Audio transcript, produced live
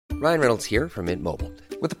Ryan Reynolds here from Mint Mobile.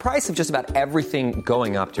 With the price of just about everything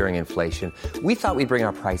going up during inflation, we thought we'd bring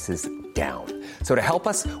our prices down. So to help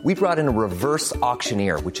us, we brought in a reverse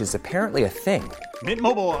auctioneer, which is apparently a thing. Mint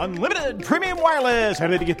Mobile Unlimited Premium Wireless. How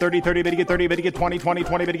to get 30, 30, bit to get 30, bit to get 20, 20,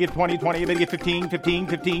 20, bit to get 20, 20, bit to get 15, 15,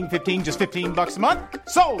 15, 15, just $15 a month?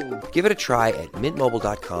 Sold! Give it a try at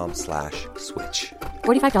mintmobile.com/switch.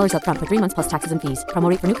 $45 up front for 3 months plus taxes and fees. Promo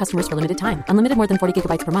rate for new customers for limited time. Unlimited more than 40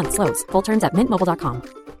 gigabytes per month. Slows full terms at mintmobile.com.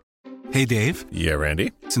 Hey, Dave. Yeah,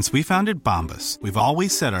 Randy. Since we founded Bombas, we've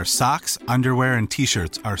always said our socks, underwear, and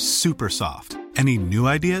T-shirts are super soft. Any new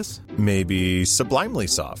ideas? Maybe sublimely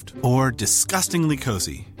soft. Or disgustingly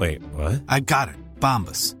cozy. Wait, what? I got it.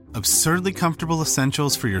 Bombas. Absurdly comfortable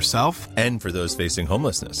essentials for yourself And for those facing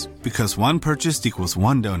homelessness. because one purchased equals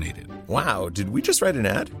one donated. Wow, did we just write an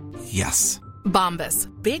ad? Yes. Bombas.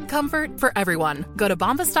 Big comfort for everyone. Go to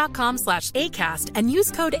bombas.com/ACAST and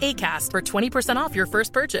use code ACAST for 20% off your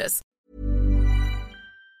first purchase.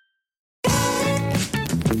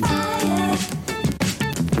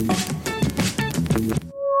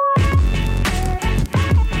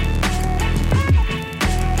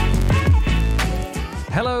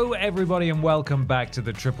 Hello, everybody, and welcome back to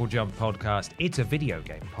the TripleJump podcast. It's a video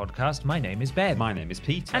game podcast. My name is Ben. My name is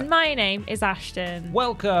Peter. And my name is Ashton.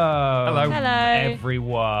 Welcome, Hello.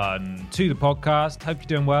 everyone, to the podcast. Hope you're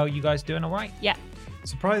doing well. You guys doing all right? Yeah.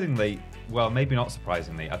 Surprisingly, well, maybe not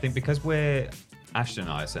surprisingly, I think because Ashton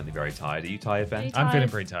and I are certainly very tired. Are you tired, Ben? Are you I'm tired? feeling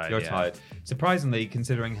pretty tired. You're yeah. tired. Surprisingly,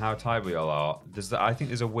 considering how tired we all are, I think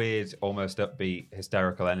there's a weird, almost upbeat,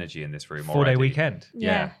 hysterical energy in this room. 4-day already. weekend.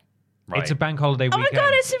 Yeah. Right. It's a bank holiday Oh weekend. my god,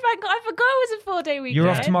 it's a bank. I forgot it was a 4-day weekend. You're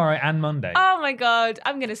off tomorrow and Monday. Oh my god,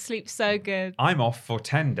 I'm gonna sleep so good. I'm off for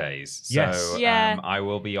 10 days. So Yes. Yeah. I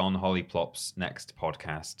will be on Hollyplop's next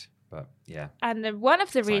podcast. But yeah. And one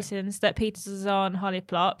of the It's like- reasons that Peter's on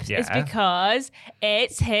Hollyplops is Yeah. because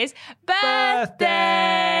it's his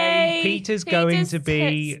birthday. Peter's going to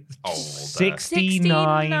be older.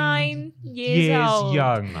 69 years old.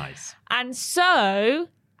 young. Nice. And so,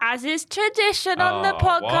 as is tradition on the Oh,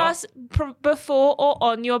 podcast, before or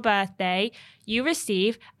on your birthday, you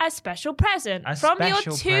receive a special present A from your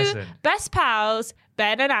special two present. best pals,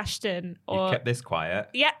 Ben and Ashton. You've kept this quiet.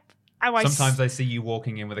 Yep. Sometimes I see you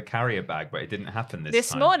walking in with a carrier bag, but it didn't happen this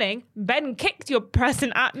time. morning, Ben kicked your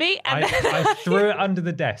present at me, and I threw it under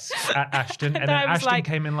the desk at Ashton, and then I was Ashton like-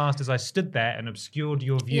 came in last as I stood there and obscured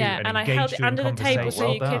your view yeah, and and I engaged held you it in under the table conversation. so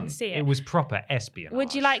Well you done. couldn't see it. It was proper espionage.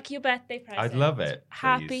 Would you like your birthday present? I'd love it.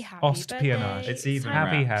 Happy, please. happy Espionage. birthday. It's even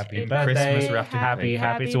Happy, wrapped. happy It's birthday. Christmas wrapped in Happy, paper.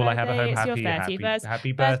 happy. It's all I have at home. It's your Happy, happy. 31st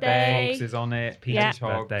Happy birthday. Fox is on it. Peter's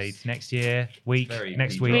Yeah. birthday. It's next year, week, Very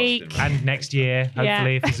next Peter week, Austin. and next year, hopefully, Yeah,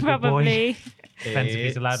 if he's a good boy. probably. Depends if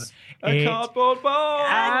he's allowed. It's a cardboard box.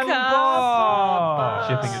 And box.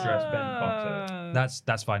 Shipping address, Ben Potter.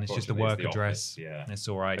 That's fine. It's just a Unfortunately, work it's the address. office, yeah. It's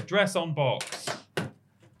all right. Address on box.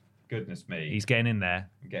 Goodness me. He's getting in there.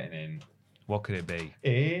 I'm getting in. What could it be?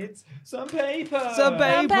 It's some paper. Some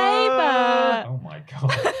paper. Oh my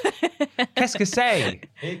god. Qu'est-ce que c'est?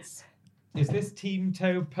 Is this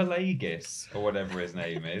Teamto Pelagus or whatever his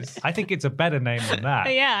name is? Oh, I think it's a better name than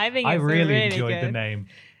that. Yeah, I think I it's really enjoyed good. the name.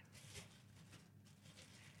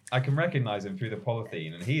 I can recognise him through the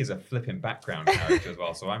polythene, and he is a flipping background character as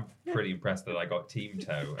well. So I'm pretty impressed that I got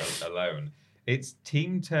Teamto alone. It's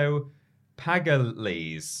Teamto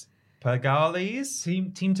Pagales. Pagales?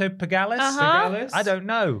 Teamto Pagalis? Uh-huh. Pagalis? I don't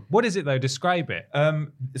know. What is it though? Describe it.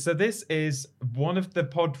 So this is one of the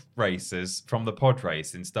pod racers from the pod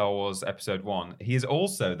race in Star Wars Episode 1. He is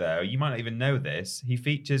also there. You might not even know this. He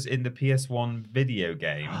features in the PS1 video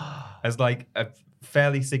game as like a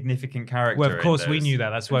fairly significant character. Well, of course in we those- knew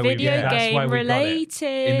that. That's why Video that's game why we got it.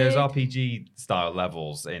 related. In those RPG style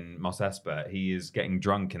levels in Mos Espa, he is getting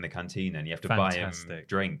drunk in the canteen, and you have to buy him Fantastic.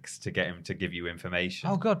 drinks to get him to give you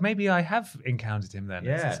information. Oh god, maybe I have encountered him then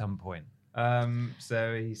Yeah. at some point.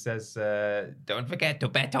 So he says, "Don't forget to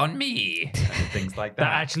bet on me," and things like that.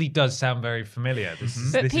 That actually does sound very familiar. This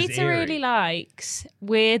is, But this is Peter eerie. really likes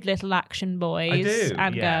weird little action boys do,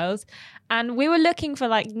 and yeah. girls. And we were looking for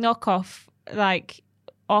like knockoff, like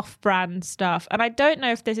off-brand stuff. And I don't know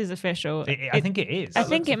if this is official. I think it is. I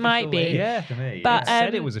think it might be. Yeah. to me. But, It said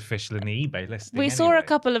um, it was official in the eBay listing. We saw anyway. a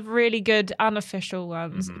couple of really good unofficial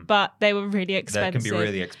ones, but they were really that expensive. can be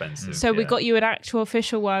really expensive. So we yeah. got you an actual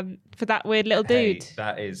official one for that weird little Hey, dude.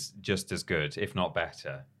 that is just as good, if not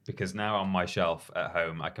better, because now on my shelf at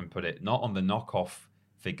home, I can put it not on the knockoff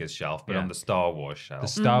figures shelf, but Yeah. on the Star Wars shelf. The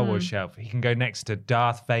Star Wars shelf. He can go next to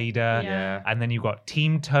Darth Vader. Yeah. And then you've got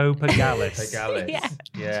Team Toe Pagalis. Pegalis.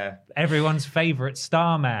 Yeah. Everyone's favourite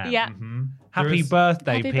Starman. Yeah. Happy There is-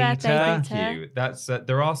 birthday, Happy Peter. birthday, Peter. Thank you. That's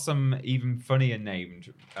there are some even funnier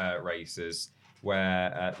named races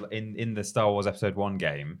where in the Star Wars Episode 1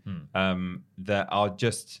 game that are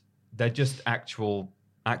they're just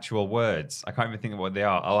actual words. I can't even think of what they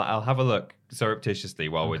are. I'll have a look surreptitiously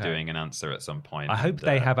while we're doing an answer at some point. I hope And,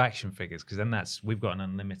 they have action figures because then we've got an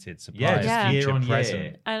unlimited supply. Yeah, of just future year on present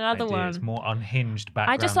year. Another ideas, one. more unhinged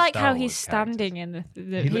background. I just like Star how Wars he's standing in the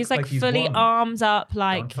He he's looks like like he's fully won. arms up,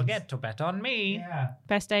 like Don't forget to bet on me. Yeah.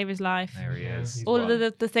 best day of his life. There he is. All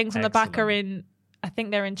of the things on the back are Excellent. in. I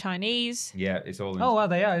think they're in Chinese. Yeah, it's all in Oh, well,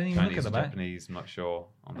 they are. I didn't even Chinese look at or the back. Japanese. I'm not sure.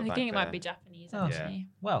 On the I back think it might there. be Japanese. Oh. Actually,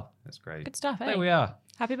 Well, That's great. good stuff. there Eh? we are.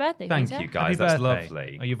 Happy birthday, Thank Peter. you, guys. Happy That's birthday.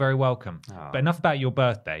 lovely. Oh, you're very welcome. Oh. But enough about your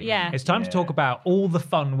birthday. Yeah. It's time to talk about all the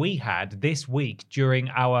fun we had this week during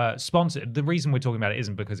our sponsor. The reason we're talking about it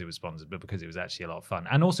isn't because it was sponsored, but because it was actually a lot of fun.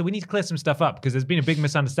 And also, we need to clear some stuff up because there's been a big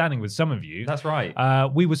misunderstanding with some of you. That's right.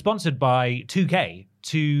 We were sponsored by 2K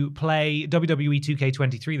to play WWE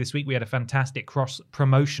 2K23 this week. We had a fantastic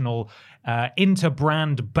cross-promotional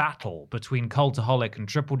inter-brand battle between Cultaholic and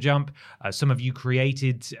TripleJump. Some of you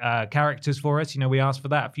created characters for us. You know, we asked for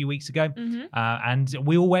that a few weeks ago. And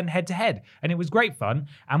we all went head-to-head. And it was great fun.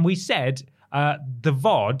 And we said the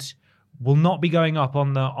VOD will not be going up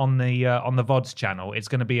on the VODs channel. It's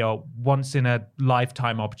going to be a once in a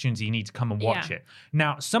lifetime opportunity. You need to come and watch Yeah. it.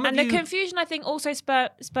 Now, some And of the you confusion, I think, also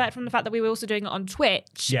spurred from the fact that we were also doing it on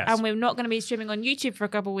Twitch. Yes. And we're not going to be streaming on YouTube for a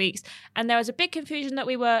couple of weeks. And there was a big confusion that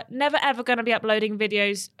we were never, ever going to be uploading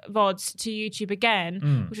videos, VODs, to YouTube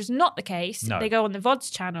again, which was not the case. No. They go on the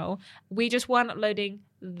VODs channel. We just weren't uploading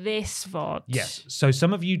this VOD. Yes. So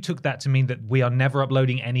some of you took that to mean that we are never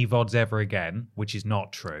uploading any VODs ever again, which is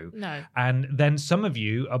not true. No. And then some of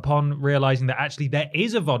you, upon realizing that actually there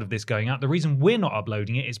is a VOD of this going out, the reason we're not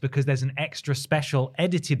uploading it is because there's an extra special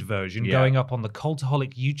edited version going up on the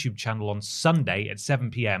Cultaholic YouTube channel on Sunday at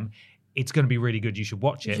 7 p.m. It's going to be really good. You should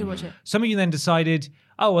watch it. You should watch it. Some of you then decided,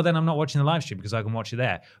 oh, well, then I'm not watching the live stream because I can watch it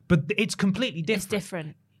there. But it's completely different. It's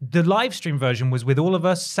different. The live stream version was with all of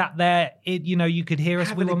us sat there. You could hear us.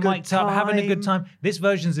 Having we a were good mic'd up, having a good time. This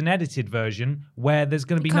version's an edited version where there's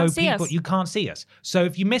going to be no can't see people. us. You can't see us. So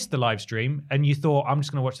if you missed the live stream and you thought, I'm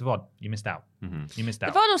just going to watch the VOD, you missed out. You missed The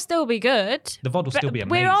out. VOD will still be good. The VOD will still be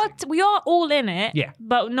We amazing. we are all in it. Yeah.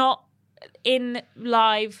 But not in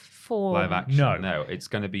live form. Live action. No. It's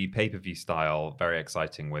going to be pay-per-view style, very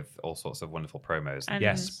exciting with all sorts of wonderful promos. And-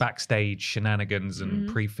 Yes, backstage shenanigans and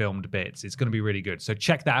pre-filmed bits. It's going to be really good. So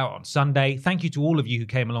check that out on Sunday. Thank you to all of you who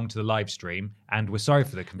came along to the live stream, and we're sorry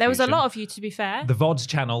for the confusion. There was a lot of you, to be fair. The VODs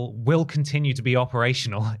channel will continue to be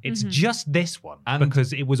operational. It's just this one And-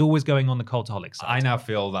 because it was always going on the Cultaholic side. I now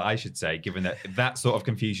feel that I should say, given that sort of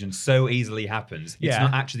confusion so easily happens, it's Yeah.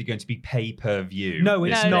 not actually going to be pay-per-view. No,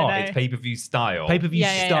 it's No, no, not. no. It's pay-per-view style. Pay-per-view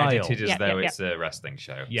Yeah, yeah, yeah. style. Edited as Yeah, though yeah, it's a wrestling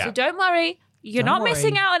show. Yeah. So don't worry. You're Don't not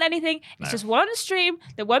missing worry. out on anything. It's just one stream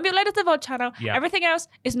that won't be uploaded to the VOD channel. Yeah. Everything else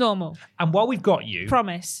is normal. And while we've got you,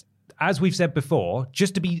 Promise. as we've said before,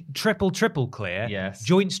 just to be triple clear, Yes.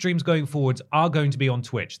 joint streams going forwards are going to be on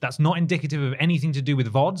Twitch. That's not indicative of anything to do with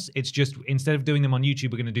VODs. It's just instead of doing them on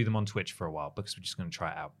YouTube, we're going to do them on Twitch for a while because we're just going to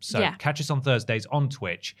try it out. So Yeah. catch us on Thursdays on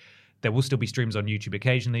Twitch. There will still be streams on YouTube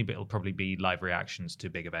occasionally, but it'll probably be live reactions to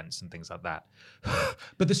big events and things like that.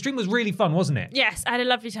 But the stream was really fun, wasn't it? Yes, I had a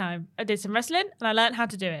lovely time. I did some wrestling and I learned how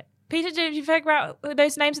to do it. Peter, did you figure out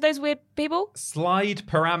those names of those weird people? Slide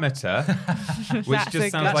parameter, which That's just a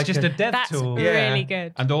sounds That's like just a dev That's tool. really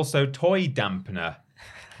good. And also toy dampener.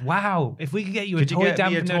 Wow. If we could get you Could a you toy get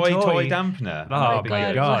me a dampener toy dampener? Oh, That'd be my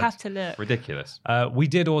good. God. We'll have to look. Ridiculous. We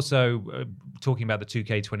did also, talking about the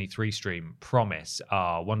 2K23 stream, promise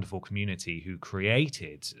our wonderful community who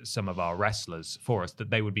created some of our wrestlers for us that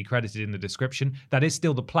they would be credited in the description. That is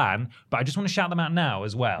still the plan, but I just want to shout them out now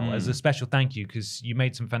as well as a special thank you because you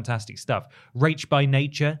made some fantastic stuff. Rach by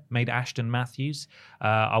Nature made Ashton Matthews.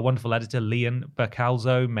 Our wonderful editor, Leon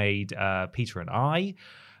Bacalzo, made Peter and I.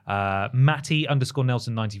 Matty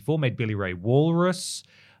 _Nelson 94 made Billy Ray Walrus.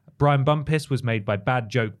 Brian Bumpus was made by Bad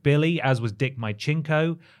Joke Billy, as was Dick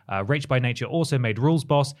Mychinko. Rach by Nature also made Rules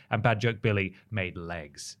Boss, and Bad Joke Billy made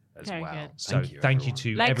Legs as Very well. good. So thank you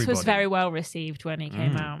to Legs everybody. was very well received when he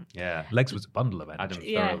came out. Yeah. Legs was a bundle of energy. Adam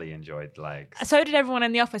Yeah. thoroughly enjoyed Legs. So did everyone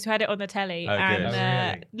in the office who had it on the telly. Oh, good. And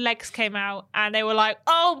Oh, really? Legs came out and they were like,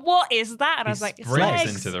 oh, what is that? And I was like, it's Sprints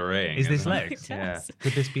Legs. into the ring. Is this isn't it? Legs? Yeah.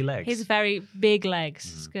 Could this be Legs? His very big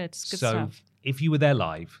legs. It's good. It's good so stuff. if you were there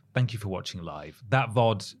live, thank you for watching live. That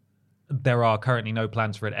VOD There are currently no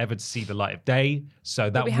plans for it ever to see the light of day, so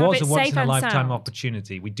that we have was it a once safe in a and lifetime sound.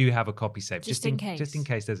 opportunity. We do have a copy saved, Just in case. just in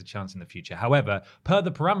case there's a chance in the future. However, per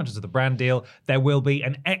the parameters of the brand deal, there will be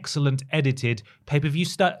an excellent edited pay-per-view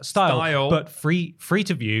style, but free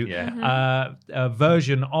to view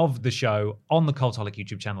version of the show on the Cultaholic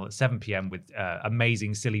YouTube channel at 7 p.m. with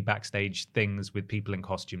amazing, silly backstage things with people in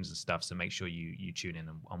costumes and stuff. So make sure you tune in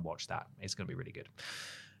and watch that. It's going to be really good.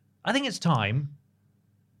 I think it's time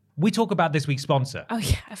we talk about this week's sponsor. Oh,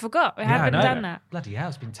 yeah, I forgot. We haven't done that. Bloody hell,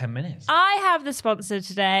 it's been 10 minutes. I have the sponsor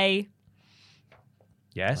today.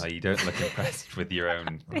 Yes? Oh, you don't look impressed with your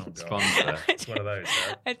own sponsor. It's one of those.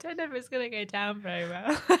 I don't know if it's going to go down very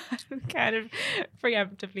well. I'm kind of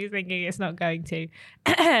preemptively thinking it's not going to.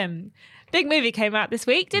 Big movie came out this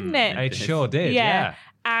week, didn't it? It sure did, yeah.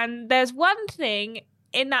 And there's one thing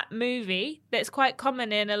in that movie that's quite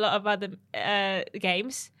common in a lot of other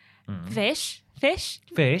games. Fish. Fish?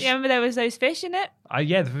 You remember there was those fish in it?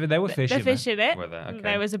 Yeah, there were fish in fish in it. Were there? Okay.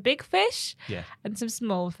 There was a big fish and some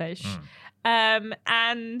small fish. And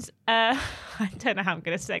I don't know how I'm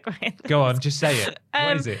going to segue in this. Go on, just say it.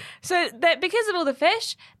 What is it? So because of all the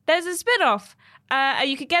fish, there's a spin-off.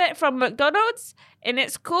 You could get it from McDonald's, and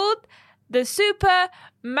it's called the Super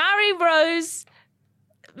Mary Rose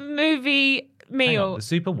movie meal. Hang on, the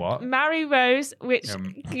super what? Mary Rose, which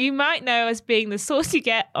you might know as being the sauce you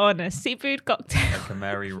get on a seafood cocktail. Like a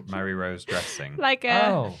Mary Rose dressing. like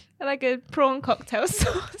a prawn cocktail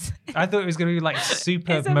sauce. I thought it was going to be like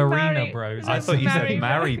Super It's a Marina Mary- Bros. I thought you said Mary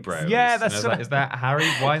Mary Rose. Bros. Yeah, And I that's was what- like, is that Harry?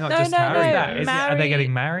 Why not No, just no, Harry? no. though? Is it- are they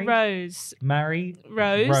getting married? Rose Mary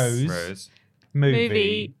Rose. Rose.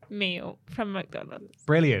 movie. Meal from McDonald's.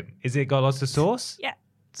 Brilliant. Is it got lots of sauce? Yeah.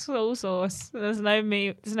 It's all sauce. There's no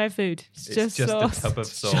meat. There's no food. It's just sauce. a tub of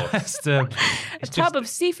sauce. Just a it's tub just of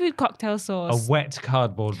seafood cocktail sauce. a wet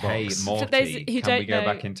cardboard Hey, box. Morty, those who can we don't go know-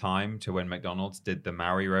 back in time to when McDonald's did the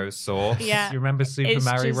Mary Rose sauce? Yeah. Do you remember Super It's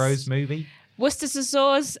Mary just- Rose movie? Worcestershire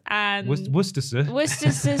sauce and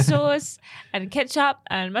Worcestershire sauce and ketchup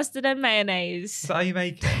and mustard and mayonnaise. Is that how you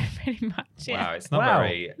make it? Pretty much, yeah. Wow, it's not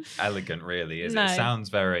very elegant, really, is No. it? It sounds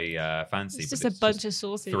very fancy. It's but just a bunch of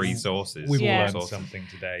sauces. 3 sauces. We've Yeah. all learned Sauces. something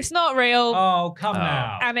today. It's not real. Oh, come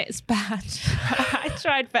now. And it's bad. I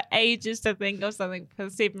tried for ages to think of something for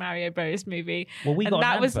the Super Mario Bros. Movie. Well, we and got an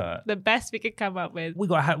that was advert. the best we could come up with. We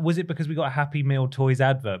got was it because we got a Happy Meal Toys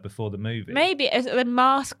advert before the movie? Maybe it's the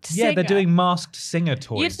masked singer. Yeah, they're doing masked singer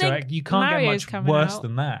toys. You'd So think you can't Mario's get much coming worse out.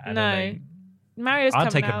 than that. And No. then Mario's I'll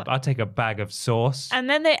coming take out. I'll take a bag of sauce. And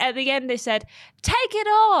then at the end they said, "Take it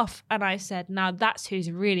off," and I said, "Now that's who's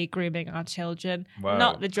really grooming our children, Whoa.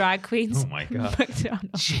 not the drag queens." Oh my God.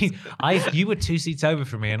 McDonald's. You were 2 seats over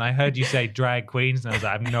from me, and I heard you say drag queens, and I was like,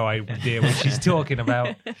 I have no idea what she's talking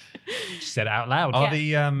about. She said it out loud. Are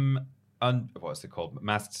the what's it called?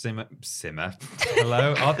 Masked simmer?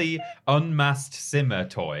 Hello? Are the unmasked simmer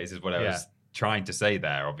toys? Is what I was trying to say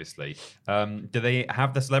there. Obviously, do they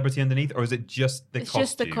have the celebrity underneath, or is it just the It's costume?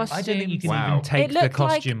 just the costume. I don't think you can Wow. even take It the looked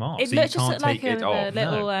costume like, off. It So you looked just can't like take it a off,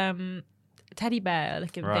 little teddy bear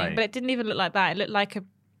looking Right. thing, but it didn't even look like that. It looked like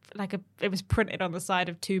it was printed on the side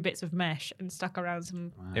of 2 bits of mesh and stuck around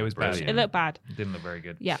some. It was bad. Brilliant. It looked bad. It didn't look very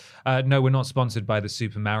good. Yeah. No, we're not sponsored by the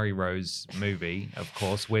Super Mary Rose movie, of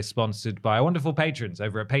course. We're sponsored by wonderful patrons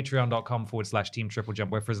over at patreon.com/Team TripleJump,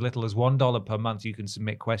 where for as little as $1 per month, you can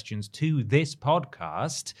submit questions to this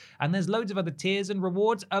podcast. And there's loads of other tiers and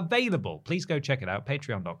rewards available. Please go check it out,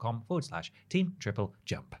 patreon.com/Team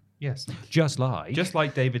TripleJump. Yes. Just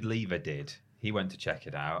like David Lever did. He went to check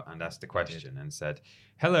it out and asked a question and said,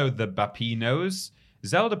 "Hello, the Bapinos.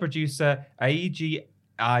 Zelda producer Eiji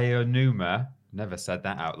Aonuma," never said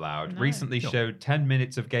that out loud, recently showed 10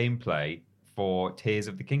 minutes of gameplay for Tears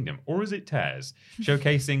of the Kingdom. Or is it Tears?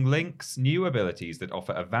 Showcasing Link's new abilities that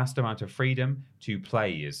offer a vast amount of freedom to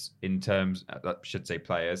players in terms,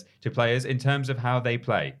 to players in terms of how they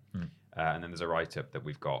play. And then there's a write-up that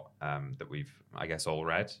we've got that we've, I guess, all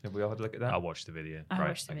read. Have we all had a look at that? I'll watch the video. I Right,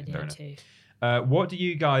 watched the okay, video fair enough. too. What do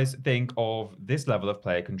you guys think of this level of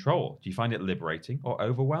player control? Do you find it liberating or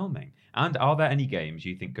overwhelming? And are there any games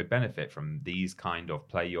you think could benefit from these kind of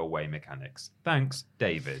play your way mechanics? Thanks,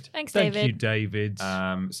 David. Thanks, Thank David. you, David.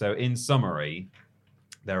 So in summary,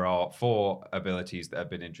 there are 4 abilities that have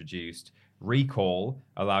been introduced. Recall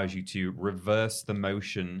allows you to reverse the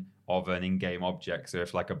motion of an in-game object. So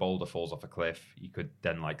if like a boulder falls off a cliff, you could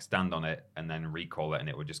then like stand on it and then recall it, and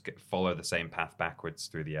it would just follow the same path backwards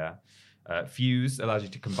through the air. Fuse allows you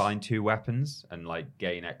to combine 2 weapons and like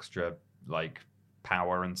gain extra like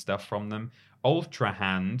power and stuff from them. Ultra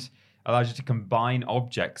Hand allows you to combine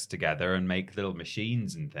objects together and make little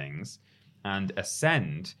machines and things. And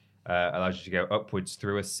Ascend allows you to go upwards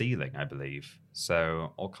through a ceiling, I believe.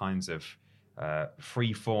 So all kinds of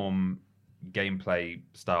free-form gameplay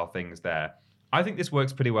style things there. I think this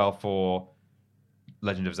works pretty well for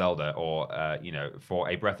Legend of Zelda or, for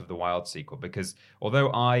a Breath of the Wild sequel, because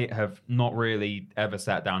although I have not really ever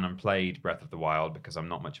sat down and played Breath of the Wild because I'm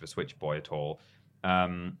not much of a Switch boy at all,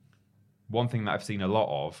 one thing that I've seen a lot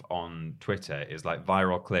of on Twitter is like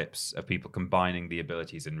viral clips of people combining the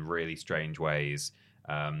abilities in really strange ways.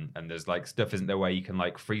 And there's like stuff, isn't there, where you can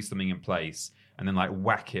like freeze something in place and then like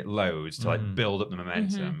whack it loads to like build up the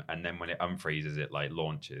momentum, and then when it unfreezes, it like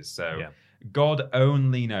launches. So God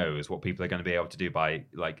only knows what people are going to be able to do by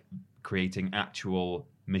like creating actual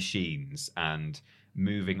machines and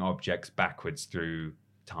moving objects backwards through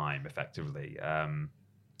time effectively.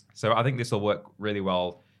 So I think this will work really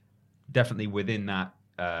well, definitely within that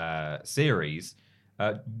series.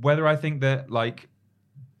 Whether I think that like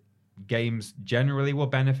games generally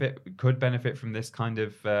could benefit from this kind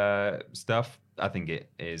of stuff, I think it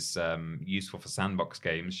is useful for sandbox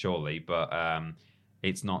games, surely, but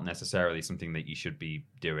it's not necessarily something that you should be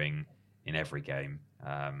doing in every game.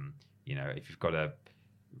 If you've got a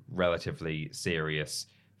relatively serious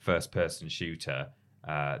first-person shooter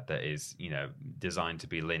that is, designed to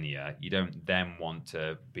be linear, you don't then want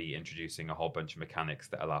to be introducing a whole bunch of mechanics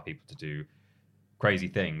that allow people to do crazy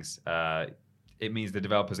things. It means the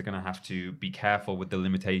developers are going to have to be careful with the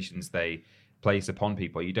limitations they place upon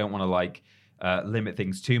people. You don't want to limit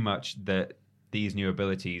things too much that these new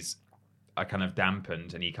abilities are kind of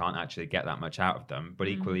dampened and you can't actually get that much out of them. But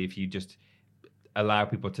equally, if you just allow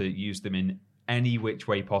people to use them in any which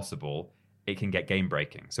way possible, it can get game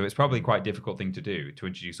breaking. So it's probably quite a difficult thing to do, to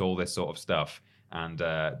introduce all this sort of stuff and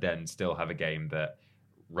then still have a game that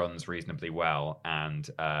runs reasonably well and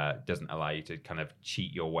doesn't allow you to kind of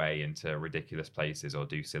cheat your way into ridiculous places or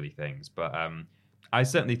do silly things. But I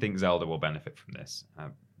certainly think Zelda will benefit from this.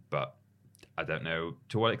 But I don't know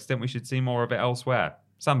to what extent we should see more of it elsewhere.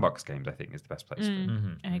 Sandbox games, I think, is the best place for it.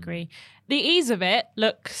 I agree. The ease of it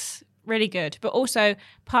looks really good, but also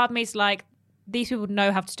part of me is like, these people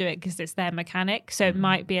know how to do it because it's their mechanic, so it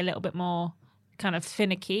might be a little bit more kind of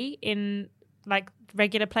finicky in like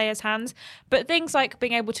regular players' hands. But things like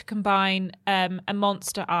being able to combine a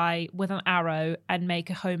monster eye with an arrow and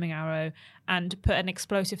make a homing arrow and put an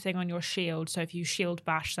explosive thing on your shield, so if you shield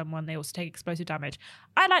bash someone, they also take explosive damage.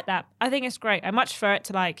 I like that. I think it's great. I much prefer it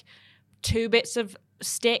to like 2 bits of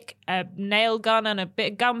stick, a nail gun and a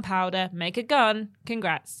bit of gunpowder, make a gun.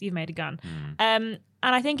 Congrats, you've made a gun.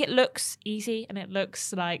 And I think it looks easy and it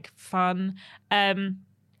looks like fun. And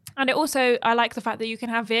it also, I like the fact that you can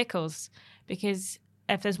have vehicles, because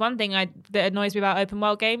if there's one thing that annoys me about open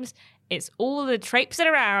world games, it's all the traipsing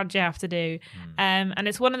around you have to do. And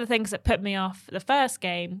it's one of the things that put me off the first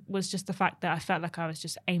game was just the fact that I felt like I was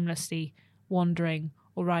just aimlessly wandering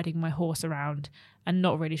or riding my horse around and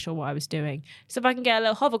not really sure what I was doing. So if I can get a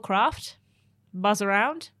little hovercraft, buzz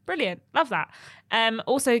around, brilliant, love that.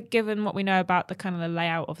 Also, given what we know about the kind of the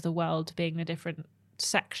layout of the world being the different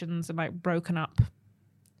sections and like broken up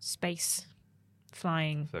space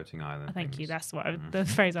flying Floating island. Thank you, things. that's what the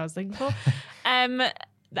phrase I was looking for.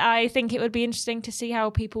 I think it would be interesting to see how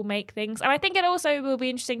people make things, and I think it also will be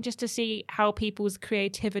interesting just to see how people's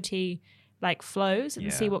creativity like flows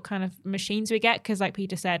and see what kind of machines we get, because like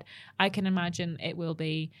Peter said, I can imagine it will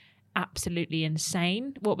be absolutely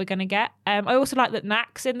insane what we're going to get. I also like that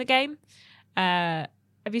Knack's in the game. Have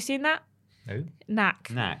you seen that? No. Knack.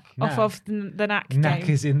 Knack. Off of the Knack Knack game.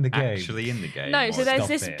 is in the game. Actually in the game. No, so there's Stop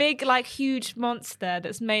this it. big, like, huge monster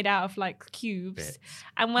that's made out of, like, cubes. Bits.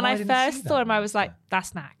 And when Oh, I I didn't first see that saw him, I was monster. like,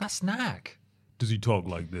 that's Knack. That's Knack. Does he talk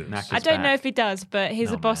like this? Knack I is don't know back. if he does, but he's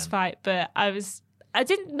No, a boss man. fight. But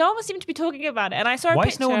no one seemed to be talking about it. And I saw a Why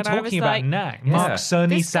picture is no one and I was talking about like, Knack? Yeah. Mark Cerny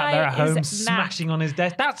This sat there guy at home is Knack. smashing on his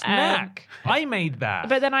desk. That's Knack. I made that.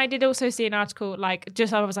 But then I did also see an article, like,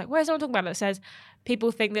 just I was like, where's someone talking about it? That says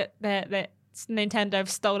people think that Nintendo have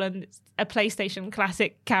stolen a PlayStation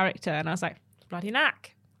classic character. And I was like, bloody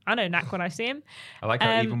Knack. I know Knack when I see him. I like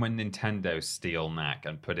how even when Nintendo steal Knack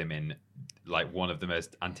and put him in like one of the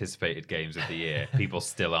most anticipated games of the year, people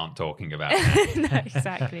still aren't talking about Knack. No,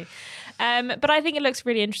 exactly. But I think it looks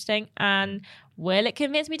really interesting. And will it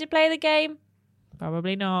convince me to play the game?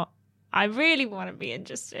 Probably not. I really want to be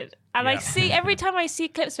interested. And I see, every time I see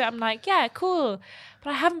clips of it, I'm like, yeah, cool. But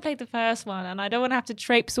I haven't played the first one, and I don't want to have to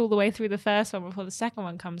traipse all the way through the first one before the second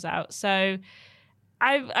one comes out. So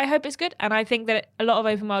I hope it's good. And I think that a lot of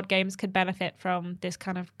open world games could benefit from this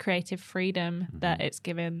kind of creative freedom that it's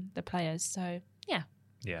given the players. So, yeah.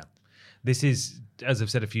 Yeah. This is, as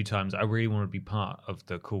I've said a few times, I really want to be part of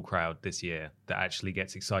the cool crowd this year that actually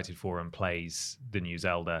gets excited for and plays the new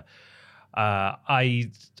Zelda. I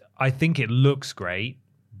think it looks great,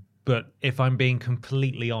 but if I'm being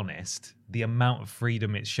completely honest, the amount of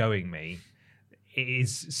freedom it's showing me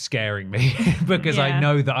is scaring me because I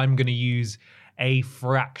know that I'm going to use a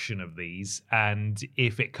fraction of these, and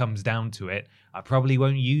if it comes down to it, I probably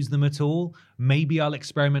won't use them at all. Maybe I'll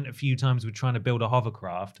experiment a few times with trying to build a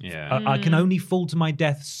hovercraft. I can only fall to my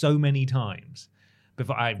death so many times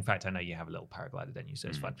before in fact, I know you have a little paraglider, don't you? So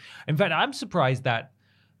it's fun. In fact, I'm surprised that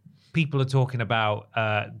people are talking about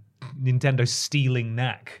Nintendo stealing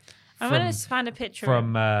Knack. I'm going to find a picture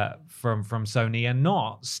from Sony and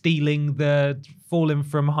not stealing falling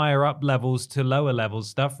from higher up levels to lower levels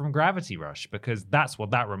stuff from Gravity Rush, because that's what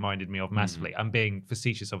that reminded me of massively. I'm being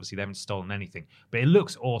facetious, obviously they haven't stolen anything, but it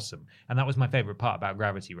looks awesome. And that was my favorite part about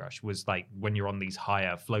Gravity Rush, was like when you're on these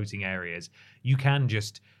higher floating areas, you can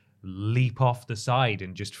just leap off the side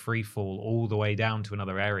and just free fall all the way down to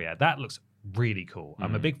another area. That looks really cool.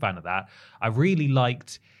 I'm a big fan of that. I really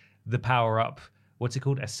liked the power up, what's it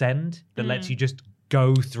called? Ascend, that lets you just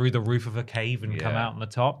go through the roof of a cave and come out on the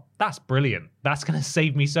top. That's brilliant. That's going to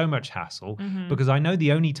save me so much hassle because I know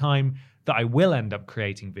the only time that I will end up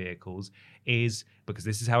creating vehicles is because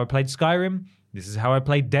this is how I played Skyrim. This is how I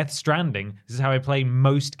played Death Stranding. This is how I play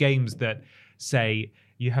most games that say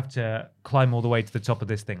you have to climb all the way to the top of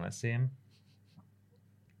this thing. Let's see him.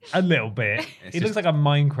 A little bit. It looks like a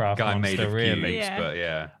Minecraft guy monster, made of really. cubes, but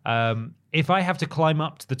yeah. If I have to climb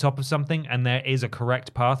up to the top of something and there is a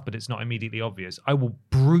correct path, but it's not immediately obvious, I will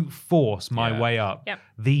brute force my way up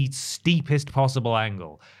the steepest possible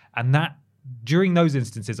angle. And that, during those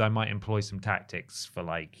instances, I might employ some tactics for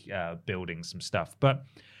like building some stuff. But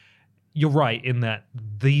you're right in that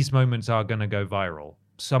these moments are going to go viral.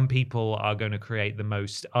 Some people are going to create the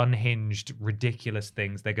most unhinged, ridiculous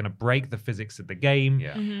things. They're going to break the physics of the game.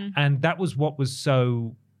 Yeah. And that was what was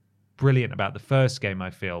so brilliant about the first game,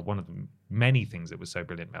 I feel. One of the many things that was so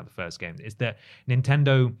brilliant about the first game is that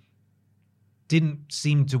Nintendo didn't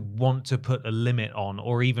seem to want to put a limit on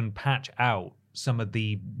or even patch out some of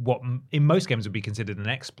the, what in most games would be considered an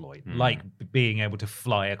exploit, like being able to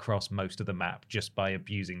fly across most of the map just by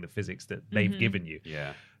abusing the physics that they've given you.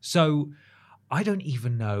 Yeah. So I don't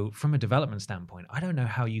even know, from a development standpoint, I don't know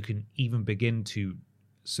how you can even begin to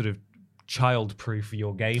sort of child-proof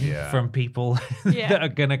your game from people that are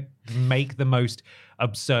going to make the most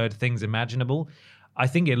absurd things imaginable. I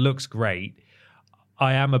think it looks great.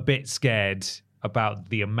 I am a bit scared about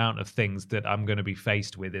the amount of things that I'm going to be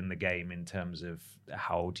faced with in the game in terms of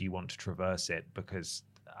how do you want to traverse it, because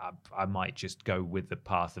I might just go with the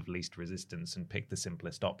path of least resistance and pick the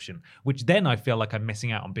simplest option, which then I feel like I'm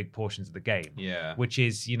missing out on big portions of the game. Yeah. Which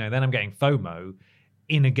is, you know, then I'm getting FOMO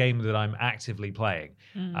in a game that I'm actively playing.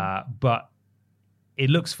 But it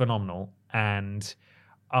looks phenomenal, and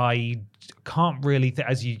I can't really,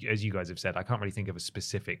 as you guys have said, I can't really think of a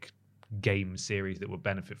specific game series that would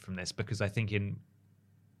benefit from this, because I think in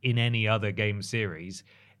any other game series,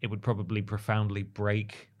 it would probably profoundly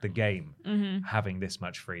break the game having this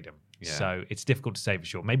much freedom. Yeah. So it's difficult to say for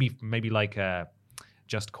sure. Maybe like a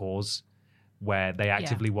Just Cause, where they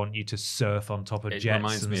actively want you to surf on top of jets. It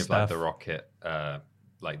reminds me of stuff. like the rocket,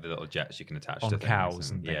 like the little jets you can attach on to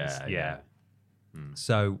cows and things. Yeah.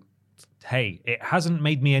 So, hey, it hasn't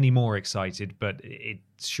made me any more excited, but it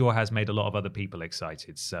sure has made a lot of other people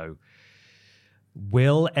excited. So,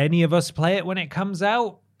 will any of us play it when it comes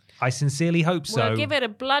out? I sincerely hope so. We'll give it a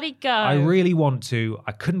bloody go. I really want to.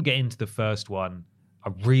 I couldn't get into the first one.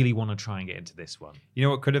 I really want to try and get into this one. You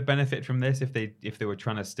know what could have benefited from this if they were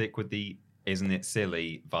trying to stick with the "isn't it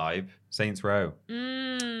silly" vibe? Saints Row.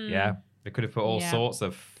 Yeah. They could have put all sorts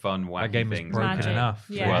of fun, wacky that game was things. broken enough.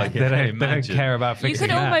 Yeah. Well, they don't care about fixing that. You could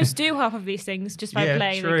that. almost do half of these things just by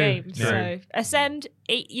playing the game. True. So Ascend,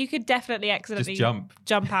 you could definitely accidentally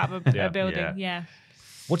jump out of a building. Yeah.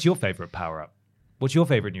 What's your favorite power up? What's your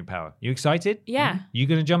favorite new power? You excited? Yeah. You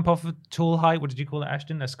going to jump off a tall height? What did you call it,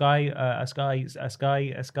 Ashton? A sky? Are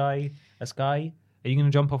you going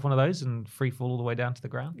to jump off one of those and free fall all the way down to the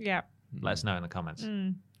ground? Yeah. Let us know in the comments.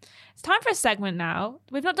 It's time for a segment now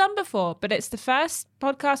we've not done before, but it's the first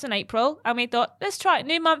podcast in April, and we thought, let's try it.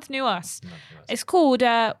 New month, new us. It's called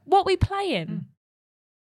What We Playing.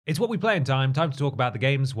 It's What We Playing time. Time to talk about the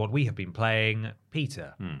games, what we have been playing.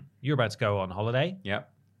 Peter, you're about to go on holiday. Yep.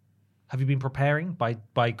 Have you been preparing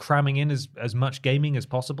by cramming in as much gaming as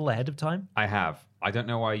possible ahead of time? I have. I don't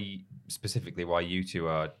know why you two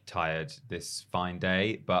are tired this fine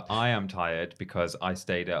day, but I am tired because I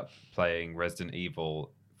stayed up playing Resident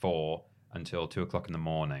Evil 4 until 2 o'clock in the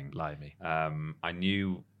morning. Lie me. I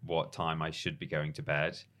knew what time I should be going to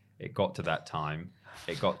bed. It got to that time.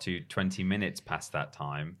 It got to 20 minutes past that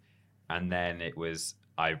time. And then it was,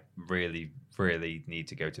 I really, really need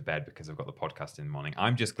to go to bed because I've got the podcast in the morning.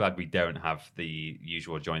 I'm just glad we don't have the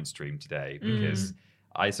usual joint stream today because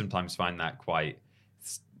I sometimes find that quite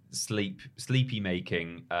sleepy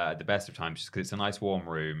making at the best of times just because it's a nice warm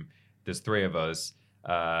room. There's 3 of us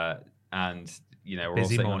and, you know, we're all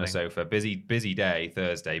sitting on a sofa. Busy day,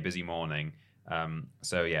 Thursday, busy morning.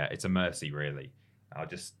 So, yeah, it's a mercy, really. I'll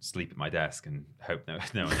just sleep at my desk and hope no one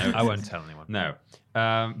notices. I won't tell anyone. No.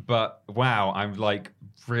 But wow, I'm like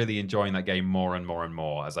really enjoying that game more and more and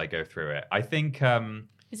more as I go through it. I think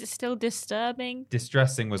is it still disturbing?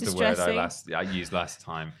 Distressing was the word I used last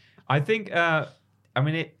time. I think it's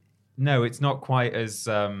not quite as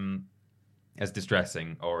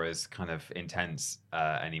distressing or as kind of intense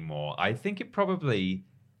anymore. I think it probably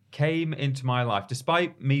came into my life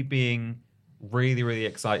despite me being really, really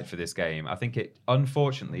excited for this game. I think it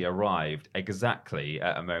unfortunately arrived exactly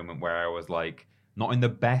at a moment where I was like not in the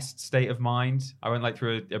best state of mind. I went like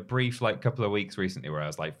through a brief like couple of weeks recently where I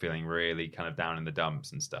was like feeling really kind of down in the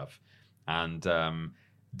dumps and stuff. And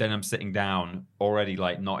then I'm sitting down already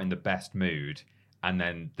like not in the best mood. And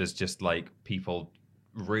then there's just like people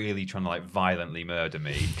really trying to like violently murder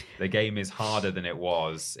me. The game is harder than it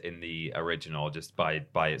was in the original just by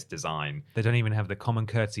its design. They don't even have the common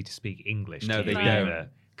courtesy to speak English. No, they don't.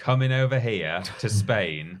 Coming over here to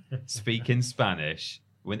Spain, speaking Spanish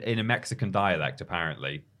in a Mexican dialect,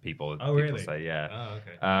 apparently. People say, yeah.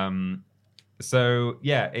 Oh, okay. So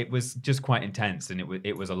yeah, it was just quite intense, and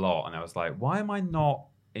it was a lot. And I was like, why am I not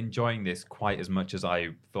enjoying this quite as much as I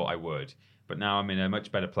thought I would? But now I'm in a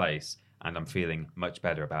much better place. And I'm feeling much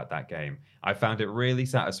better about that game. I found it really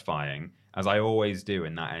satisfying, as I always do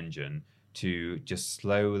in that engine, to just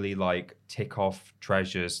slowly like tick off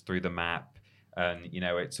treasures through the map. And, you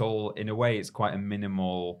know, it's all, in a way, it's quite a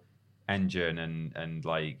minimal engine and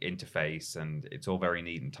like interface, and it's all very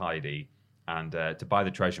neat and tidy. And to buy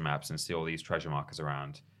the treasure maps and see all these treasure markers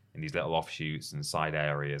around in these little offshoots and side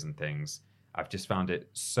areas and things, I've just found it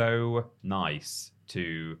so nice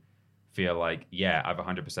to feel like, yeah, I've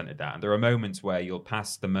 100%ed that. And there are moments where you'll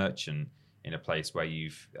pass the merchant in a place where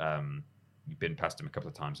you've been past him a couple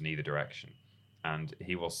of times in either direction. And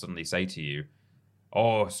he will suddenly say to you,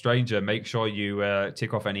 oh, stranger, make sure you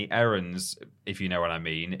tick off any errands, if you know what I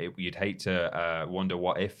mean. You'd hate to wonder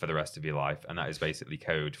what if for the rest of your life. And that is basically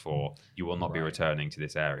code for you will not be returning to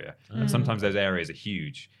this area. And sometimes those areas are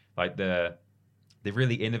huge. Like they've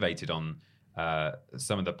really innovated on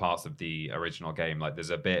some of the parts of the original game. Like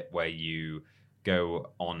there's a bit where you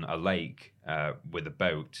go on a lake with a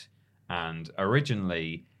boat, and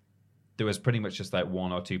originally there was pretty much just like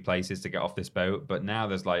 1 or 2 places to get off this boat, but now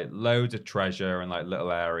there's like loads of treasure and like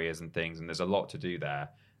little areas and things, and there's a lot to do there.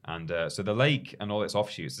 And so the lake and all its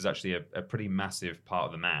offshoots is actually a pretty massive part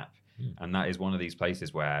of the map. And that is one of these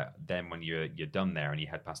places where then when you're done there and you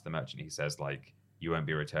head past the merchant, he says like, you won't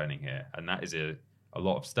be returning here. And that is a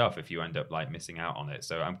lot of stuff if you end up like missing out on it.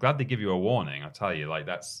 So I'm glad they give you a warning. I'll tell you, like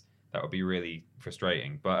that would be really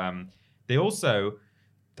frustrating. But they also,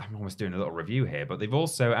 I'm almost doing a little review here, but they've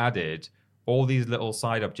also added all these little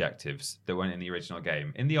side objectives that weren't in the original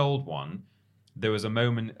game. In the old one, there was a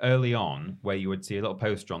moment early on where you would see a little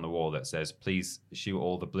poster on the wall that says, please shoot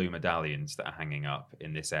all the blue medallions that are hanging up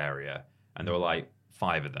in this area. And there were like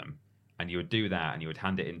 5 of them. And you would do that and you would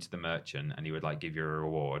hand it into the merchant and he would like give you a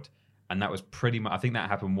reward. And that was pretty much, I think that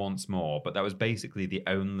happened once more, but that was basically the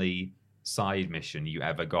only side mission you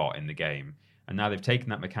ever got in the game. And now they've taken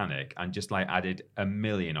that mechanic and just like added a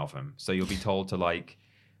million of them. So you'll be told to like,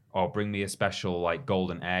 oh, bring me a special like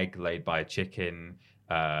golden egg laid by a chicken.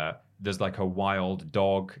 There's like a wild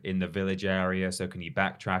dog in the village area. So can you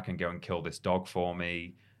backtrack and go and kill this dog for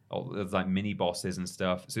me? Oh, there's like mini bosses and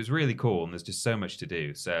stuff. So it's really cool. And there's just so much to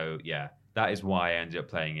do. So yeah, that is why I ended up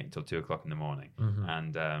playing it until 2:00 in the morning.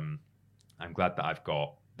 And I'm glad that I've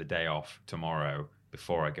got the day off tomorrow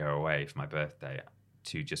before I go away for my birthday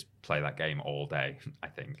to just play that game all day, I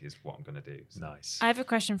think is what I'm going to do. So. Nice. I have a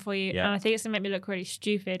question for you, and I think it's going to make me look really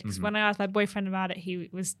stupid because when I asked my boyfriend about it, he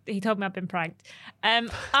told me I've been pranked.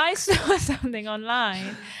 I saw something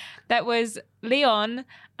online that was Leon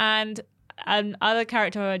and other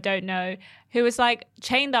character who I don't know, who was like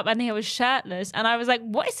chained up and he was shirtless, and I was like,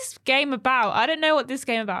 what is this game about? I don't know what this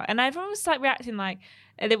game about. And everyone was like reacting like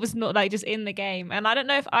And it was not like just in the game. And I don't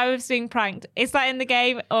know if I was being pranked. Is that in the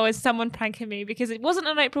game or is someone pranking me? Because it wasn't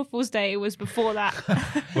on April Fool's Day. It was before that.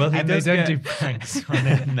 Well, he And does they don't get... do pranks on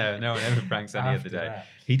it. No one ever pranks any other day.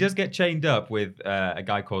 He does get chained up with a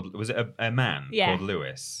guy called, was it a man called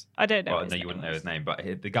Lewis? I don't know. Well, no, you wouldn't know his name,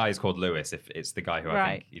 but the guy is called Lewis if it's the guy who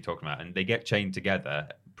I think you're talking about. And they get chained together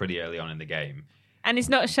pretty early on in the game. And he's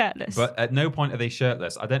not shirtless. But at no point are they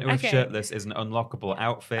shirtless. I don't know if shirtless is an unlockable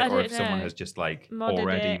outfit or if someone has just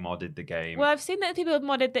modded the game. Well, I've seen that people have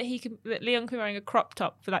modded that Leon can be wearing a crop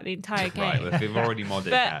top for like the entire game. Right, well, if they've already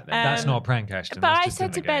modded that, then That's not a prank, Ashton. But That's I just said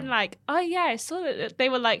in to the Ben, game. like, oh yeah, I saw that they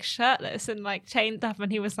were like shirtless and like chained up,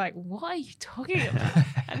 and he was like, what are you talking about?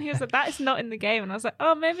 And he was like, that is not in the game. And I was like,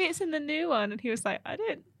 oh, maybe it's in the new one. And he was like,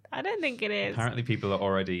 I don't think it is. apparently people are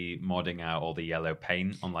already modding out all the yellow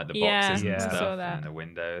paint on like the Yeah, boxes and I stuff saw that. and the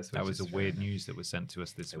windows. That which was is a weird news that was sent to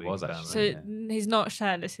us this week. was apparently. actually. So he's not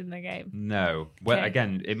shirtless in the game. No. Well, Okay.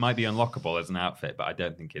 again, it might be unlockable as an outfit, but I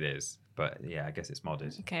don't think it is. But yeah, I guess it's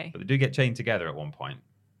modded. Okay. But they do get chained together at one point,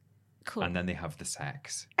 Cool. and then they have the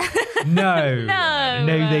sex. No. No.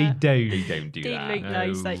 No, they don't. They don't do Didn't that. look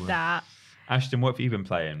nice like that. Ashton, what have you been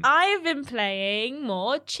playing? I've been playing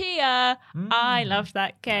more Chia. I love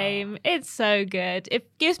that game. It's so good.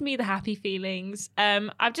 It gives me the happy feelings.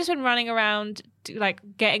 I've just been running around like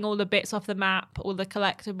getting all the bits off the map, all the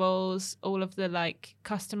collectibles, all of the like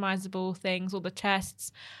customizable things, all the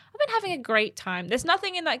chests. I've been having a great time. There's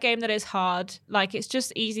nothing in that game that is hard. Like it's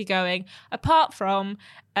just easy going. Apart from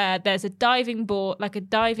there's a diving board, like a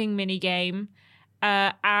diving mini game,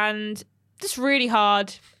 and just really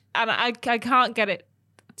hard. And I can't get it.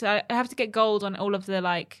 So I have to get gold on all of the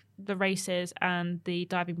like the races and the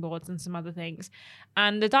diving boards and some other things.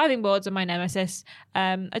 And the diving boards are my nemesis.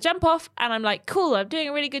 I jump off and I'm like, cool, I'm doing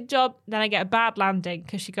a really good job. Then I get a bad landing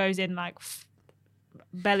because she goes in like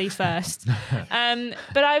belly first. But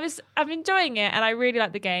I'm enjoying it and I really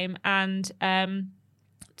like the game. And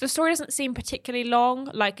the story doesn't seem particularly long.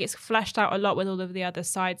 Like it's fleshed out a lot with all of the other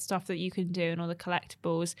side stuff that you can do and all the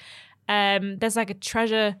collectibles. There's like a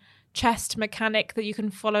treasure chest mechanic that you can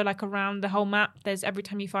follow like around the whole map. There's every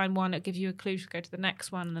time you find one, it gives you a clue to go to the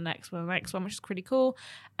next one and the next one, the next one, which is pretty cool.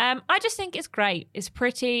 I just think it's great. It's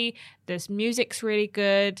pretty. This music's really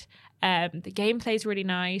good. The gameplay's really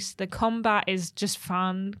nice. The combat is just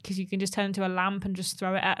fun because you can just turn into a lamp and just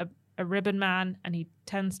throw it at a ribbon man and he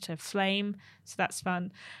turns to flame. So that's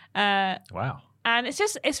fun. Wow. And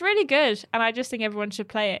it's really good. And I just think everyone should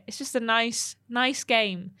play it. It's just a nice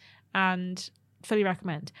game. And fully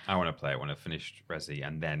recommend. I want to play it when I've finished Resi,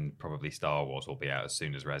 and then probably Star Wars will be out as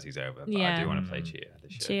soon as Resi's over. But I do want to play Chia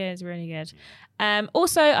this year. Chia is really good.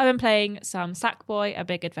 Also, I've been playing some Sackboy: A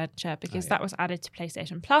Big Adventure because that was added to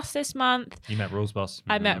PlayStation Plus this month. You met Rules Boss.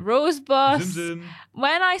 I met Rules Boss. Zoom, zoom.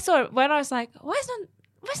 When I saw it, when I was like, why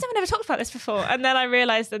has someone ever talked about this before? And then I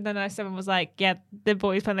realized, and then someone was like, yeah, the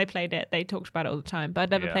boys, when they played it, they talked about it all the time, but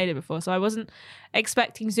I'd never played it before. So I wasn't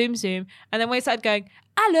expecting Zoom Zoom. And then when he started going,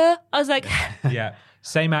 hello, I was like, Yeah.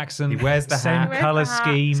 Same accent. He wears the same hat. color Wears the hat.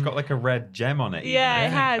 scheme. It's got like a red gem on it. even, yeah, I it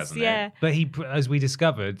think, has, hasn't yeah. it? But as we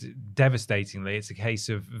discovered, devastatingly, it's a case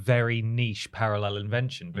of very niche parallel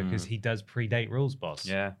invention because he does predate Rules Boss.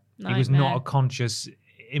 Yeah. He was not Nightmare. a conscious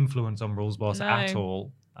influence on Rules Boss No. at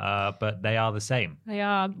all, but they are the same. They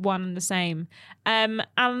are one and the same.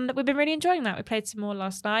 And we've been really enjoying that. We played some more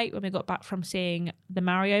last night when we got back from seeing the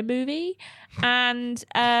Mario movie. And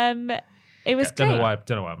it was Don't great.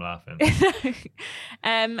 know why I'm laughing.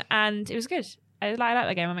 And it was good. I like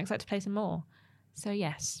the game. I'm excited to play some more. So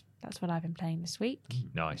yes, that's what I've been playing this week.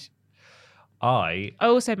 Nice. I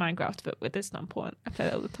Also Minecraft, but with this not important. I play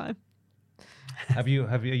it all the time. are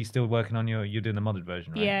you still working on you're doing the modded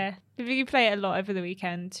version, right? Yeah. If you play it a lot over the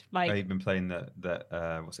weekend, like You've been playing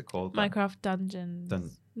the what's it called? Minecraft Dungeons.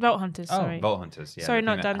 Dun- Vault Hunters, sorry. Vault Hunters. Yeah, Sorry, the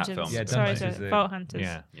not thing that Hat Dungeons. Films Yeah, did. sorry, Dungeons sorry. is Vault Hunters.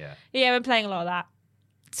 Yeah. Yeah. Yeah, I've been playing a lot of that.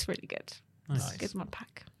 It's really good. Nice. It's a good mod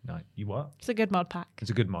pack. No, you what? It's a good mod pack. It's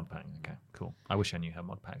a good mod pack. Okay, cool. I wish I knew how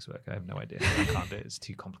mod packs work. I have no idea. I can't do it. It's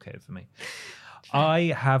too complicated for me.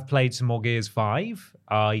 I have played some more Gears 5.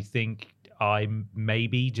 I think I'm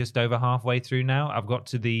maybe just over halfway through now. I've got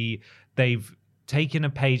to they've taken a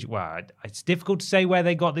page. Well, it's difficult to say where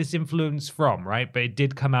they got this influence from, right? But it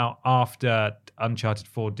did come out after Uncharted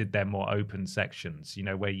 4 did their more open sections,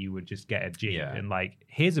 where you would just get a Jeep and like,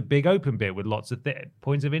 here's a big open bit with lots of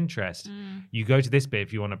points of interest. You go to this bit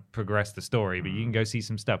if you want to progress the story, but you can go see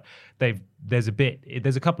some stuff. There's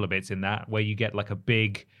a couple of bits in that where you get like a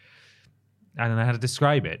big I don't know how to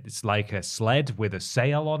describe it. It's like a sled with a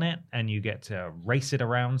sail on it, and you get to race it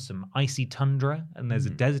around some icy tundra. And there's a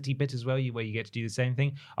deserty bit as well where you get to do the same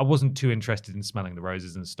thing. I wasn't too interested in smelling the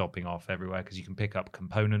roses and stopping off everywhere because you can pick up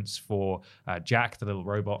components for Jack, the little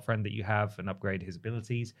robot friend that you have, and upgrade his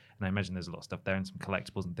abilities. And I imagine there's a lot of stuff there and some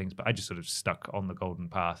collectibles and things. But I just sort of stuck on the golden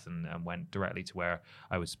path and went directly to where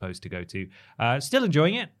I was supposed to go to. Still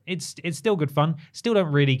enjoying it. It's still good fun. Still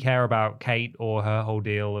don't really care about Kate or her whole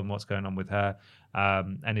deal and what's going on with her.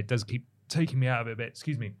 And it does keep taking me out of it a bit.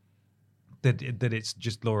 Excuse me. That it's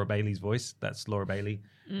just Laura Bailey's voice. That's Laura Bailey.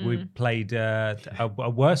 We played a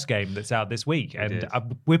worse game that's out this week, and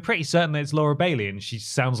we're pretty certain that it's Laura Bailey, and she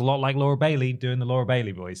sounds a lot like Laura Bailey doing the Laura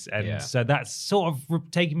Bailey voice. And so that's sort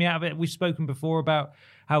of taking me out of it. We've spoken before about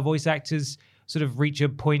how voice actors sort of reach a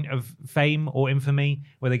point of fame or infamy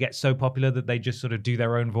where they get so popular that they just sort of do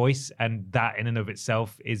their own voice. And that in and of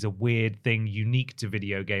itself is a weird thing unique to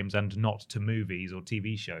video games and not to movies or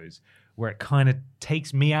TV shows, where it kind of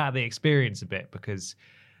takes me out of the experience a bit because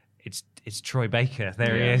it's Troy Baker.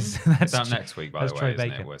 There he is. It's out next week, by the way, Troy isn't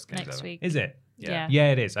Baker. it? Worst games Next ever. week. Is it? Yeah.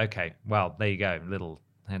 Yeah, it is. Okay. Well, there you go. Little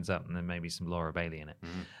heads up, and then maybe some Laura Bailey in it.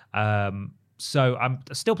 So I'm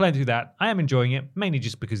still playing through that. I am enjoying it, mainly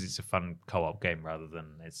just because it's a fun co-op game rather than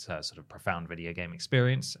it's a sort of profound video game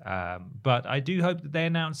experience. But I do hope that they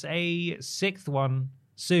announce a sixth one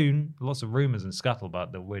soon. Lots of rumors and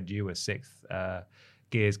scuttlebutt that we're due a sixth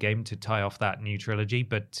Gears game to tie off that new trilogy,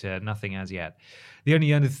 but nothing as yet. The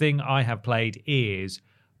only other thing I have played is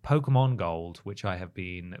Pokemon Gold, which I have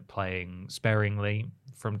been playing sparingly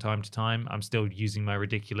from time to time. I'm still using my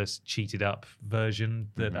ridiculous cheated up version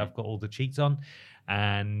that I've got all the cheats on.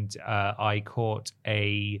 And I caught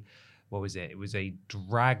what was it? It was a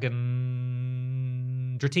Dratini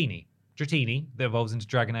that evolves into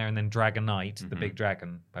Dragonair and then Dragonite, the big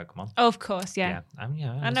dragon Pokemon. Oh, of course, yeah. I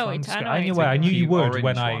know what you're I knew you would orange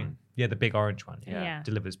when one. Yeah, the big orange one. Yeah.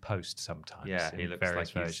 Delivers post sometimes. Yeah, he in looks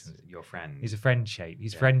various like he's versions. your friend. He's a friend-shaped.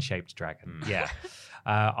 He's friend-shaped dragon. Yeah.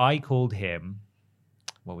 I called him,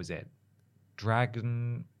 what was it?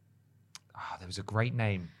 Dragon... Oh, there was a great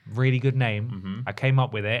name. Really good name. I came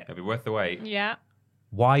up with it. It'll be worth the wait. Yeah.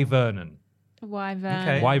 Wyvernon. Wyvern.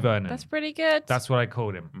 Okay. Wyvernon. That's pretty good. That's what I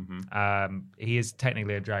called him. He is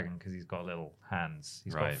technically a dragon because he's got little hands.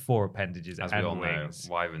 He's got 4 appendages As and we all wings.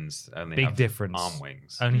 know, wyverns only Big have difference. arm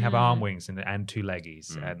wings. Only have arm wings and 2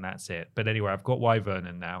 leggies, and that's it. But anyway, I've got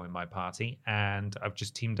Wyvernon now in my party, and I've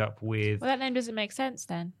just teamed up with... Well, that name doesn't make sense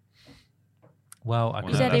then. Well, I You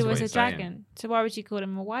no, said that's he what was a he's saying. dragon. So why would you call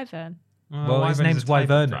him a wyvern? Well, his wyvern is name's a type of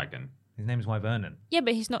Wyvernon. dragon. His name's Wyvernon. Yeah,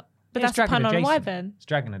 but he's not. But Yeah, it's that's a pun on dragon adjacent. wyvern. It's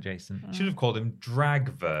dragon adjacent. Should have called him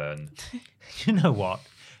Dragvern. You know what?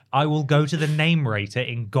 I will go to the name rater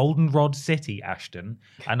in Goldenrod City, Ashton,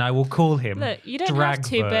 and I will call him Look, you don't have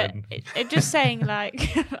to, but Dragvern. it just saying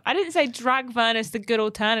like I didn't say Dragvern is the good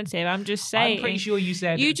alternative. I'm just saying. I'm pretty sure you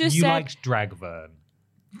said You just said- liked Dragvern.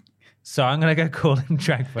 So I'm gonna go call him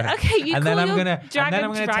Dragvern. Okay, you and call then I'm your gonna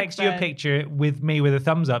dragon text you a Dragvern. picture with me with a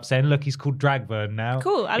thumbs up saying, "Look, he's called Dragvern now."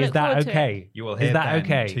 Cool, I Is look that forward to it. okay? You will hear Is that Ben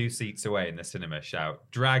okay? 2 seats away in the cinema shout,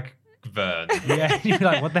 Dragvern. Yeah, you're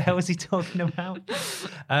like, what the hell is he talking about?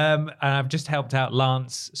 And I've just helped out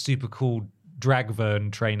Lance, super cool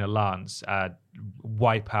Dragvern trainer Lance,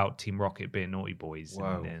 wipe out Team Rocket being naughty boys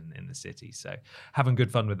in the city. So having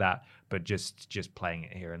good fun with that, but just playing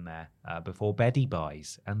it here and there before Betty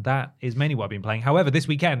buys. And that is mainly what I've been playing. However, this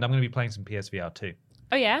weekend I'm going to be playing some PSVR 2.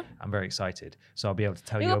 Oh yeah. I'm very excited, so I'll be able to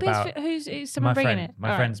tell You you got about who's someone my bringing friend. it?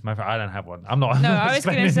 My All friends, my friend. I don't have one. I'm not. No, I'm not I was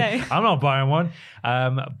gonna spending- say. I'm not buying one.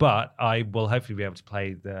 But I will hopefully be able to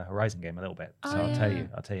play the Horizon game a little bit. So Oh, I'll tell yeah. you.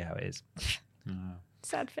 I'll tell you how it is.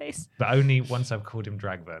 Sad face. But only once I've called him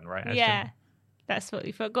Dragvern, right? Ashton? Yeah. That's what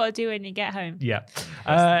you've got to do when you get home. Yeah.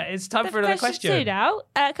 It's time for another question. Two now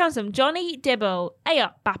comes from Johnny Dibble. Hey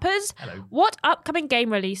up, Bappers. Hello. What upcoming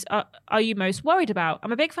game release are you most worried about?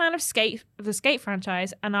 I'm a big fan of the Skate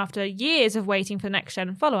franchise, and after years of waiting for the next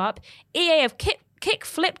gen follow-up, EA have kick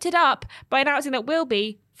flipped it up by announcing that will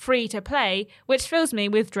be free to play, which fills me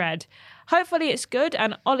with dread. Hopefully it's good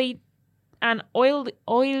and I'll eat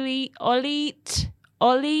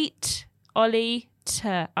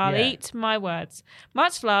my words.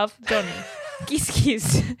 Much love, Johnny.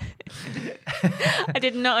 Geese. I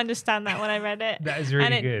did not understand that when I read it. That is really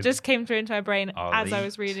and it good. just came through into my brain I'll as I eat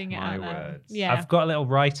was reading it my out loud. words. Yeah. I've got a little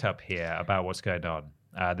write-up here about what's going on.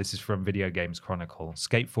 This is from Video Games Chronicle.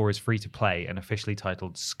 Skate 4 is free to play and officially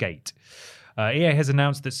titled Skate. EA has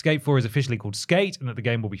announced that Skate 4 is officially called Skate and that the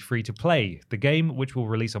game will be free to play. The game, which will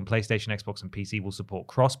release on PlayStation, Xbox, and PC, will support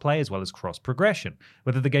cross-play as well as cross-progression.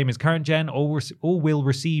 Whether the game is current-gen or will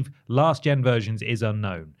receive last-gen versions is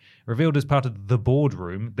unknown. Revealed as part of The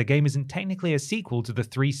Boardroom, the game isn't technically a sequel to the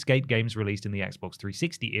 3 Skate games released in the Xbox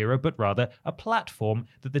 360 era, but rather a platform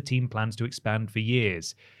that the team plans to expand for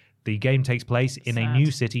years. The game takes place in a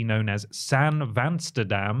new city known as San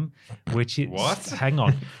Vansterdam, which is... What? Hang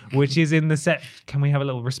on. Which is in the set... Can we have a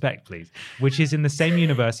little respect, please? Which is in the same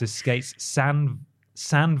universe as Skate's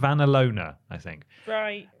San Vanalona, I think.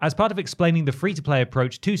 Right. As part of explaining the free-to-play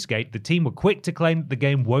approach to Skate, the team were quick to claim that the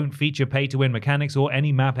game won't feature pay-to-win mechanics or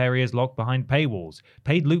any map areas locked behind paywalls.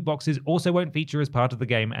 Paid loot boxes also won't feature as part of the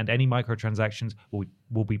game, and any microtransactions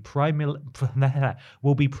will be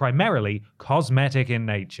primarily cosmetic in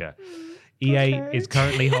nature. EA is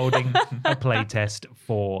currently holding a playtest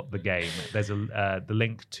for the game. There's the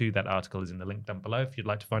link to that article is in the link down below if you'd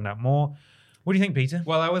like to find out more. What do you think, Peter?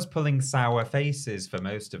 Well, I was pulling sour faces for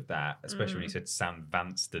most of that, especially when you said San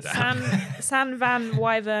Vansterdam. San Van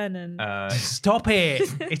Wyvernon. Stop it!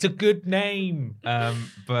 It's a good name.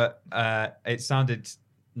 But it sounded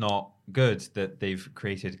not good that they've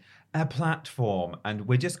created a platform and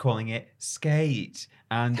we're just calling it Skate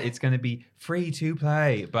and it's going to be free to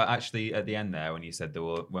play. But actually, at the end there, when you said there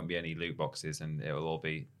won't be any loot boxes and it will all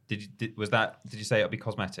be... Did you say it'll be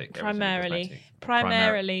cosmetic? Primarily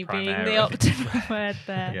being the optimal word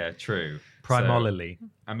there. Yeah, true. Primarily. So,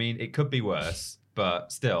 I mean, it could be worse,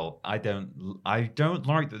 but still, I don't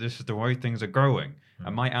like that this is the way things are going.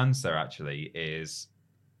 And my answer actually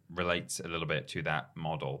relates a little bit to that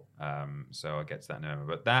model. So I'll get to that in a moment.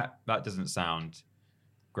 But that doesn't sound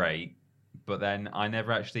great. But then I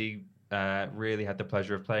never actually really had the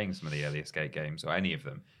pleasure of playing some of the earlier Skate games or any of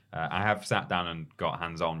them. I have sat down and got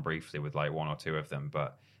hands-on briefly with like 1 or 2 of them,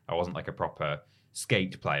 but I wasn't like a proper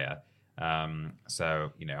Skate player.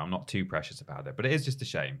 So, I'm not too precious about it. But it is just a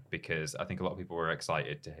shame because I think a lot of people were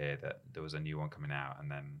excited to hear that there was a new one coming out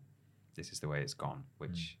and then this is the way it's gone,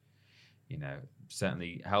 which,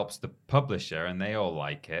 certainly helps the publisher and they all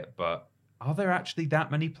like it. But are there actually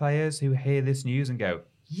that many players who hear this news and go,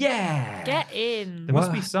 yeah, get in? There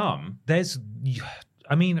must be some.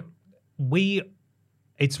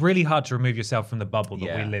 It's really hard to remove yourself from the bubble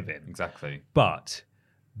that we live in. Exactly. But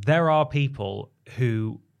there are people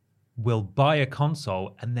who will buy a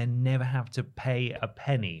console and then never have to pay a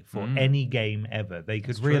penny for any game ever. They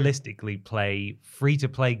could realistically play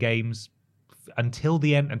free-to-play games until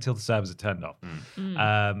the end, until the servers are turned off.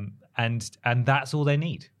 And that's all they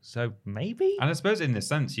need. So maybe? And I suppose in this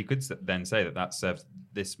sense, you could then say that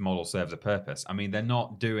this model serves a purpose. I mean, they're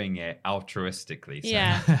not doing it altruistically.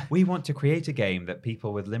 So we want to create a game that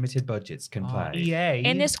people with limited budgets can play. EA.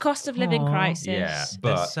 In this cost of living crisis. Yeah,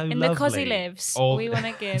 but so in lovely. the cosy lives, we want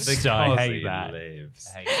to give. I hate that. Lives.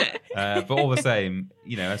 But all the same,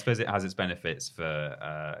 I suppose it has its benefits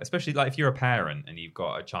for, especially like if you're a parent and you've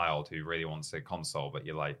got a child who really wants a console, but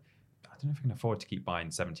you're like, I don't know if I can afford to keep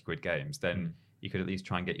buying 70 quid games, then you could at least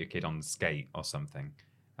try and get your kid on Skate or something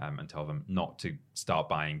and tell them not to start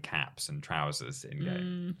buying caps and trousers in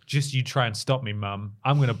game. Just you try and stop me, Mum.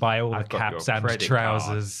 I'm going to buy all the caps and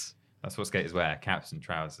trousers. That's what skaters wear, caps and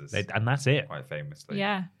trousers. And that's it. Quite famously.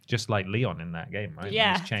 Yeah. Just like Leon in that game, right?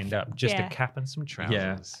 Yeah. He's chained up. Just a cap and some trousers.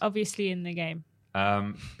 Yeah. Obviously in the game.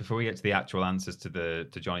 Before we get to the actual answers to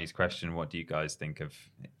Johnny's question, what do you guys think of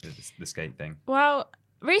the Skate thing? Well,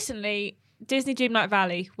 recently, Disney Dreamlight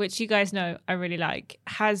Valley, which you guys know I really like,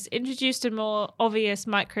 has introduced a more obvious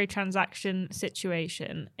microtransaction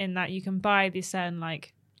situation in that you can buy this certain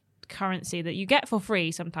currency that you get for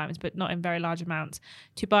free sometimes, but not in very large amounts,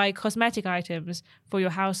 to buy cosmetic items for your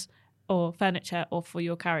house or furniture or for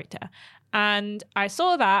your character. And I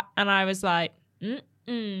saw that and I was like,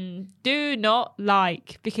 do not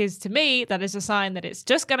like, because to me that is a sign that it's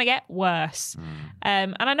just going to get worse.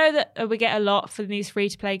 And I know that we get a lot for these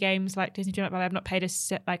free-to-play games like Disney Dreamlight Valley. I've not paid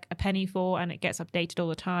a penny for, and it gets updated all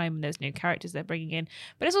the time, and there's new characters they're bringing in,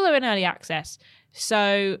 but it's also in early access.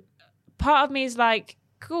 So part of me is like,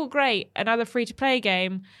 cool, great, another free-to-play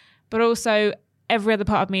game, but also every other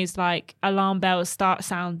part of me is like, alarm bells start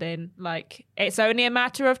sounding. Like, it's only a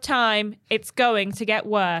matter of time. It's going to get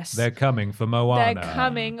worse. They're coming for Moana. They're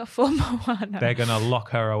coming for Moana. They're going to lock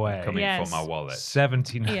her away. Coming for my wallet.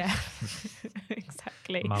 79. Yeah,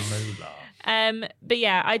 exactly. Mamula. But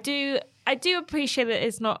yeah, I do appreciate that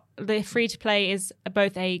it's not, the free to play is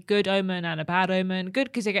both a good omen and a bad omen. Good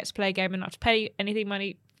because it gets to play a game and not to pay anything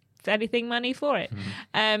money for it.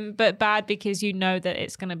 But bad because you know that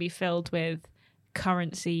it's going to be filled with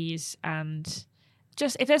currencies and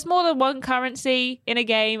just if there's more than one currency in a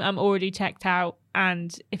game, I'm already checked out.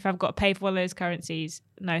 And if I've got to pay for one of those currencies,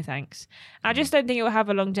 no thanks. I just don't think it will have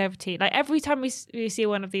a longevity. Like every time we see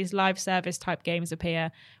one of these live service type games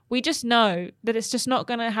appear, we just know that it's just not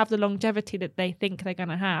going to have the longevity that they think they're going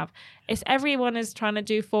to have. It's everyone is trying to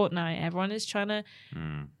do Fortnite. Everyone is trying to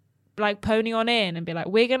like pony on in and be like,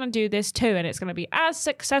 we're going to do this too. And it's going to be as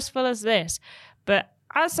successful as this. But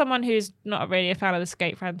as someone who's not really a fan of the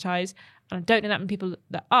Skate franchise, and I don't know that many people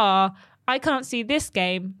that are, I can't see this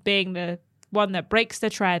game being the one that breaks the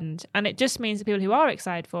trend. And it just means that people who are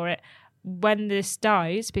excited for it, when this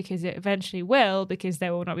dies, because it eventually will, because they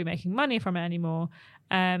will not be making money from it anymore,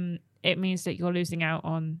 it means that you're losing out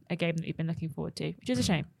on a game that you've been looking forward to, which is a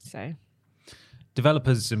shame. So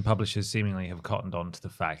developers and publishers seemingly have cottoned on to the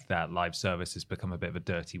fact that live service has become a bit of a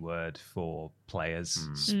dirty word for players,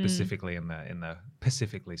 specifically within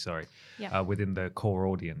the core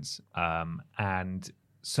audience. And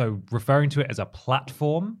so referring to it as a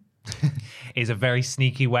platform is a very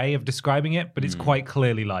sneaky way of describing it, but it's quite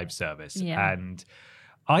clearly live service. Yeah. And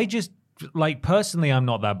I just, like, personally, I'm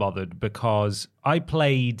not that bothered because I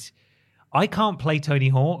can't play Tony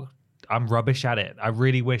Hawk. I'm rubbish at it. I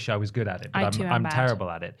really wish I was good at it, but I'm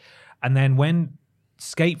terrible at it. And then when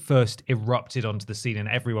Skate first erupted onto the scene and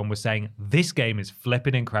everyone was saying, this game is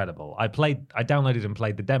flipping incredible, I downloaded and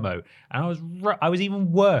played the demo, and I was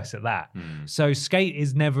even worse at that. So Skate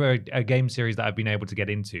is never a game series that I've been able to get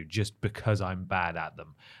into just because I'm bad at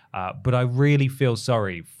them. But I really feel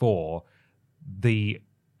sorry for the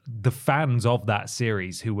fans of that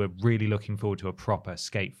series who were really looking forward to a proper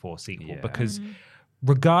Skate 4 sequel, because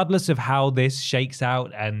regardless of how this shakes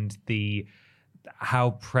out and how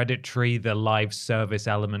predatory the live service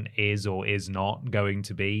element is or is not going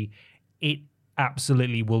to be, it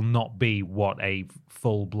absolutely will not be what a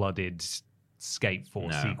full-blooded Skate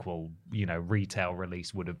 4 sequel, retail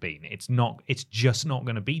release would have been. It's just not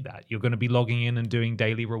going to be that. You're going to be logging in and doing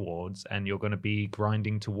daily rewards, and you're going to be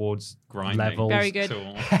grinding towards levels. Very good.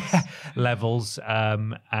 Levels,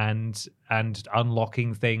 and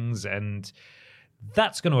unlocking things, and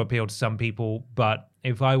that's going to appeal to some people. But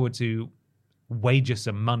if I were to wager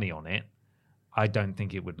some money on it, I don't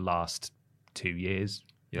think it would last 2 years,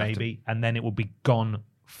 maybe, and then it will be gone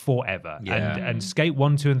forever. And Skate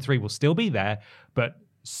 1, 2, and 3 will still be there, but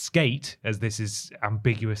Skate, as this is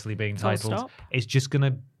ambiguously being titled, is just going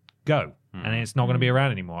to go, and it's not going to be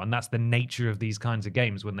around anymore. And that's the nature of these kinds of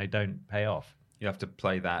games when they don't pay off. You have to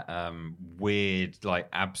play that weird, like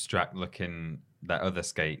abstract looking, that other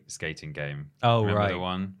skating game. Oh, remember right. the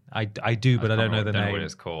one? I do, but I don't know the name. What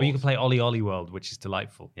it's called. But you can play Ollie Ollie World, which is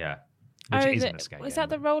delightful. Yeah. Which isn't a skate Was game. that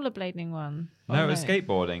the rollerblading one? No, it was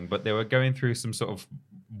skateboarding, but they were going through some sort of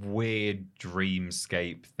weird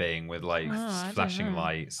dreamscape thing with like flashing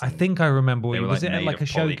lights. I think I remember. Was it like a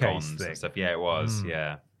showcase thing? thing? Stuff. Yeah, it was.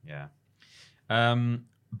 Yeah.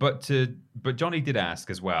 But Johnny did ask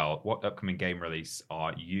as well, what upcoming game release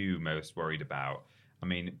are you most worried about? I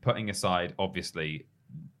mean, putting aside, obviously,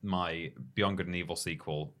 my Beyond Good and Evil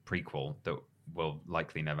prequel that will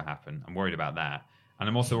likely never happen. I'm worried about that. And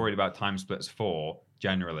I'm also worried about Time Splitters 4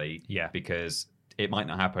 generally, because it might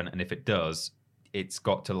not happen. And if it does, it's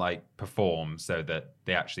got to like perform so that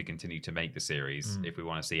they actually continue to make the series if we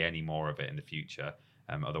want to see any more of it in the future.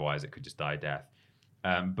 Otherwise, it could just die a death.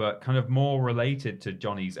 But kind of more related to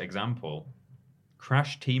Johnny's example,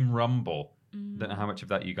 Crash Team Rumble. Don't know how much of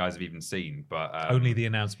that you guys have even seen, but only the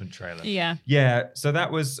announcement trailer. Yeah. So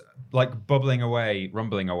that was like rumbling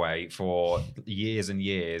away for years and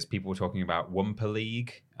years. People were talking about Wumpa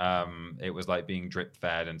League. It was like being drip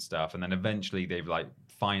fed and stuff, and then eventually they've like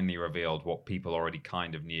finally revealed what people already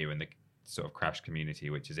kind of knew in the sort of Crash community,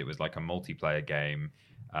 which is it was like a multiplayer game.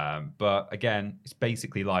 But again, it's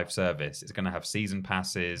basically live service. It's going to have season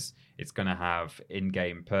passes. It's going to have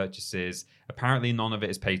in-game purchases. Apparently, none of it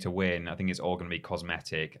is pay to win. I think it's all going to be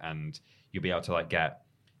cosmetic, and you'll be able to like get,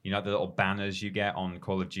 the little banners you get on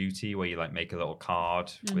Call of Duty where you like make a little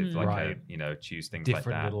card with like choose things different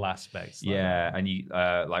like that. Little aspects. Like and you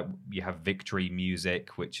you have victory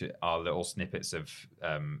music, which are little snippets of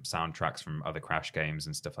soundtracks from other Crash games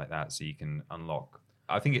and stuff like that, so you can unlock.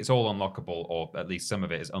 I think it's all unlockable, or at least some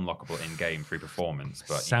of it is unlockable in game through performance.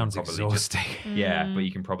 But sounds exhausting. But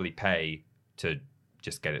you can probably pay to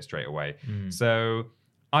just get it straight away. So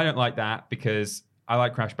I don't like that because I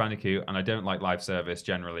like Crash Bandicoot and I don't like live service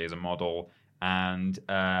generally as a model. And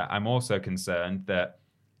I'm also concerned that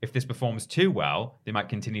if this performs too well, they might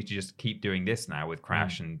continue to just keep doing this now with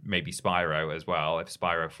Crash and maybe Spyro as well, if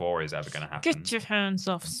Spyro 4 is ever going to happen. Get your hands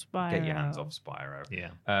off Spyro. Get your hands off Spyro.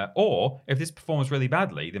 Yeah. Or if this performs really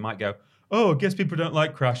badly, they might go, oh, I guess people don't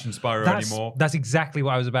like Crash and Spyro anymore. That's exactly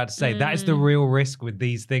what I was about to say. That is the real risk with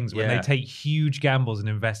these things when they take huge gambles and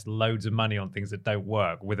invest loads of money on things that don't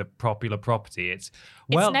work with a popular property. It's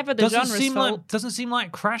never the genre's fault. Doesn't seem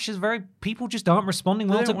like Crash is people just aren't responding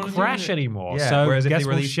well to Crash anymore. Yeah, so whereas if guess they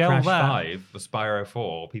we'll released shelve Crash that. 5 or Spyro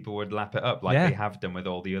 4, people would lap it up like they have done with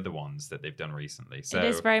all the other ones that they've done recently. So it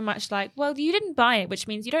is very much like, well, you didn't buy it, which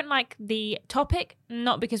means you don't like the topic,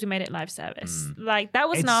 not because we made it live service. Like, that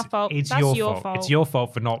wasn't our fault. That's your fault. It's your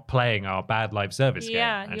fault for not playing our bad live service game,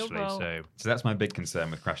 actually. your fault. So that's my big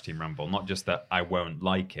concern with Crash Team Rumble. Not just that I won't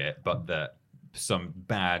like it, but that some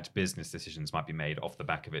bad business decisions might be made off the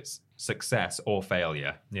back of its success or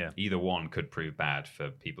failure. Yeah. Either one could prove bad for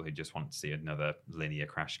people who just want to see another linear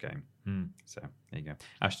Crash game. So there you go.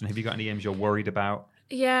 Ashton, have you got any games you're worried about?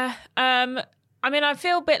 Yeah. I mean, I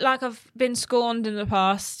feel a bit like I've been scorned in the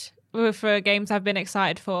past for games I've been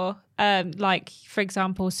excited for. Like, for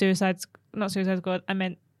example, not Suicide Squad, I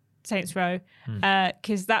meant Saints Row.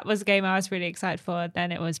 Because that was a game I was really excited for,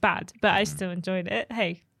 then it was bad. But I still enjoyed it.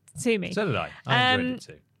 Hey, sue me. So did I. I enjoyed it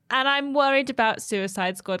too. And I'm worried about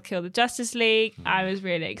Suicide Squad Kill the Justice League. I was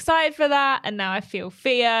really excited for that, and now I feel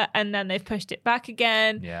fear, and then they've pushed it back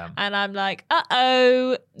again. Yeah. And I'm like,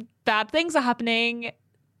 uh-oh, bad things are happening.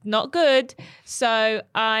 Not good. So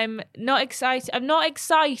I'm not excited. I'm not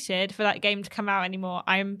excited for that game to come out anymore.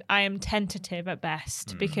 I am tentative at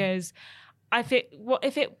best because if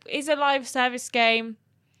it is a live service game,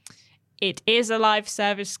 it is a live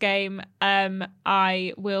service game.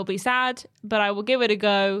 I will be sad, but I will give it a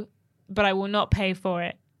go, but I will not pay for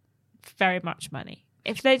it very much money.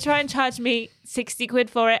 If they try and charge me 60 quid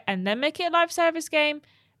for it and then make it a live service game,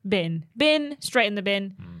 bin, straight in the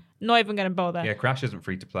bin. Not even going to bother. Yeah, Crash isn't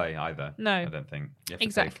free to play either. No. I don't think. You have to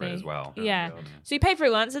Exactly. pay for it as well. Yeah. Oh, God. So you pay for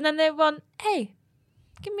it once and then they want, hey,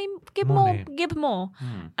 give more.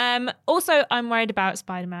 Also, I'm worried about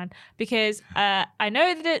Spider-Man because I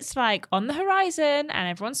know that it's like on the horizon and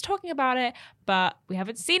everyone's talking about it, but we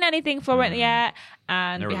haven't seen anything for it yet,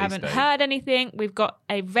 and No we release haven't date. heard anything. We've got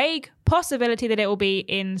a vague possibility that it will be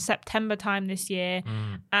in September time this year,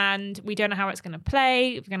 and we don't know how it's going to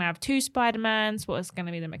play. We're going to have 2 Spider-Mans. What is going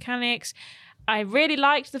to be the mechanics? I really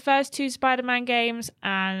liked the first 2 Spider-Man games,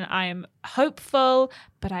 and I am hopeful,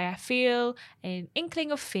 but I feel an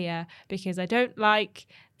inkling of fear because I don't like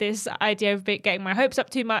this idea of getting my hopes up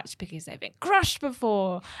too much because they've been crushed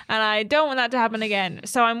before, and I don't want that to happen again.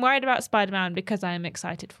 So I'm worried about Spider-Man because I am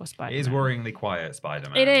excited for Spider-Man. It is worryingly quiet,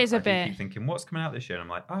 Spider-Man. It is a I bit. keep thinking, what's coming out this year? And I'm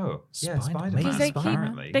like, oh, yeah, Spider-Man. Spider-Man. Because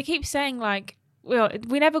apparently. they keep saying like, well,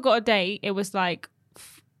 we never got a date. It was like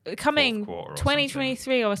coming Fourth quarter or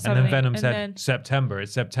 2023 or And something. then Venom said September.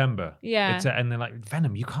 It's September. Yeah. And they're like,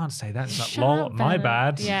 Venom, you can't say that. It's like, Shut lol, up, my Venom.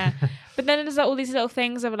 bad. Yeah. But then there's like all these little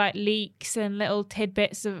things of like leaks and little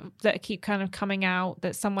tidbits that keep kind of coming out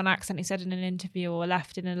that someone accidentally said in an interview or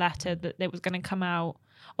left in a letter that it was going to come out.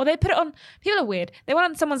 Or they put it on, people are weird. They went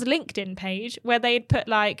on someone's LinkedIn page where they'd put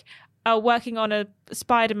like, working on a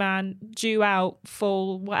Spider-Man due out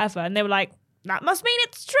full whatever. And they were like, that must mean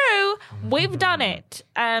it's true. We've done it.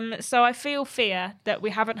 So I feel fear that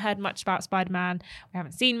we haven't heard much about Spider-Man. We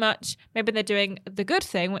haven't seen much. Maybe they're doing the good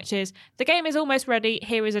thing, which is the game is almost ready.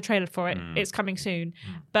 Here is a trailer for it. It's coming soon.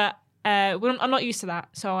 But I'm not used to that,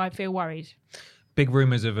 so I feel worried. Big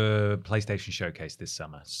rumors of a PlayStation showcase this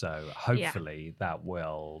summer. So hopefully that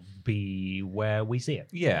will be where we see it.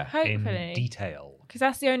 Yeah. Hopefully. In detail. Because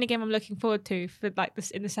that's the only game I'm looking forward to for like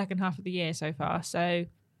this in the second half of the year so far. So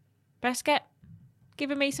best get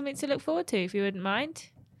giving me something to look forward to, if you wouldn't mind.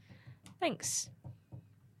 Thanks.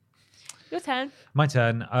 Your turn. My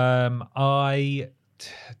turn.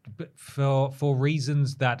 For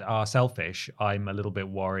reasons that are selfish, I'm a little bit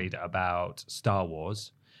worried about Star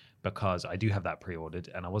Wars because I do have that pre-ordered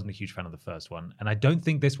and I wasn't a huge fan of the first one. And I don't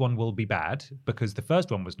think this one will be bad because the first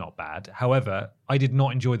one was not bad. However, I did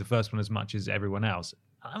not enjoy the first one as much as everyone else.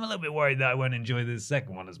 I'm a little bit worried that I won't enjoy the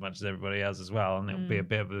second one as much as everybody else as well. And it'll be a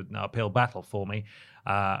bit of an uphill battle for me.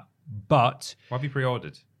 But What have you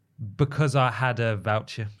pre-ordered? because I had a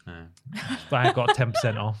voucher, I got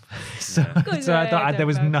 10% off. So I thought there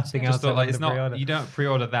was nothing else. Just thought, like, it's to not. pre-order. You don't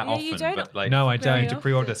pre-order that Yeah, you often, don't. but like, No, I don't. You need to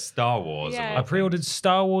pre-order Star Wars. Yeah. of all I pre-ordered things.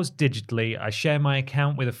 Star Wars digitally. I share my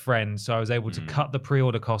account with a friend, so I was able to cut the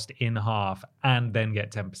pre-order cost in half and then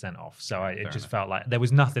get 10% off. So it just felt like there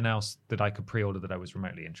was nothing else that I could pre-order that I was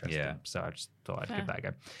remotely interested in. So I just thought I'd give that a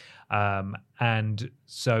go. And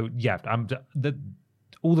so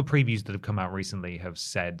all the previews that have come out recently have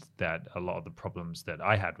said that a lot of the problems that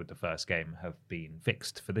I had with the first game have been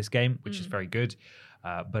fixed for this game, which is very good.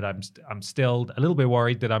 But I'm still a little bit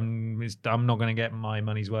worried that I'm not going to get my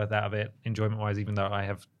money's worth out of it, enjoyment-wise, even though I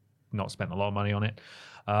have not spent a lot of money on it.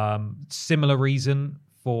 Similar reason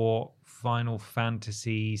for Final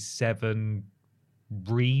Fantasy VII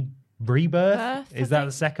Rebirth. Is that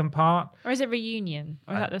the second part? Or is it Reunion?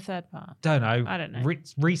 Or is that the third part? Don't know. I don't know.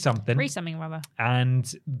 Re-something. Re-something, rather.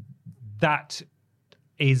 And that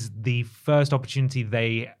is the first opportunity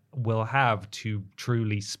they will have to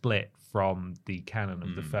truly split from the canon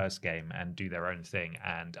of the first game and do their own thing.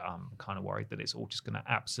 And I'm kind of worried that it's all just going to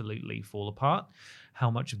absolutely fall apart.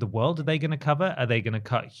 How much of the world are they going to cover? Are they going to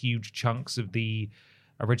cut huge chunks of the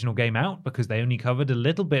original game out because they only covered a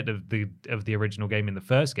little bit of the original game in the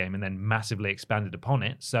first game and then massively expanded upon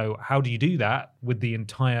it? So how do you do that with the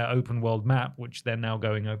entire open world map, which they're now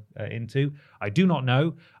going into? I do not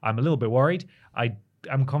know. I'm a little bit worried.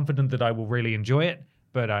 I'm confident that I will really enjoy it,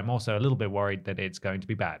 but I'm also a little bit worried that it's going to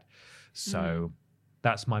be bad. So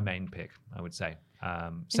that's my main pick, I would say.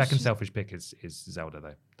 Second selfish pick is Zelda,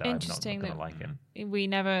 though. That Interesting. I'm not going to like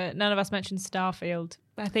it. None of us mentioned Starfield.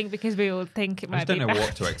 I think because we all think it might be I just don't know bad.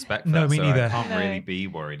 what to expect. No, me neither. I can't really be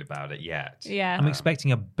worried about it yet. Yeah. I'm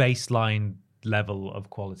expecting a baseline level of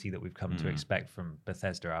quality that we've come to expect from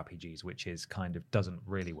Bethesda RPGs, which is kind of doesn't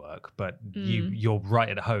really work, but you're right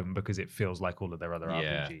at home because it feels like all of their other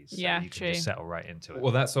RPGs. So you can just settle right into it.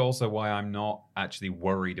 Well, that's also why I'm not actually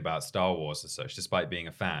worried about Star Wars as such, despite being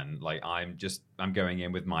a fan. Like I'm going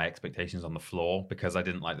in with my expectations on the floor because I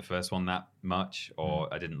didn't like the first one that much, or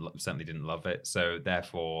I certainly didn't love it. So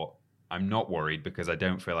therefore, I'm not worried because I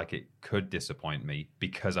don't feel like it could disappoint me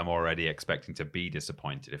because I'm already expecting to be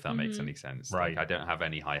disappointed, if that makes any sense. Right. Like, I don't have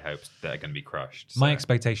any high hopes that are going to be crushed. My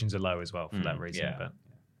expectations are low as well for that reason, but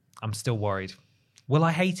I'm still worried. Will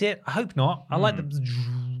I hate it? I hope not. I like the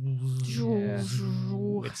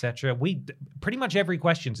etc. Pretty much every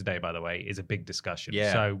question today, by the way, is a big discussion.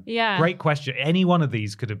 Yeah. So great question. Any one of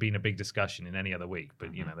these could have been a big discussion in any other week, but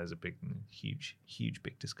there's a big, huge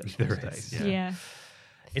big discussion today. Yeah.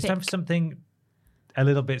 It's time for something a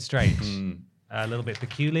little bit strange, a little bit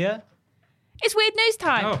peculiar. It's weird news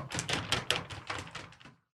time.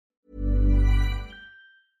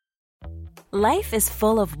 Life is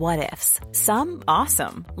full of what-ifs. Some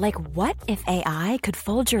awesome, like what if AI could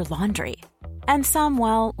fold your laundry? And some,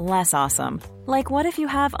 well, less awesome, like what if you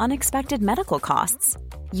have unexpected medical costs?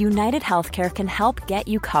 United Healthcare can help get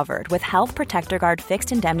you covered with Health Protector Guard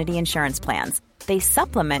fixed indemnity insurance plans. They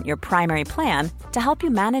supplement your primary plan to help you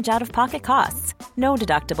manage out-of-pocket costs. No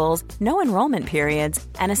deductibles, no enrollment periods,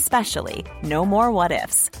 and especially no more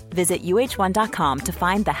what-ifs. Visit uh1.com to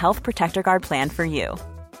find the Health Protector Guard plan for you.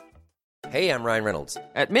 Hey, I'm Ryan Reynolds.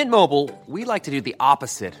 At Mint Mobile, we like to do the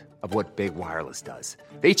opposite of what Big Wireless does.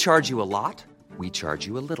 They charge you a lot. We charge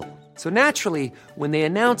you a little. So naturally, when they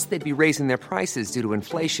announced they'd be raising their prices due to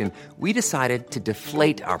inflation, we decided to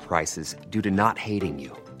deflate our prices due to not hating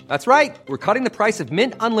you. That's right. We're cutting the price of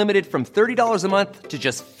Mint Unlimited from $30 a month to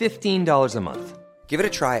just $15 a month. Give it a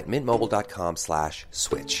try at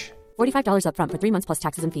mintmobile.com/switch. $45 up front for 3 months plus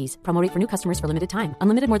taxes and fees. Promo rate for new customers for limited time.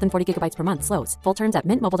 Unlimited more than 40 gigabytes per month. Slows full terms at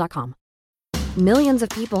mintmobile.com. Millions of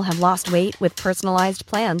people have lost weight with personalized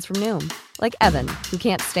plans from Noom. Like Evan, who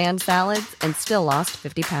can't stand salads and still lost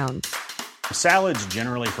 50 pounds. Salads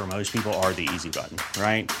generally for most people are the easy button,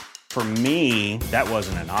 right? For me, that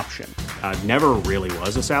wasn't an option. I never really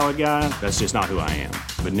was a salad guy. That's just not who I am.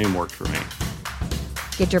 But Noom worked for me.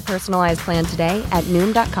 Get your personalized plan today at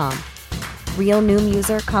Noom.com. Real Noom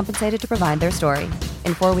user compensated to provide their story.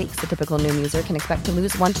 In 4 weeks, the typical Noom user can expect to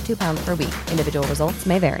lose 1 to 2 pounds per week. Individual results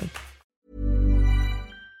may vary.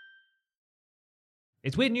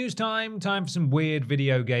 It's weird news time. Time for some weird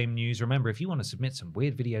video game news. Remember, if you want to submit some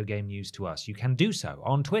weird video game news to us, you can do so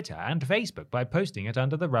on Twitter and Facebook by posting it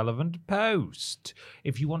under the relevant post.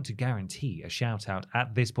 If you want to guarantee a shout out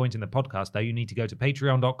at this point in the podcast, though, you need to go to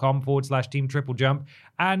patreon.com/Team TripleJump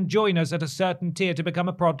and join us at a certain tier to become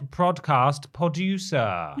a podcast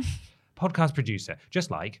producer. Podcast producer. Just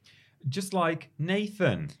like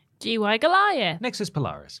Nathan, GY Goliath, Nexus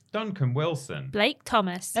Polaris, Duncan Wilson, Blake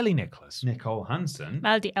Thomas, Ellie Nicholas, Nicole Hansen,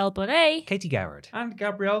 Maldi Elbonet, Katie Garrett, and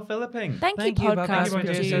Gabrielle Philipping. Thank you, podcast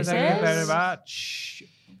producers. Thank you very much.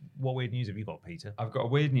 What weird news have you got, Peter? I've got a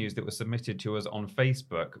weird news that was submitted to us on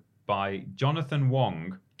Facebook by Jonathan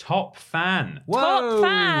Wong, top fan. Top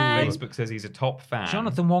fan. Facebook says he's a top fan.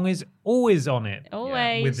 Jonathan Wong is always on it.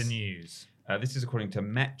 Always. With the news. This is according to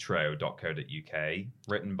metro.co.uk,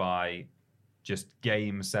 written by just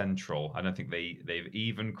Game Central. I don't think they've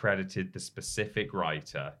even credited the specific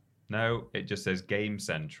writer. No, it just says Game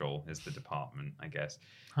Central is the department, I guess.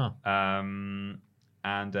 Huh. And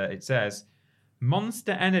it says,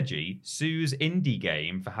 Monster Energy sues indie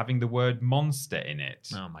game for having the word monster in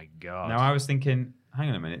it. Oh my God. Now I was thinking, hang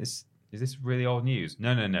on a minute, Is this really old news?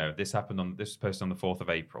 No. This was posted on the 4th of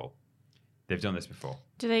April. They've done this before.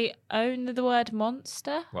 Do they own the word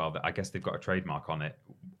monster? Well, I guess they've got a trademark on it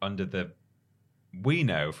we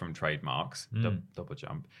know from trademarks,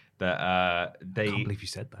 TripleJump, that they. I can't believe you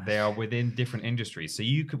said that. They are within different industries. So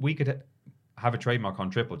we could have a trademark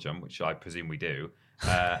on TripleJump, which I presume we do,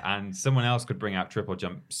 and someone else could bring out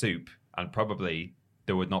TripleJump soup, and probably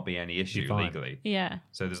there would not be any issue legally. Yeah.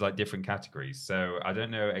 So there's like different categories. So I don't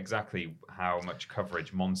know exactly how much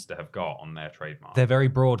coverage Monster have got on their trademark. They're very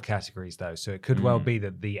broad categories, though, so it could well be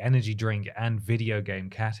that the energy drink and video game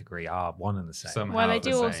category are one and the same. Somehow they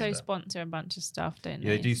do also sponsor a bunch of stuff, don't they?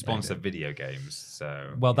 Yeah, they do sponsor video games.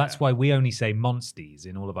 So that's why we only say Monsties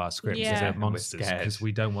in all of our scripts instead of We're Monsters, scared. because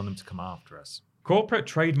we don't want them to come after us. Corporate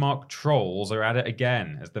trademark trolls are at it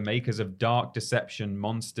again as the makers of Dark Deception,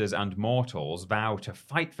 Monsters and Mortals vow to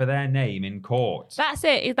fight for their name in court. That's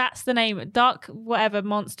it. That's the name. Dark whatever,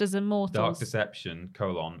 Monsters and Mortals. Dark Deception,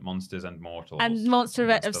 Monsters and Mortals. And Monster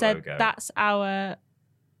That's have the said logo. that's our...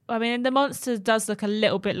 I mean, the Monsters does look a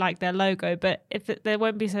little bit like their logo, but they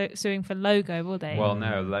won't be suing for logo, will they? Well,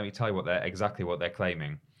 no, let me tell you exactly what they're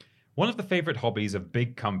claiming. One of the favorite hobbies of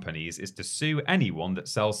big companies is to sue anyone that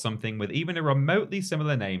sells something with even a remotely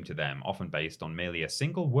similar name to them, often based on merely a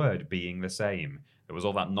single word being the same. There was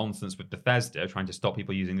all that nonsense with Bethesda trying to stop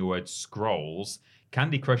people using the word scrolls,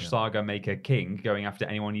 Candy Crush Saga maker King going after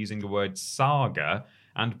anyone using the word saga,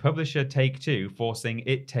 and publisher Take-Two forcing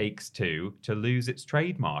It Takes Two to lose its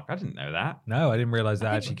trademark. I didn't know that. No, I didn't realize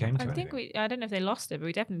that actually came to it. I don't know if they lost it, but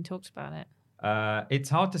we definitely talked about it. It's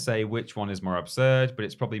hard to say which one is more absurd, but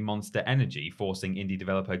it's probably Monster Energy forcing indie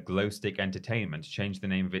developer Glowstick Entertainment to change the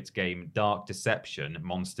name of its game Dark Deception,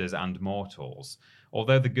 Monsters and Mortals.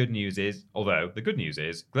 Although the good news is,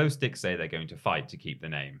 Glowstick say they're going to fight to keep the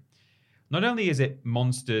name. Not only is it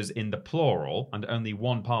monsters in the plural and only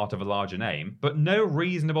one part of a larger name, but no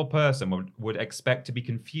reasonable person would expect to be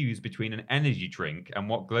confused between an energy drink and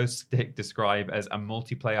what Glowstick describe as a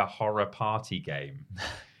multiplayer horror party game.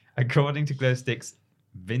 According to Glowstick's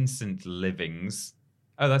Vincent Livings...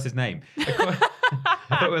 Oh, that's his name. I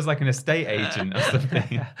thought it was like an estate agent or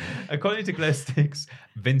something. According to Glowstick's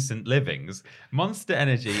Vincent Livings, Monster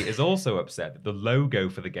Energy is also upset that the logo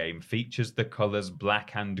for the game features the colours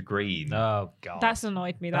black and green. Oh, God. That's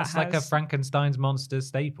annoyed me. That's like a Frankenstein's monster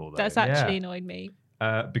staple, though. That's actually annoyed me.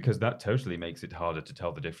 Because that totally makes it harder to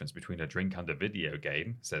tell the difference between a drink and a video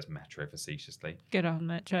game, says Metro facetiously. Good on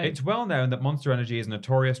Metro. It's well known that Monster Energy is a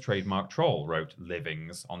notorious trademark troll, wrote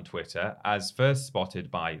Livings on Twitter, as first spotted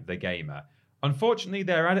by The Gamer. Unfortunately,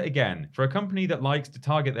 they're at it again. For a company that likes to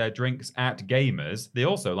target their drinks at gamers, they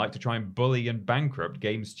also like to try and bully and bankrupt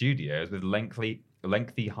game studios with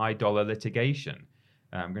lengthy high-dollar litigation.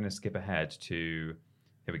 I'm going to skip ahead to...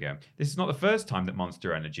 Here we go. This is not the first time that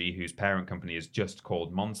Monster Energy, whose parent company is just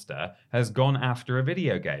called Monster, has gone after a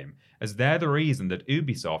video game, as they're the reason that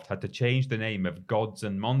Ubisoft had to change the name of Gods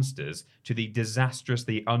and Monsters to the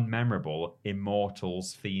disastrously unmemorable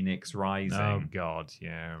Immortals Phoenix Rising. Oh, God,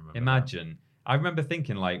 yeah. I remember Imagine. I remember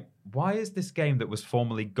thinking, like, why is this game that was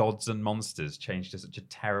formerly Gods and Monsters changed to such a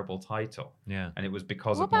terrible title? Yeah. And it was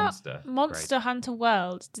because What of about Monster. Monster Hunter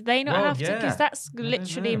World? Did they not have to? Because that's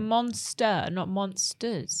literally Monster, not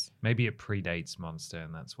Monsters. Maybe it predates Monster,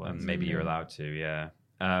 and that's why. And maybe you're allowed to, yeah.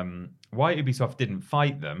 Why Ubisoft didn't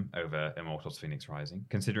fight them over Immortals Phoenix Rising,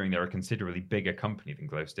 considering they're a considerably bigger company than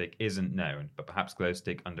Glowstick, isn't known. But perhaps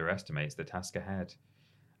Glowstick underestimates the task ahead.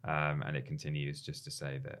 And it continues just to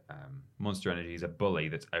say that Monster Energy is a bully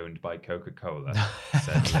that's owned by Coca-Cola,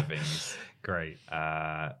 said Livings. Great.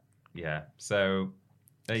 Yeah, so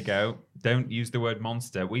there you go. Don't use the word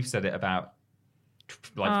monster. We've said it about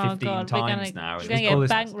 15 times now. We're going to get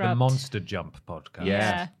bankrupt. The Monster Jump podcast.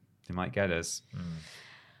 Yeah. They might get us.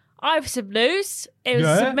 I have some news. It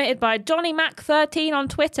was submitted by Johnny Mac 13 on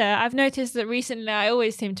Twitter. I've noticed that recently I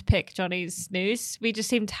always seem to pick Johnny's news. We just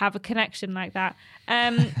seem to have a connection like that.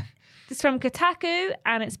 It's from Kotaku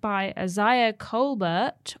and it's by Isaiah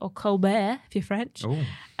Colbert, or Colbert if you're French.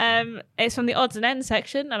 It's from the odds and ends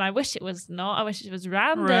section, and I wish it was not. I wish it was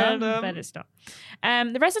random. But it's not.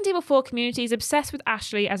 The Resident Evil 4 community is obsessed with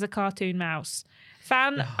Ashley as a cartoon mouse.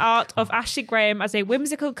 Fan art of Ashley Graham as a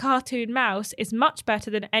whimsical cartoon mouse is much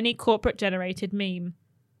better than any corporate generated meme.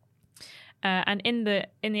 And in the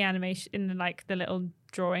animation, in the little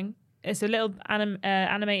drawing, it's a little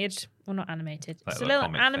animated, well, not animated. Like it's a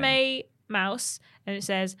little anime thing. mouse, and it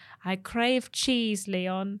says, "I crave cheese,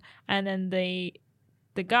 Leon." And then the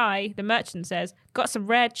guy, the merchant, says, "Got some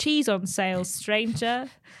rare cheese on sale, stranger."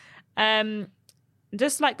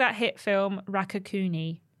 Just like that hit film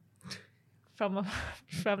Raccacoonie from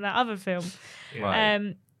that other film.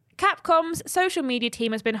 Right. Capcom's social media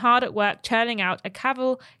team has been hard at work churning out a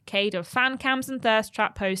cavalcade of fan cams and thirst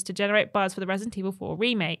trap posts to generate buzz for the Resident Evil 4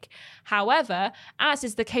 remake. However, as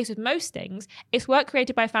is the case with most things, it's work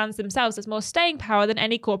created by fans themselves that's more staying power than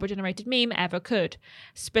any corporate-generated meme ever could.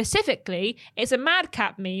 Specifically, it's a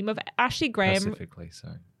madcap meme of Ashley Graham...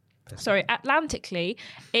 Atlantically,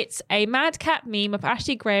 it's a madcap meme of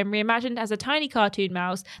Ashley Graham reimagined as a tiny cartoon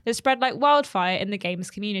mouse that spread like wildfire in the games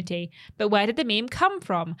community. But where did the meme come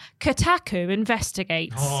from? Kotaku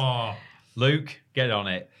investigates. Oh, Luke, get on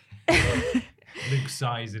it. Luke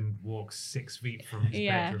sighs and walks 6 feet from his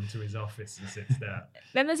bedroom to his office and sits there.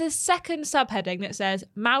 Then there's a second subheading that says,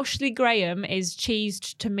 Moushly Graham is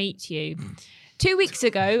cheesed to meet you. 2 weeks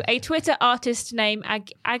ago, a Twitter artist named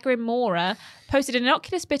Agrimora posted an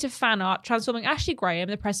innocuous bit of fan art transforming Ashley Graham,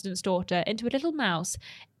 the president's daughter, into a little mouse.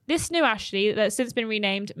 This new Ashley, that's since been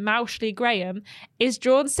renamed Moushly Graham, is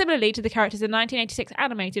drawn similarly to the characters in the 1986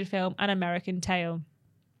 animated film An American Tale.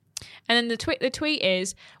 And then the tweet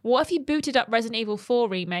is, what if you booted up Resident Evil 4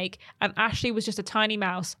 remake and Ashley was just a tiny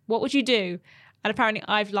mouse? What would you do? And apparently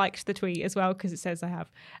I've liked the tweet as well because it says I have.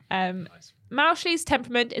 Nice. Moushly's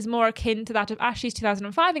temperament is more akin to that of Ashley's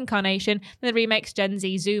 2005 incarnation than the remake's Gen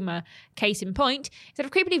Z Zoomer. Case in point, instead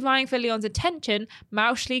of creepily vying for Leon's attention,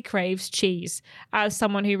 Moushly craves cheese. As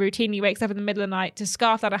someone who routinely wakes up in the middle of the night to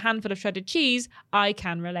scarf out a handful of shredded cheese, I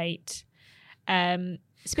can relate.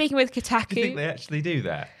 Speaking with Kotaku... Do you think they actually do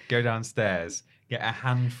that? Go downstairs, get a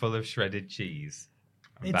handful of shredded cheese...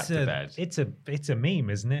 back to bed. It's a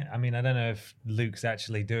meme, isn't it? I mean, I don't know if Luke's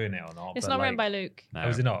actually doing it or not. It's not written by Luke. No. Oh,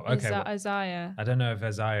 is it not? Okay. Isaiah. I don't know if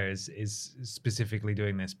Isaiah is specifically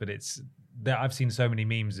doing this, but it's that I've seen so many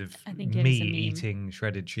memes of me eating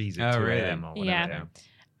shredded cheese at 2 a.m. or whatever.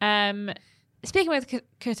 Yeah. Speaking with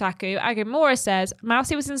Kotaku, Agrimora says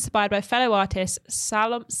Mousy was inspired by fellow artist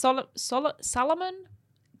Solomon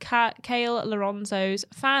Kale Lorenzo's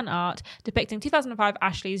fan art depicting 2005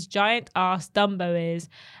 Ashley's giant ass Dumbo ears.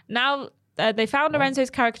 Now they found Lorenzo's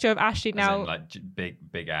caricature of Ashley. Now, like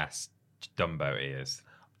big ass Dumbo ears,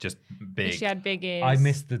 just big. She had big ears. I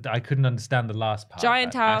missed I couldn't understand the last part.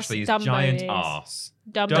 Giant ass Ashley's Dumbo giant ears. Ass.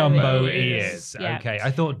 Dumbo ears. Yeah. Okay, I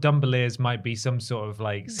thought Dumbo ears might be some sort of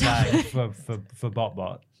like slang for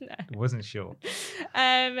Bot. No. I wasn't sure.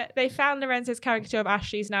 They found Lorenzo's caricature of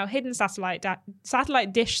Ashley's now hidden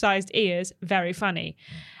satellite dish-sized ears very funny.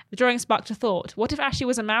 The drawing sparked a thought. What if Ashley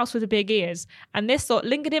was a mouse with big ears? And this thought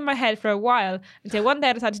lingered in my head for a while until one day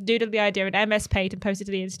I decided to doodle the idea in MS Paint and post it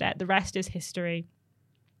to the internet. The rest is history.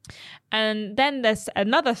 And then there's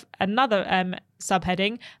another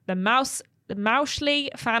subheading. The Moushly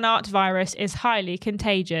fan art virus is highly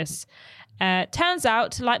contagious. Turns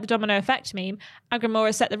out, like the domino effect meme,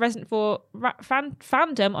 Agrimora set the Resident 4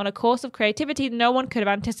 fandom on a course of creativity no one could have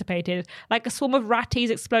anticipated. Like a swarm of ratties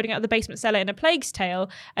exploding out of the basement cellar in A Plague's Tale,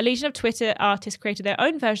 a legion of Twitter artists created their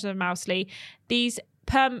own version of Moushly. These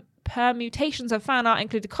permutations of fan art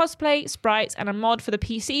included cosplay, sprites, and a mod for the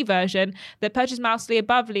PC version that perches Moushly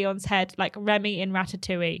above Leon's head like Remy in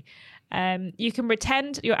Ratatouille. You can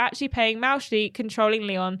pretend you're actually playing Moushly controlling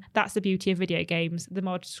Leon. That's the beauty of video games, the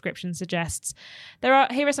mod description suggests. Here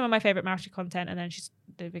are some of my favourite Moushly content, and then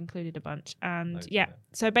they've included a bunch. And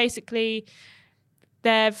so basically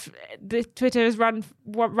the Twitter has run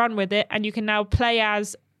with it, and you can now play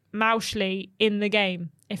as Moushly in the game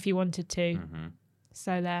if you wanted to. Mm-hmm.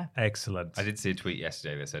 So there. Excellent. I did see a tweet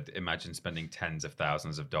yesterday that said, imagine spending tens of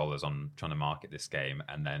thousands of dollars on trying to market this game,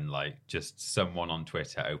 and then like just someone on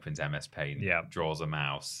Twitter opens MS Paint, draws a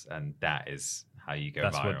mouse, and that is how you go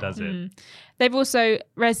viral. That's what does it. They've also,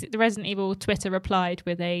 the Resident Evil Twitter replied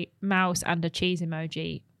with a mouse and a cheese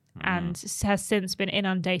emoji, and has since been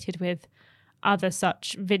inundated with other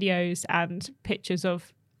such videos and pictures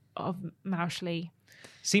of Moushly.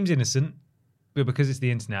 Seems innocent. But because it's the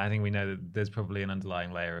internet, I think we know that there's probably an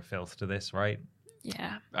underlying layer of filth to this, right?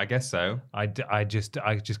 Yeah. I guess so. I just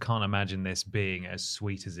can't imagine this being as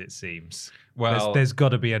sweet as it seems. Well, there's got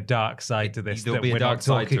to be a dark side to this. There'll that be we're a dark not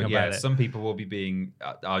side talking to it. about Yeah, it. some people will be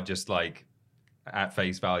are just like, at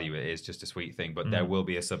face value, it is just a sweet thing. But there will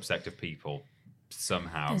be a subsect of people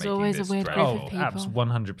somehow There's making always this a weird dreadful. group of people. Abs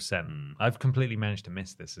 100%. I've completely managed to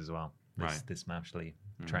miss this as well. Right. This Moushly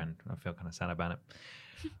trend. I feel kind of sad about it.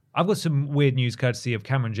 I've got some weird news courtesy of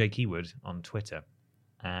Cameron J. Keywood on Twitter.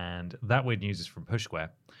 And that weird news is from Push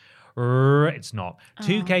Square. It's not.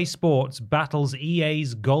 2K Sports battles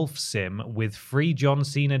EA's golf sim with free John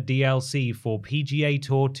Cena DLC for PGA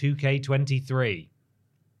Tour 2K23.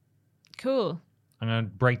 Cool. I'm going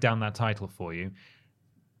to break down that title for you.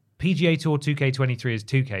 PGA Tour 2K23 is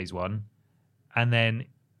 2K's one. And then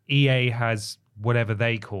EA has whatever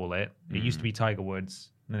they call it. It used to be Tiger Woods.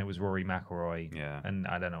 And then it was Rory McIlroy. Yeah. And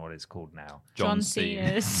I don't know what it's called now. John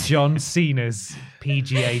Cena's. John Cena's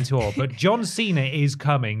PGA Tour. But John Cena is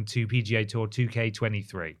coming to PGA Tour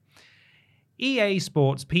 2K23. EA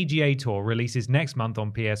Sports PGA Tour releases next month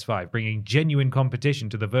on PS5, bringing genuine competition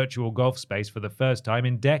to the virtual golf space for the first time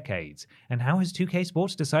in decades. And how has 2K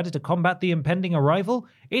Sports decided to combat the impending arrival?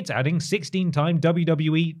 It's adding 16-time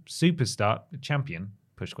WWE Superstar champion,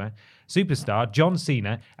 push square, superstar John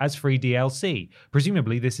Cena as free DLC.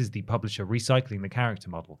 Presumably, this is the publisher recycling the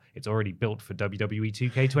character model. It's already built for WWE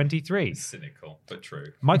 2K23. Cynical, but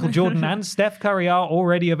true. Michael Jordan and Steph Curry are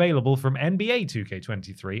already available from NBA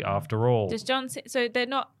 2K23 after all. Does John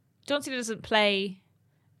Cena doesn't play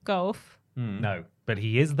golf. No, but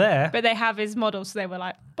he is there. But they have his model, so they were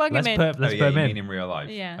like, plug him in. Let's put him you in. mean in real life?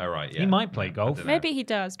 Yeah. Oh, right, yeah. He might play golf. Maybe he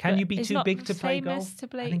does. Can but you be it's too not big to play famous golf? To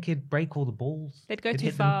play. I think he'd break all the balls. They'd go He'd too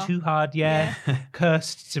hit far. them too hard, yeah.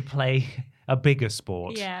 Cursed to play a bigger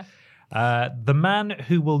sport. Yeah. The man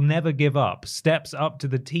who will never give up steps up to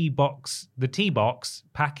the tee box,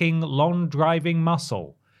 packing long driving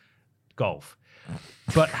muscle. Golf.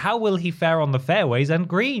 But how will he fare on the fairways and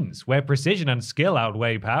greens, where precision and skill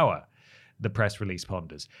outweigh power? The press release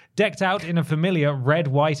ponders. Decked out in a familiar red,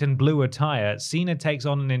 white, and blue attire, Cena takes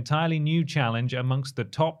on an entirely new challenge amongst the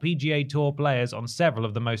top PGA Tour players on several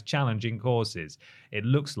of the most challenging courses. It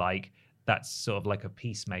looks like that's sort of like a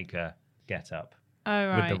peacemaker get-up. Oh,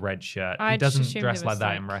 right. With the red shirt. I He just doesn't assumed dress it like was that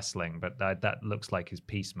like- in wrestling, but that looks like his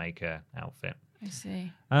peacemaker outfit. I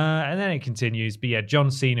see. And then it continues. But yeah, John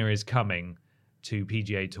Cena is coming to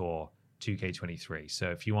PGA Tour 2K23.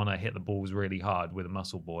 So if you want to hit the balls really hard with a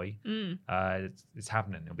muscle boy, it's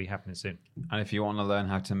happening. It'll be happening soon. And if you want to learn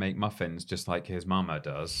how to make muffins just like his mama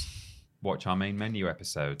does, watch our main menu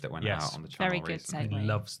episode that went out on the channel Very good recently. segue. He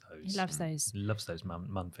loves those. He loves those. He loves those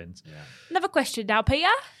muffins. Yeah. Another question now, Peter.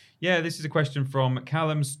 Yeah, this is a question from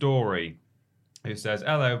Callum Story, who says,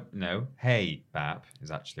 hey, Bap,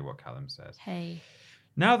 is actually what Callum says. Hey.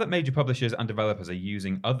 Now that major publishers and developers are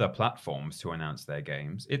using other platforms to announce their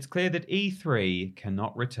games, it's clear that E3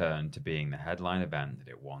 cannot return to being the headline event that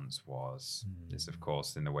it once was. This, of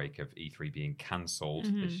course, in the wake of E3 being cancelled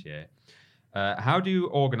this year. How do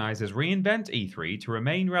organizers reinvent E3 to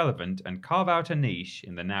remain relevant and carve out a niche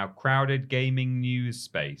in the now crowded gaming news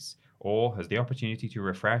space? Or has the opportunity to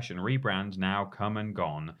refresh and rebrand now come and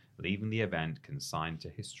gone, leaving the event consigned to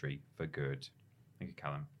history for good? Thank you,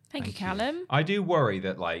 Callum. Thank you, Callum. I do worry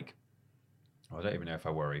that, I don't even know if I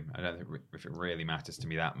worry. I don't think if it really matters to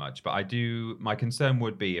me that much. But my concern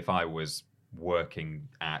would be if I was working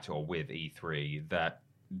at or with E3, that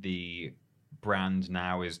the brand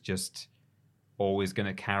now is just always going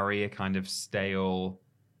to carry a kind of stale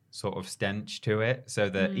sort of stench to it. So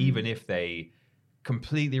that even if they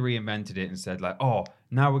completely reinvented it and said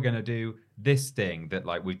now we're going to do this thing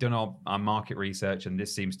that we've done our market research and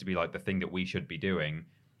this seems to be the thing that we should be doing.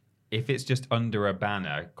 If it's just under a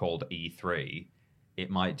banner called E3, it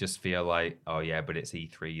might just feel like, oh yeah, but it's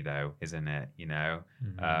E3 though, isn't it?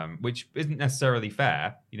 Which isn't necessarily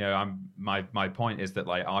fair. My point is that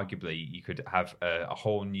arguably you could have a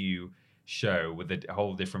whole new show with a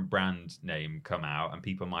whole different brand name come out, and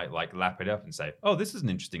people might lap it up and say, oh, this is an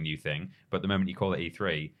interesting new thing. But the moment you call it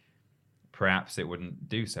E3, perhaps it wouldn't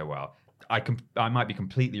do so well. I might be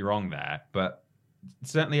completely wrong there, but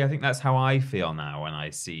certainly I think that's how I feel now when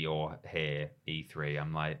I see or hear E3.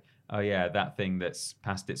 I'm like, oh yeah, that thing that's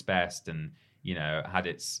past its best and had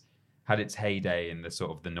its heyday in the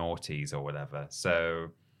sort of the noughties or whatever. So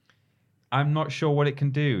I'm not sure what it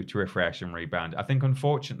can do to refresh and rebrand. I think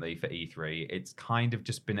unfortunately for E3, it's kind of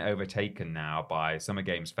just been overtaken now by Summer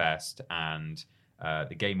Games Fest and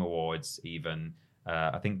the Game Awards even.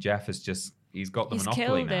 I think Jeff he's got the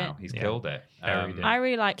monopoly now. He's killed it. I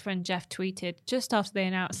really liked when Jeff tweeted just after they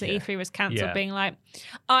announced that E3 was cancelled, being like,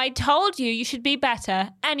 I told you should be better.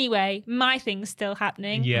 Anyway, my thing's still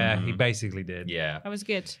happening. Yeah, he basically did. Yeah. That was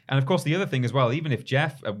good. And of course, the other thing as well, even if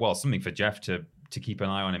Jeff, something for Jeff to keep an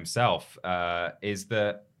eye on himself, is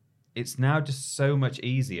that it's now just so much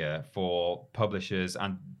easier for publishers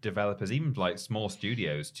and developers, even small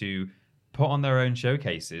studios, to put on their own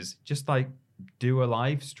showcases, just do a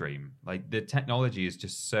live stream. The technology is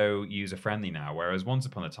just so user friendly now, whereas once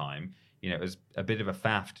upon a time, it was a bit of a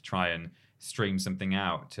faff to try and stream something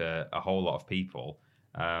out to a whole lot of people.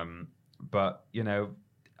 But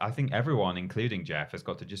I think everyone, including Jeff, has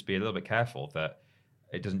got to just be a little bit careful that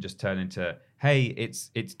it doesn't just turn into, hey,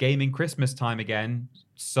 it's gaming Christmas time again,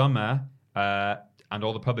 summer, and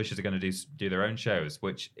all the publishers are going to do their own shows,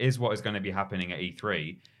 which is what is going to be happening at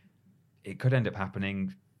E3. It could end up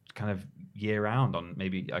happening kind of year round on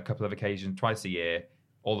maybe a couple of occasions, twice a year.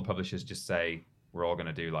 All the publishers just say, we're all going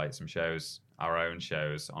to do like some shows, our own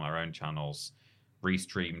shows on our own channels,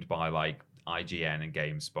 restreamed by like IGN and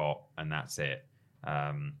GameSpot, and that's it.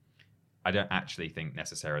 I don't actually think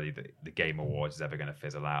necessarily that the Game Awards is ever going to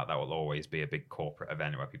fizzle out. That will always be a big corporate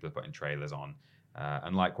event where people are putting trailers on.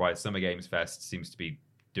 And likewise, Summer Games Fest seems to be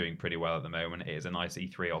doing pretty well at the moment. It is a nice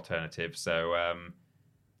E3 alternative, so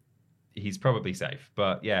he's probably safe.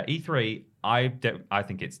 But yeah, E3, I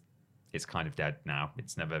think it's kind of dead now.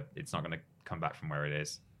 It's not going to come back from where it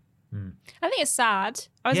is. I think it's sad.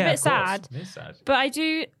 I was a bit sad. It is sad. But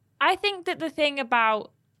I think that the thing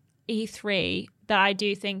about E3 that I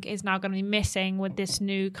do think is now going to be missing with this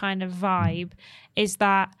new kind of vibe is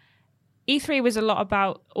that E3 was a lot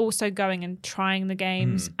about also going and trying the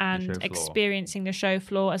games and experiencing the show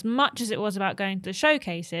floor as much as it was about going to the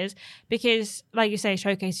showcases, because like you say,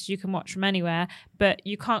 showcases you can watch from anywhere, but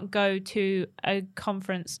you can't go to a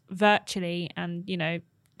conference virtually and, you know,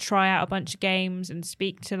 try out a bunch of games and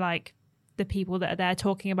speak to like the people that are there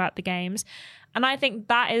talking about the games. And I think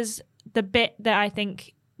that is the bit that I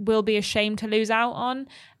think will be a shame to lose out on.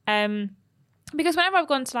 Because whenever I've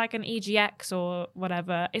gone to like an EGX or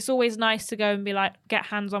whatever, it's always nice to go and be like, get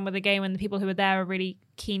hands on with the game, and the people who are there are really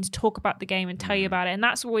keen to talk about the game and tell you about it. And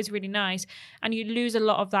that's always really nice. And you lose a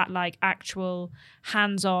lot of that like actual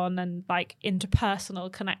hands on and like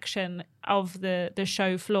interpersonal connection of the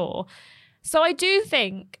show floor. So I do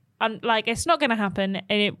think, like, it's not going to happen,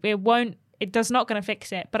 and it does not going to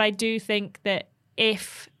fix it. But I do think that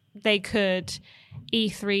if they could,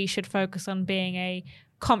 E3 should focus on being a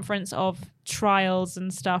conference of trials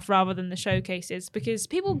and stuff rather than the showcases, because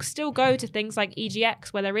people still go to things like EGX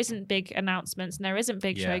where there isn't big announcements and there isn't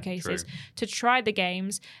big showcases to try the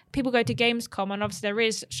games. People go to Gamescom, and obviously there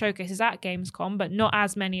is showcases at Gamescom, but not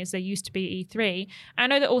as many as there used to be at E3. I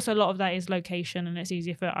know that also a lot of that is location, and it's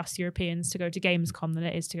easier for us Europeans to go to Gamescom than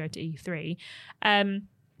it is to go to E3.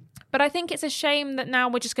 But I think it's a shame that now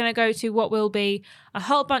we're just going to go to what will be a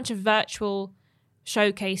whole bunch of virtual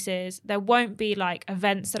showcases. There won't be like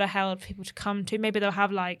events that are held for people to come to. Maybe they'll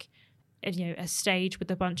have like, you know, a stage with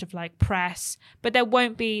a bunch of like press, but there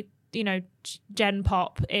won't be, you know, Gen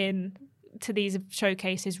Pop in to these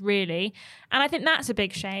showcases really. And I think that's a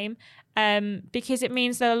big shame, because it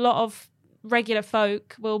means that a lot of regular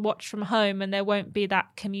folk will watch from home, and there won't be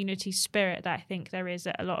that community spirit that I think there is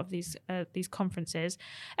at a lot of these conferences.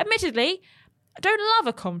 Admittedly, I don't love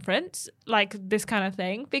a conference like this kind of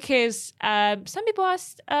thing, because some people are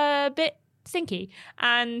a bit stinky,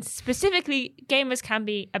 and specifically gamers can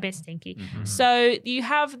be a bit stinky. So you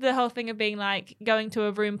have the whole thing of being like going to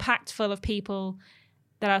a room packed full of people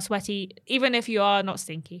that are sweaty, even if you are not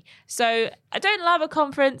stinky. So I don't love a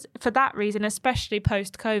conference for that reason, especially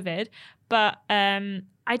post-COVID. But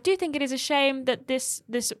I do think it is a shame that this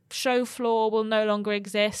show floor will no longer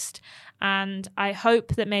exist. And I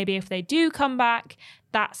hope that maybe if they do come back,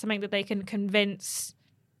 that's something that they can convince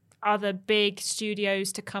other big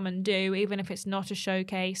studios to come and do, even if it's not a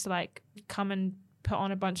showcase, like come and put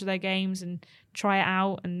on a bunch of their games and try it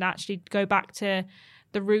out and actually go back to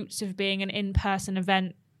the roots of being an in-person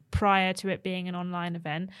event prior to it being an online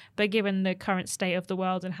event. But given the current state of the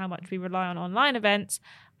world and how much we rely on online events,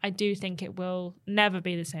 I do think it will never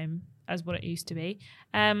be the same as what it used to be.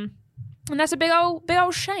 And that's a big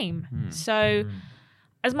old shame. So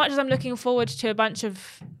as much as I'm looking forward to a bunch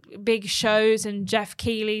of big shows and Jeff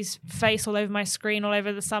Keighley's face all over my screen all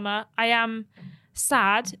over the summer, I am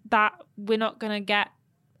sad that we're not going to get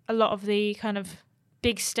a lot of the kind of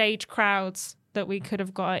big stage crowds that we could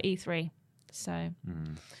have got at E3. So...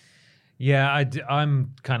 Yeah,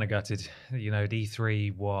 I'm kind of gutted. You know,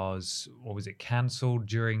 E3 was cancelled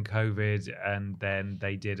during COVID, and then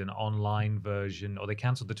they did an online version, or they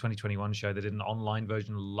cancelled the 2021 show. They did an online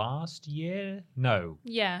version last year? No.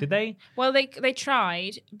 Yeah. Did they? Well, they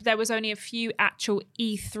tried. There was only a few actual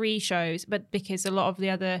E3 shows, but because a lot of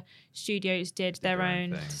the other studios did their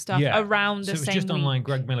own stuff around the same week. So it was just online.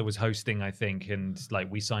 Greg Miller was hosting, I think, and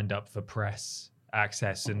like we signed up for press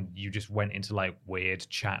access, and you just went into like weird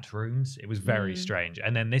chat rooms. It was very strange.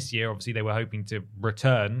 And then this year, obviously, they were hoping to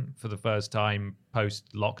return for the first time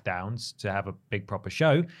post lockdowns to have a big proper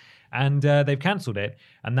show, and they've cancelled it.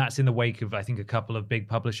 And that's in the wake of, I think, a couple of big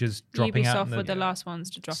publishers dropping out. Ubisoft were the last ones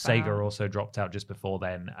to drop out. Sega also dropped out just before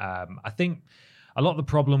then. I think a lot of the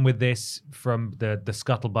problem with this, from the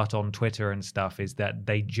scuttlebutt on Twitter and stuff, is that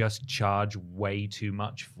they just charge way too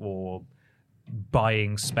much for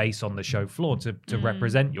buying space on the show floor to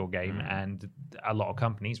represent your game. And a lot of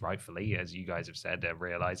companies, rightfully, as you guys have said, are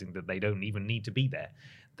realizing that they don't even need to be there.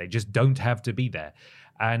 They just don't have to be there.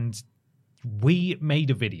 And we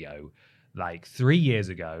made a video like 3 years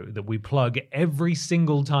ago that we plug every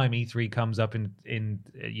single time E3 comes up in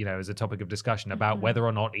as a topic of discussion about whether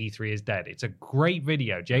or not E3 is dead. It's a great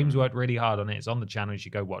video. James worked really hard on it. It's on the channel. You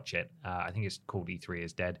should go watch it. I think it's called E3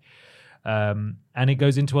 is dead. And it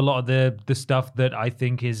goes into a lot of the stuff that I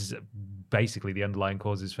think is basically the underlying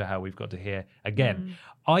causes for how we've got to here. Again,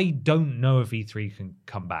 I don't know if E3 can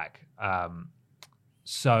come back.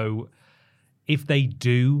 So if they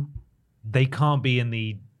do, they can't be in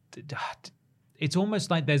the... It's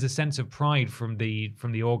almost like there's a sense of pride from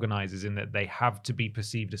the organizers in that they have to be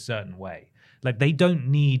perceived a certain way. Like they don't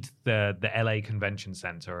need the LA Convention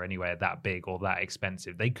Center or anywhere that big or that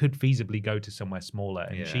expensive. They could feasibly go to somewhere smaller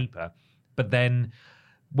and cheaper. But then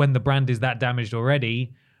when the brand is that damaged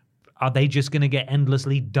already, are they just going to get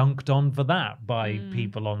endlessly dunked on for that by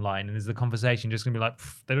people online? And is the conversation just going to be like,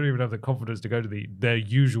 they don't even have the confidence to go to their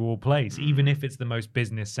usual place, even if it's the most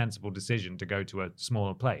business sensible decision to go to a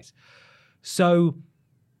smaller place? So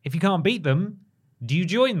if you can't beat them, do you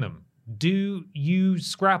join them? Do you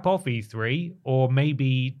scrap off E3 or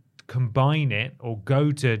maybe combine it or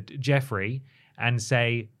go to Jeffrey and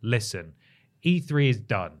say, listen, E3 is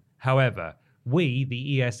done. However, we,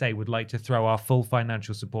 the ESA, would like to throw our full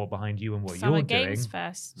financial support behind you and what Summer you're doing. Games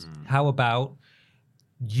Fest. How about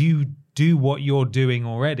you do what you're doing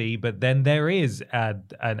already, but then there is an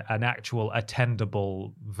actual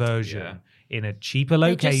attendable version in a cheaper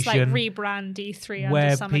location. They just like rebrand E3 where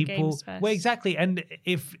under Summer people, Games Fest. Well, exactly. And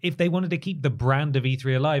if they wanted to keep the brand of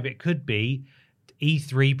E3 alive, it could be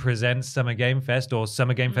E3 presents Summer Game Fest or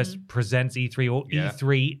Summer Game Fest presents E3 or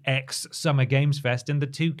E3 X Summer Games Fest, and the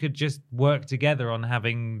two could just work together on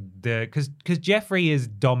having because Jeffrey is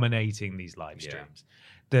dominating these live streams.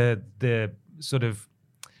 The sort of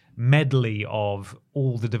medley of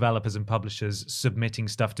all the developers and publishers submitting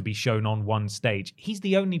stuff to be shown on one stage. He's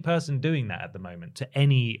the only person doing that at the moment to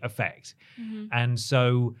any effect. And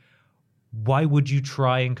so why would you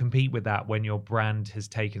try and compete with that when your brand has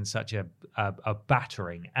taken such a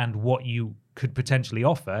battering and what you could potentially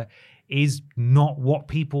offer is not what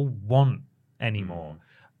people want anymore?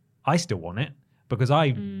 I still want it because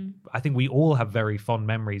I think we all have very fond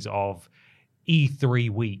memories of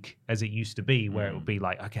E3 week as it used to be, where it would be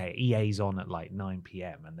like, okay, EA's on at like 9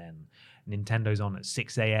 p.m. and then Nintendo's on at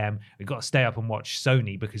 6 a.m. We've got to stay up and watch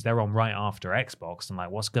Sony because they're on right after Xbox, and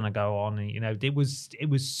like what's going to go on? And, it was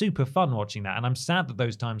super fun watching that, and I'm sad that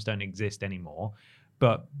those times don't exist anymore,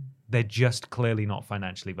 but they're just clearly not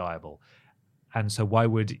financially viable. And so why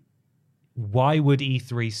would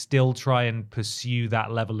E3 still try and pursue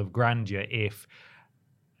that level of grandeur if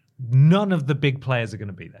none of the big players are going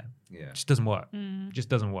to be there? It just doesn't work. Just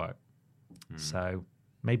doesn't work. So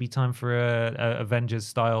maybe time for a Avengers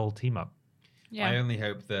style team up. I only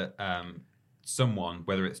hope that someone,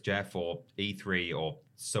 whether it's Jeff or E3 or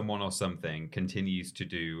someone or something, continues to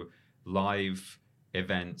do live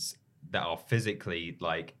events that are physically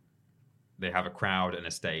like they have a crowd and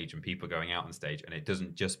a stage and people going out on stage, and it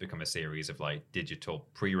doesn't just become a series of like digital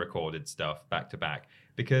pre-recorded stuff back to back.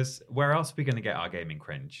 Because where else are we going to get our gaming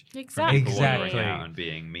cringe? Exactly. Wandering out and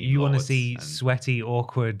being mean. You want to see sweaty,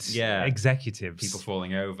 awkward executives. People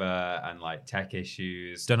falling over and like tech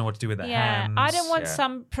issues. Don't know what to do with their hands. I don't want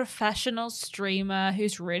some professional streamer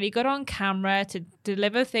who's really good on camera to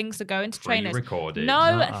deliver things that go into trailers. Pre-recorded.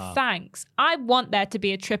 No, thanks. I want there to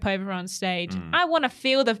be a trip over on stage. I want to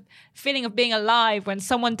feel the feeling of being alive when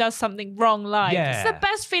someone does something wrong live. It's the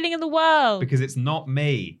best feeling in the world. Because it's not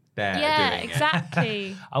me. Yeah,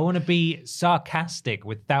 exactly. I want to be sarcastic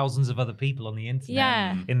with thousands of other people on the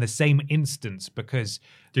internet in the same instance because...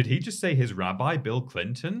 Did he just say his rabbi, Bill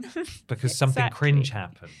Clinton? Because something cringe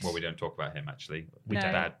happened. Well, we don't talk about him, actually. No.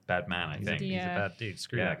 Bad man, I think. He's a bad dude.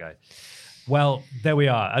 Screw that guy. Well, there we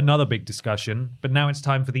are. Another big discussion. But now it's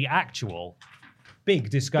time for the actual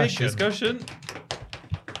big discussion. Big discussion.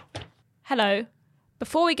 Hello.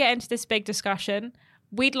 Before we get into this big discussion...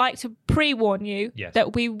 we'd like to pre-warn you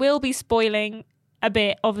that we will be spoiling a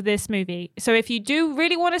bit of this movie. So if you do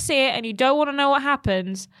really want to see it and you don't want to know what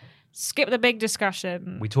happens, skip the big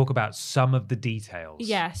discussion. We talk about some of the details.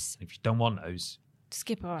 Yes. If you don't want those,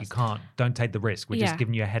 skip us. You can't. Don't take the risk. We're just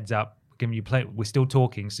giving you a heads up. Giving you We're still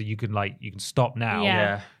talking, so you can stop now.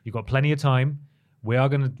 Yeah. You've got plenty of time. We are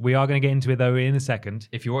gonna get into it though in a second.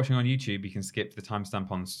 If you're watching on YouTube, you can skip the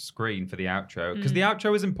timestamp on screen for the outro because the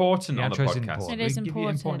outro is important on the podcast. It is important. Give you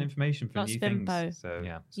important information for Lots new of things. info.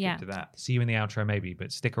 So skip to that. See you in the outro maybe,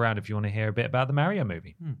 but stick around if you want to hear a bit about the Mario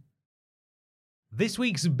movie. This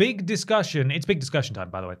week's big discussion. It's big discussion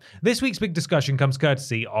time, by the way. This week's big discussion comes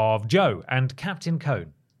courtesy of Joe and Captain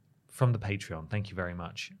Cone from the Patreon. Thank you very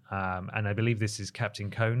much. And I believe this is Captain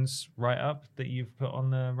Cone's write-up that you've put on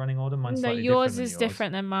the running order. Mine's slightly yours different is than yours.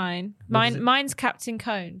 different than mine. What is it? Mine's Captain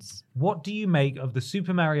Cone's. What do you make of the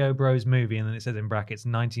Super Mario Bros. Movie, and then it says in brackets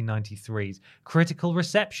 1993's critical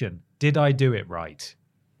reception? Did I do it right?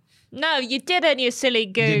 No, you didn't, you silly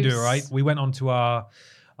goose. You didn't do it right. We went onto our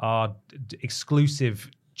exclusive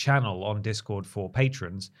channel on Discord for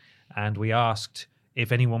patrons, and we asked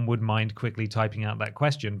if anyone would mind quickly typing out that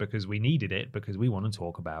question because we needed it, because we want to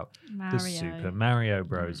talk about the Super Mario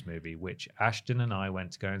Bros. Movie, which Ashton and I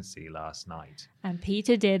went to go and see last night. And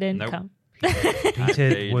Peter didn't come.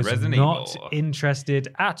 Peter was Resident not Evil. interested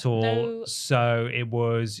at all. No. So it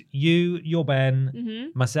was you, your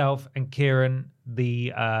Ben, myself, and Kieran,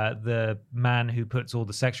 the man who puts all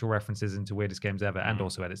the sexual references into Weirdest Games Ever and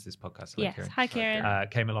also edits this podcast. Yes. Hi, Kieran.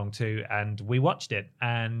 Came along too, and we watched it.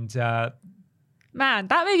 And man,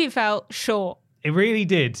 that movie felt short. it really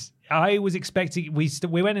did. I was expecting,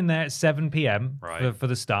 we went in there at 7 p.m. Right. for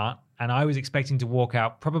the start, and I was expecting to walk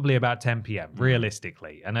out probably about 10 p.m.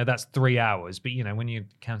 realistically. I know that's 3 hours, but you know, when you're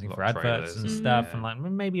counting for adverts and stuff, and like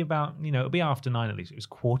maybe about, you know, it'll be after 9 at least. It was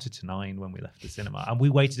 8:45 when we left the cinema, and we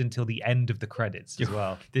waited until the end of the credits as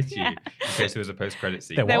well. Did you? In case there was a post-credit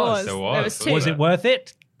scene. There was. There There was two. Was it worth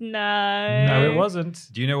it? No. No, it wasn't.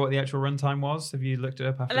 Do you know what the actual runtime was? Have you looked it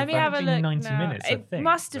up after Let the me fact? have a look. 90 now. minutes, I It think,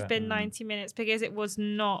 must have but- been 90 minutes because it was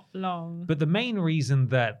not long. But the main reason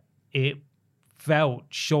that it felt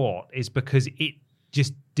short is because it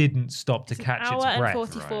just didn't stop to It's catch an its hour breath. and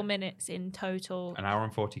 44 minutes in total. An hour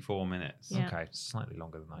and 44 minutes. Yeah. Okay, slightly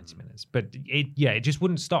longer than 90 minutes. But it just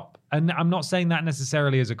wouldn't stop. And I'm not saying that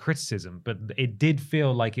necessarily as a criticism, but it did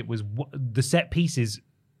feel like it was the set pieces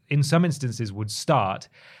in some instances would start,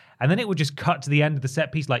 and then it would just cut to the end of the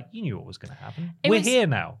set piece like you knew what was going to happen. We're here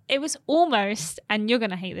now. It was almost, and you're going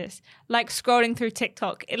to hate this, like scrolling through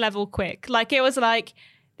TikTok level quick. Like it was like,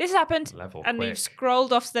 this happened, Level and quick. you've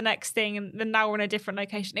scrolled off to the next thing, and then now we're in a different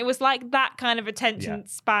location. It was like that kind of attention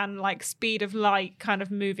span, like speed of light kind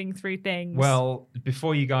of moving through things. Well,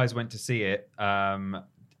 before you guys went to see it,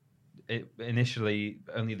 initially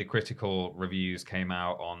only the critical reviews came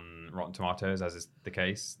out on Rotten Tomatoes, as is the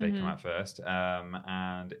case. They came out first,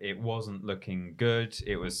 and it wasn't looking good.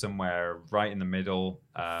 It was somewhere right in the middle.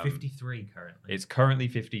 53 currently. It's currently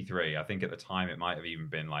 53. I think at the time it might have even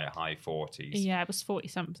been like high 40s. Yeah, it was 40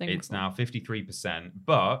 something. It's now 53%,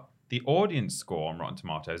 but the audience score on Rotten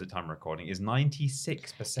Tomatoes at time of recording is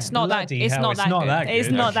 96%. It's not that. Bloody It's hell, not it's that not good. that It's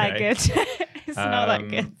good. not that Okay. good. It's not that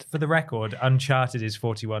good. For the record, Uncharted is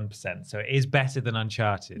 41%, so it is better than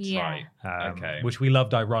Uncharted. Yeah. Right. Okay. Which we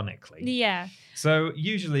loved ironically. Yeah. So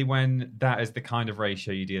usually when that is the kind of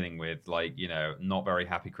ratio you're dealing with, like, you know, not very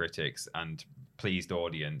happy critics and pleased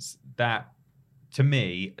audience, that, to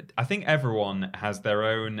me, I think everyone has their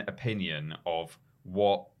own opinion of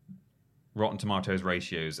what Rotten Tomatoes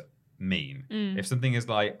ratios mean. If something is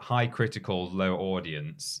like high critical, low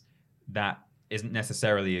audience, that isn't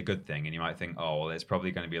necessarily a good thing, and you might think, oh, well, it's probably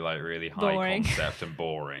going to be like really high Boring. concept and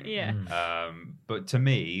boring. Yeah. But to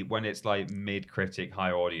me, when it's like mid-critic,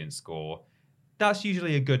 high audience score, that's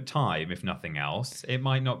usually a good time, if nothing else. It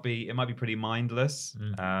might be pretty mindless.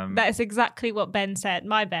 That is exactly what Ben said.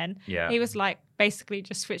 My Ben. Yeah. He was like, basically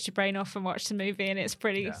just switch your brain off and watch the movie, and it's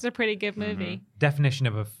pretty. It's a pretty good movie. Definition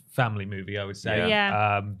of a family movie, I would say.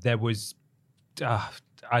 Yeah. There was,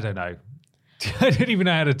 I don't know. I don't even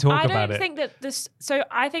know how to talk about it. I don't think that this. So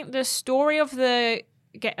I think the story of the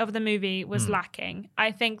movie was lacking.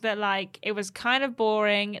 I think that like it was kind of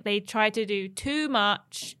boring. They tried to do too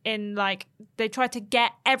much in like they tried to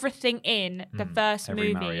get everything in the first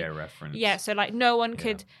Every movie. Mario reference. Yeah, so like no one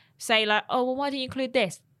could say like, oh well, why don't you include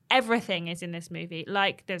this? Everything is in this movie.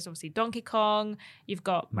 Like there's obviously Donkey Kong, you've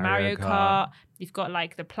got Mario Kart, you've got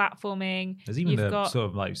like the platforming. There's even you've the got, sort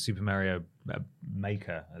of like Super Mario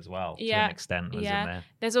Maker as well, to an extent, was in there.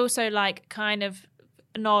 There's also like kind of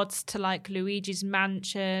nods to like Luigi's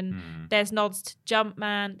Mansion. There's nods to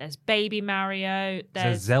Jumpman. There's Baby Mario.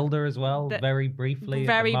 There's Zelda as well, very briefly.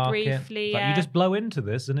 Very at the market. briefly, Like, yeah. you just blow into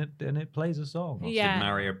this and it plays a song. Did Yeah.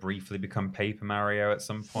 Mario briefly become Paper Mario at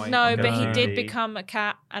some point? No, on but he the did movie? become a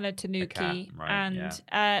cat and a tanuki. cat, right,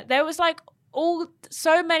 and there was like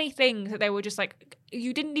so many things that they were just like,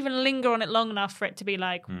 you didn't even linger on it long enough for it to be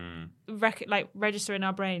like, register in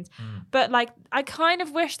our brains. But like, I kind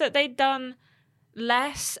of wish that they'd done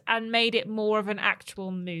less and made it more of an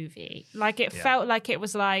actual movie. Like it felt like it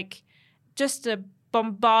was like just a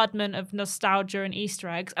bombardment of nostalgia and Easter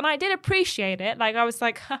eggs. And I did appreciate it. Like I was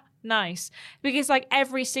like, nice. Because like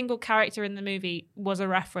every single character in the movie was a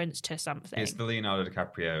reference to something. It's the Leonardo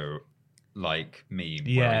DiCaprio like meme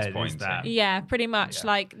Yeah, where it he's is pointing. that. Yeah, pretty much. Yeah.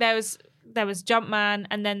 Like there was Jumpman,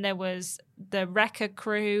 and then there was the Wrecker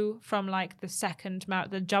crew from like the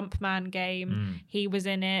the Jumpman game. He was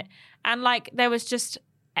in it, and like there was just,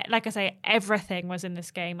 like I say, everything was in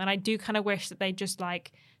this game. And I do kind of wish that they just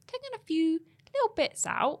like taken a few little bits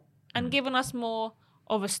out and given us more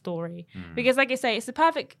of a story, because like I say, it's the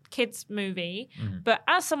perfect kids movie. But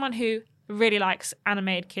as someone who really likes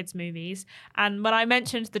animated kids movies, and when I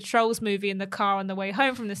mentioned the Trolls movie in the car on the way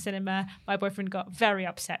home from the cinema, my boyfriend got very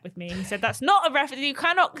upset with me. He said, that's not a reference, you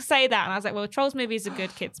cannot say that. And I was like, well, Trolls movie is a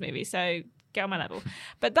good kids movie, so get on my level.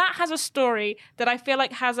 But that has a story that I feel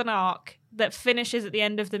like has an arc that finishes at the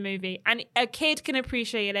end of the movie, and a kid can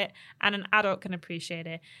appreciate it and an adult can appreciate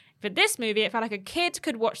it. For this movie, it felt like a kid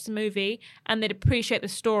could watch the movie and they'd appreciate the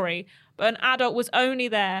story, but an adult was only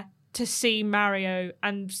there to see Mario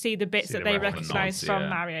and see the bits that they recognize from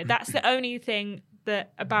Mario. That's the only thing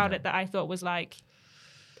about it that I thought was like,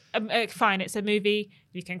 fine, it's a movie.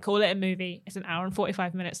 You can call it a movie. It's an hour and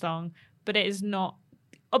 45 minutes long, but it is not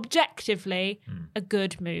objectively a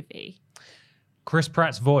good movie. Chris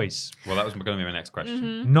Pratt's voice. Well, that was going to be my next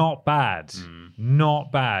question. Not bad.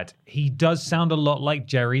 Not bad. He does sound a lot like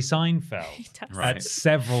Jerry Seinfeld at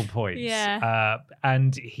several points. Yeah.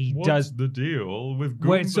 And he does. the deal with Goombas?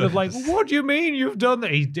 Where it's sort of like, what do you mean you've done that?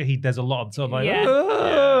 He does a lot of sort of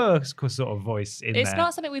like, sort of voice in there. It's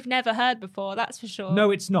not something we've never heard before, that's for sure. No,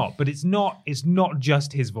 it's not. But it's not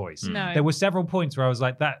just his voice. No. There were several points where I was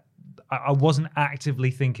like, that. I wasn't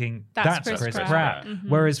actively thinking that's Chris Pratt.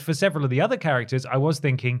 Whereas for several of the other characters, I was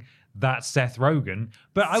thinking that's Seth Rogen.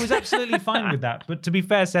 But I was absolutely fine with that. But to be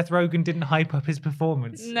fair, Seth Rogen didn't hype up his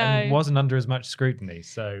performance and wasn't under as much scrutiny.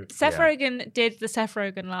 So Seth Rogen did the Seth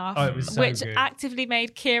Rogen laugh, it was so which good. actively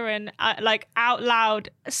made Kieran like out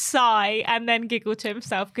loud sigh and then giggle to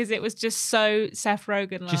himself because it was just so Seth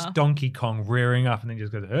Rogen laugh. Just Donkey Kong rearing up and then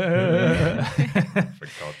just goes. For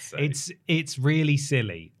God's sake. It's really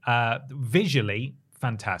silly. Visually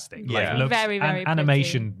fantastic. Yeah. Like, looks, very, very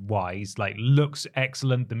animation wise, like looks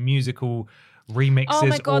excellent. The musical remixes, oh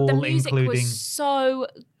my God, all the music including was so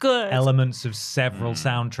good. elements of several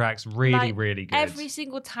soundtracks. Really, really good. Every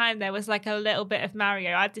single time there was like a little bit of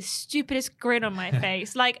Mario, I had the stupidest grin on my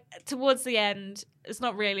face. Like towards the end, it's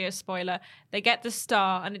not really a spoiler. They get the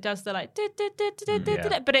star and it does the like,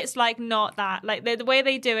 but it's like not that. Like the way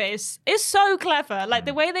they do it is so clever. Like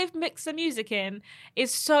the way they've mixed the music in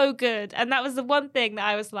is so good. And that was the one thing that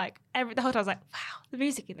I was like, the whole time I was like, wow, the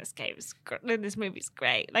music in this movie is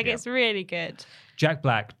great. Like it's really good. Jack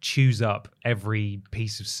Black chews up every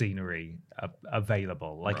piece of scenery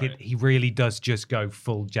available. Like he really does just go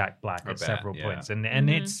full Jack Black at several points, and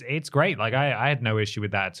it's great. Like I had no issue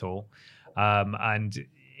with that at all, and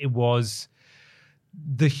it was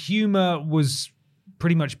the humor was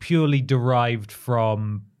pretty much purely derived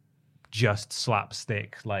from just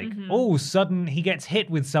slapstick. Like sudden he gets hit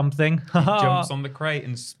with something, jumps on the crate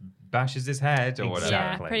and bashes his head or whatever.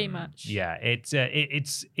 Yeah, pretty much. Yeah, it's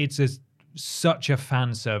such a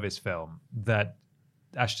fan service film that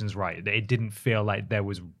Ashton's right. It didn't feel like there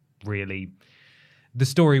was really... The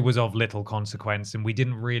story was of little consequence and we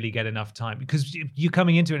didn't really get enough time because you're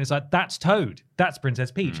coming into it and it's like, that's Toad, that's Princess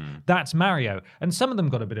Peach, that's Mario. And some of them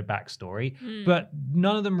got a bit of backstory, but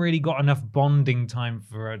none of them really got enough bonding time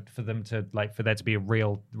for them to for there to be a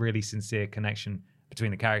really sincere connection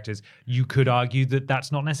between the characters. You could argue that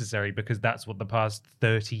that's not necessary because that's what the past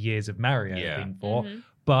 30 years of Mario have been for.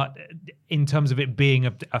 But in terms of it being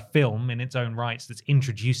a film in its own rights that's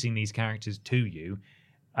introducing these characters to you,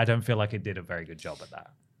 I don't feel like it did a very good job at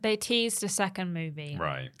that. They teased a second movie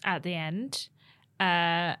at the end.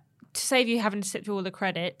 To save you having to sit through all the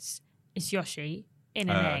credits, it's Yoshi in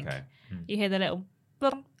an egg. Okay. You hear the little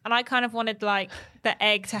blum, and I kind of wanted like the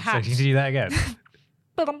egg to hatch. So can you do that again?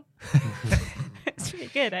 It's pretty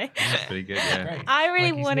good, eh? That's pretty good, yeah. I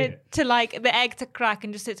really wanted to like the egg to crack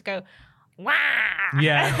and just it to go, wah!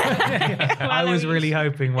 Yeah. I was really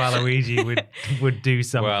hoping Waluigi would do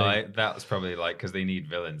something. Well, that was probably because they need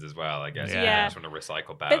villains as well, I guess. Yeah. They just want to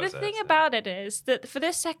recycle Bowser. But the thing about it is that for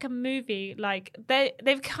this second movie,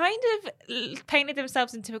 they've kind of painted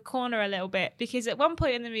themselves into a corner a little bit because at one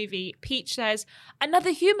point in the movie, Peach says,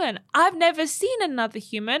 "Another human. I've never seen another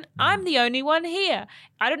human. I'm the only one here.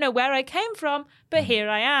 I don't know where I came from, but here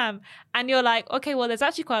I am." And you're like, okay, well, there's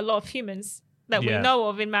actually quite a lot of humans that we know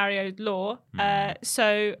of in Mario's lore.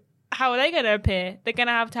 So how are they going to appear? They're going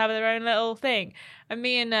to have their own little thing. And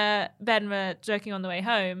me and Ben were joking on the way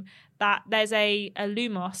home that there's a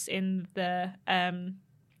Lumos in the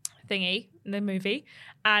thingy, in the movie.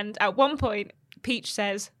 And at one point, Peach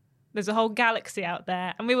says, There's a whole galaxy out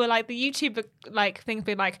there. And we were like, the YouTuber like things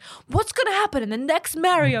being like, what's going to happen in the next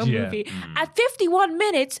Mario movie? At 51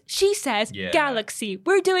 minutes, she says, galaxy.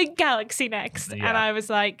 We're doing galaxy next. And I was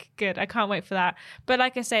like, good. I can't wait for that. But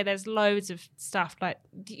like I say, there's loads of stuff. Like,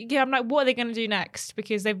 I'm like, what are they going to do next?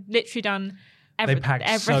 Because they've literally done they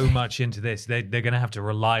packed so much into this. They're going to have to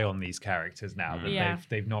rely on these characters now that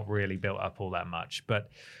they've not really built up all that much. But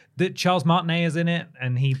Charles Martinet is in it,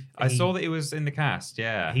 and I saw that he was in the cast.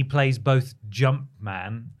 Yeah, he plays both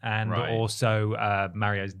Jumpman and also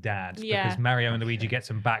Mario's dad. Because Mario and Luigi get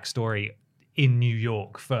some backstory in New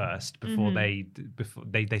York first before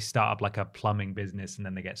they start up like a plumbing business, and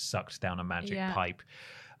then they get sucked down a magic pipe.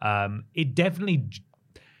 It definitely.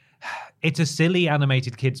 It's a silly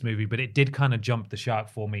animated kids movie, but it did kind of jump the shark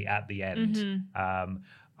for me at the end.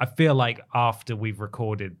 I feel like after we've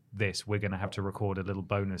recorded this, we're going to have to record a little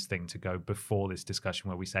bonus thing to go before this discussion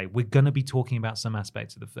where we say we're going to be talking about some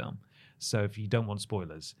aspects of the film. So if you don't want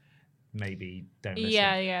spoilers, maybe don't listen.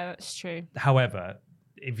 Yeah, that's true. However,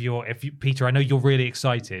 if you Peter, I know you're really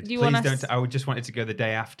excited. Please don't. I would just want it to go the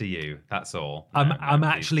day after you. That's all. I'm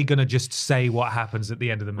actually going to just say what happens at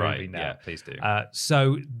the end of the movie now. Yeah, please do.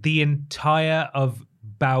 So the entire of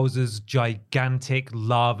Bowser's gigantic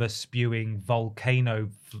lava spewing volcano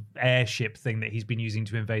airship thing that he's been using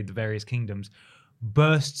to invade the various kingdoms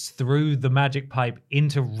bursts through the magic pipe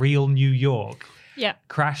into real New York. Yeah.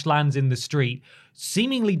 Crash lands in the street,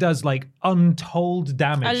 seemingly does like untold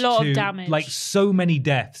damage. A lot of damage. Like so many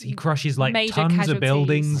deaths. He crushes like Major tons casualties. of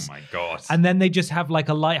buildings. Oh my God. And then they just have like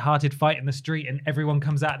a light-hearted fight in the street, and everyone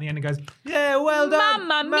comes out at the end and goes, yeah, well done,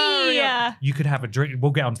 Mamma Mario. mia. You could have a drink.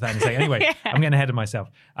 We'll get onto that in a second. Anyway, I'm getting ahead of myself.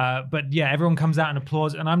 But yeah, everyone comes out and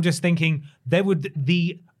applauds, and I'm just thinking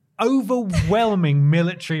the overwhelming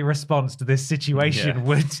military response to this situation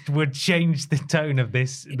would change the tone of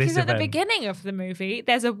this Because at event. the beginning of the movie,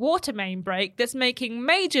 there's a water main break that's making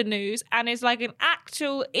major news and is like an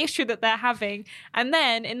actual issue that they're having. And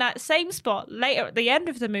then in that same spot, later at the end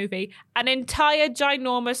of the movie, an entire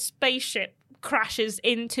ginormous spaceship crashes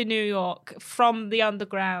into New York from the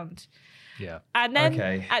underground. Yeah. And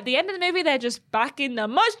then at the end of the movie, they're just back in the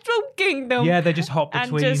Mushroom Kingdom. Yeah, they just hop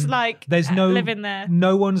between. And just like living there.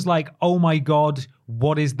 No one's like, oh my God,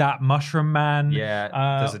 what is that Mushroom Man?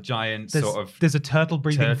 Yeah, there's a giant There's a turtle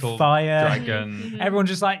breathing fire. Dragon. Everyone's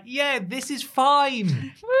just like, yeah, this is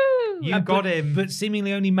fine. Woo! You got him. But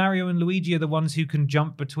seemingly only Mario and Luigi are the ones who can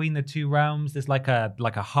jump between the two realms. There's like a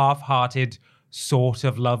half-hearted sort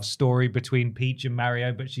of love story between Peach and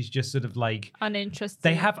Mario, but she's just sort of like uninterested.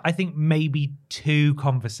 They have, I think, maybe 2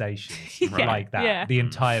 conversations like that the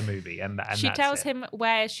entire movie, and she tells him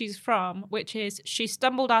where she's from, which is she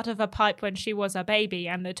stumbled out of a pipe when she was a baby,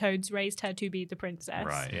 and the Toads raised her to be the princess.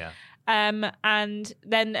 Right. Yeah. And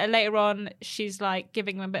then later on, she's like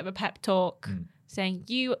giving him a bit of a pep talk, saying,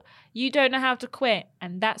 "You don't know how to quit,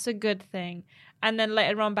 and that's a good thing." And then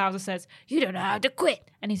later on, Bowser says, "You don't know how to quit."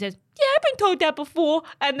 And he says, "Yeah, I've been told that before."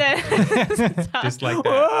 And then... just like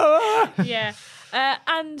that. Yeah.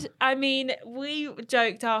 And I mean, we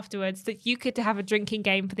joked afterwards that you could have a drinking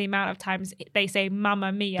game for the amount of times they say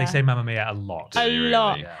Mamma Mia. They say Mamma Mia a lot. A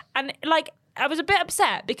lot. Yeah. And like, I was a bit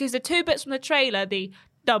upset because the 2 bits from the trailer, the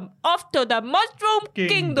off to the Mushroom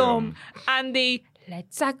Kingdom and the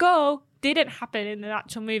let's go, didn't happen in the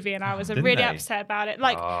actual movie, and I was really upset about it.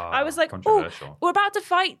 Like, I was like, "Oh, we're about to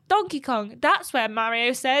fight Donkey Kong." That's where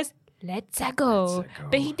Mario says, "Let's go,"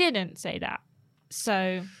 but he didn't say that.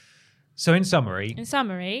 So in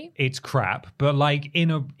summary, it's crap, but like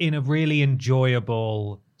in a really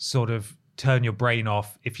enjoyable sort of turn your brain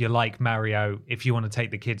off. If you like Mario, if you want to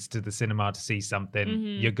take the kids to the cinema to see something,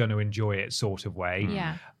 you're going to enjoy it sort of way.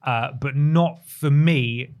 Yeah. But not for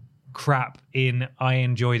me. Crap in I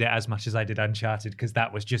enjoyed it as much as I did Uncharted, because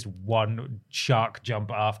that was just one shark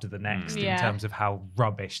jump after the next in terms of how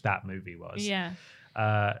rubbish that movie was. Yeah.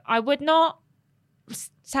 I would not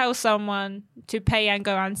tell someone to pay and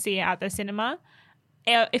go and see it at the cinema.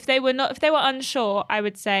 If they were unsure, I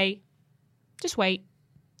would say just wait.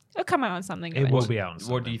 It'll come out on something. It will be out on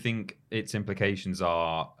something. What do you think its implications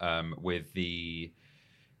are with the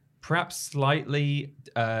perhaps slightly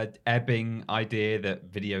ebbing idea that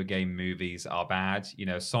video game movies are bad? You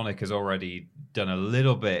know, Sonic has already done a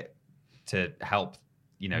little bit to help,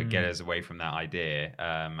 get us away from that idea.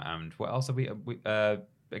 And what else have we I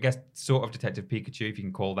guess sort of Detective Pikachu, if you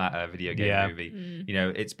can call that a video game movie.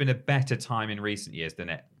 It's been a better time in recent years than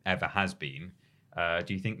it ever has been.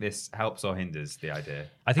 Do you think this helps or hinders the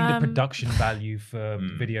idea? I think the production value for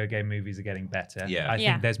video game movies are getting better. Yeah. I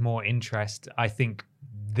think there's more interest. I think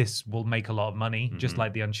this will make a lot of money, just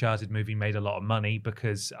like the Uncharted movie made a lot of money,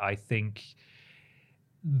 because I think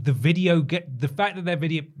the fact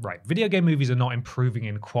that video game movies are not improving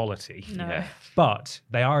in quality, but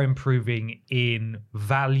they are improving in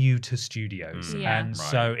value to studios. And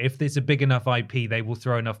so if there's a big enough IP, they will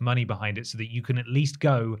throw enough money behind it so that you can at least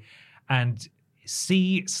go and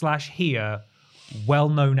see/hear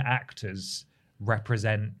well-known actors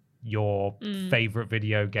represent your favorite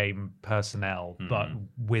video game personnel, but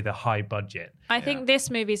with a high budget. I think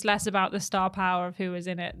this movie is less about the star power of who was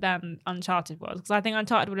in it than Uncharted was, because I think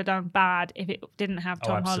Uncharted would have done bad if it didn't have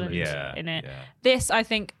Tom Holland in it. This, I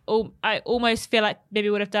think, I almost feel like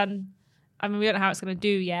maybe would have done. I mean, we don't know how it's going to do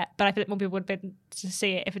yet, but I feel like more people would have been to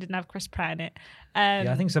see it if it didn't have Chris Pratt in it.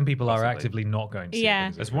 I think some people are actively not going to see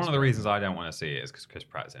it. That's one of the reasons I don't want to see it is because Chris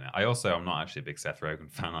Pratt's in it. I'm not actually a big Seth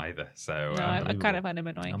Rogen fan either. So no, I kind of find him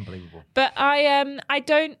annoying. Unbelievable. But I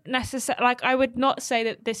don't necessarily, I would not say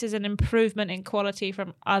that this is an improvement in quality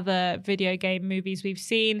from other video game movies we've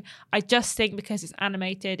seen. I just think because it's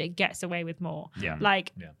animated, it gets away with more.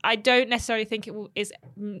 I don't necessarily think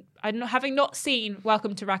having not seen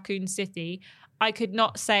Welcome to Raccoon City, I could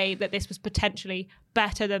not say that this was potentially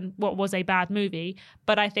better than what was a bad movie,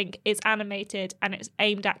 but I think it's animated and it's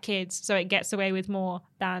aimed at kids, so it gets away with more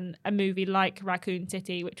than a movie like Raccoon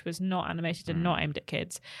City, which was not animated and not aimed at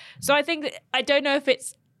kids. So I think that, I don't know if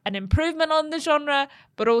it's an improvement on the genre,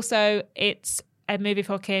 but also it's a movie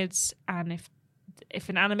for kids, and if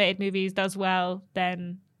an animated movie does well,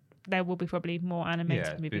 then there will be probably more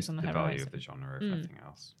animated movies on the horizon. Value of the genre, if nothing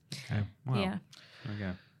else. Okay. Well, yeah.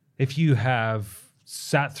 Okay. If you have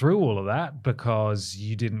sat through all of that because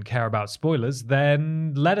you didn't care about spoilers,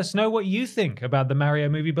 then let us know what you think about the Mario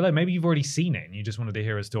movie below. Maybe you've already seen it and you just wanted to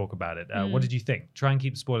hear us talk about it. What did you think? Try and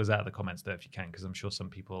keep spoilers out of the comments though if you can, because I'm sure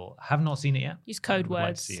some people have not seen it yet. Use code words.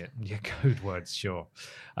 Like to see it. Yeah, code words, sure.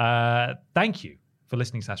 Thank you for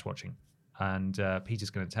listening/watching. And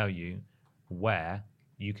Peter's going to tell you where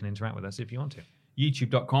you can interact with us if you want to.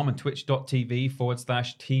 YouTube.com and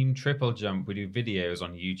twitch.tv/Team TripleJump. We do videos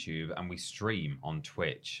on YouTube and we stream on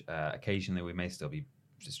Twitch. Occasionally we may still be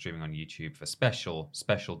streaming on YouTube for special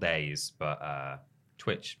days, but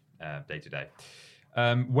Twitch day to day.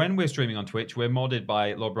 When we're streaming on Twitch, we're modded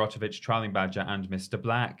by Lord Brotovich, Trialing Badger, and Mr.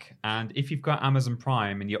 Black. And if you've got Amazon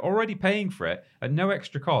Prime and you're already paying for it at no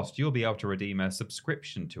extra cost, you'll be able to redeem a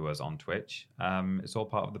subscription to us on Twitch. It's all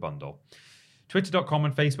part of the bundle. Twitter.com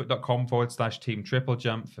and Facebook.com/Team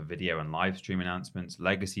TripleJump for video and live stream announcements,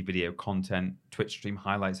 legacy video content, Twitch stream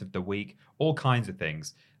highlights of the week, all kinds of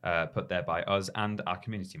things put there by us and our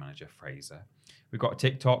community manager, Fraser. We've got a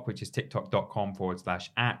TikTok, which is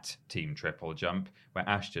TikTok.com/@Team TripleJump, where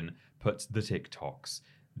Ashton puts the TikToks.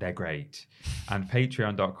 They're great. And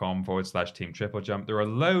patreon.com/Team TripleJump. There are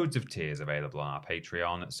loads of tiers available on our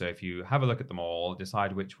Patreon. So if you have a look at them all,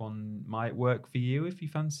 decide which one might work for you if you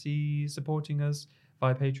fancy supporting us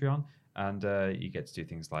via Patreon. And you get to do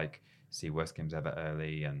things like see Worst Games Ever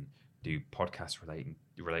early and do podcast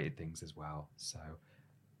related things as well. So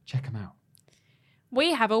check them out.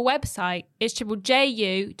 We have a website. It's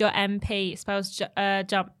triplejU.mp. It spells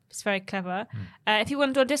jump. It's very clever. If you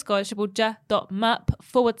want to join Discord, it's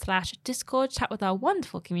triplej.mup/Discord. Chat with our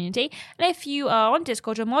wonderful community. And if you are on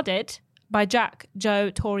Discord, you're modded by Jack, Joe,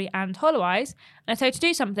 Tori, and Hollow Eyes. And I tell you to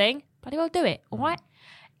do something, bloody well do it, all right?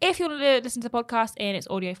 If you want to listen to the podcast in its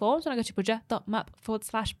audio form, so go to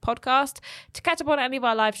triplej.mup/podcast to catch up on any of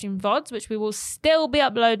our live stream VODs, which we will still be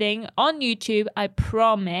uploading on YouTube, I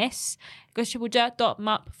promise. Go to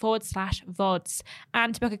triplej.mup/VODs.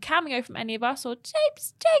 And to book a cameo from any of us or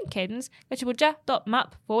James Jenkins, go to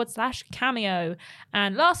triplej.mup/cameo.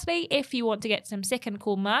 And lastly, if you want to get some sick and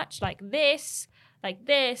cool merch like this, like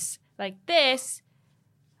this, like this,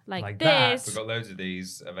 like this. We've got loads of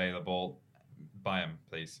these available. Buy them,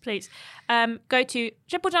 please. Go to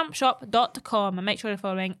triplejumpshop.com and make sure you're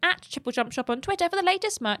following @TripleJumpShop on Twitter for the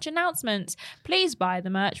latest merch announcements. Please buy the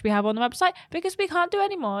merch we have on the website because we can't do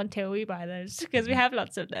any more until we buy those because we have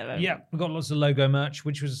lots of them. Yeah, we've got lots of logo merch,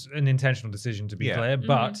 which was an intentional decision to be clear.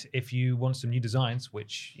 But if you want some new designs,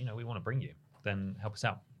 which we want to bring you, then help us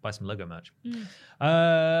out. Buy some logo merch.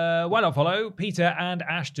 Why not follow Peter and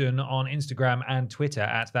Ashton on Instagram and Twitter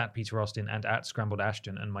 @ThatPeterAustin and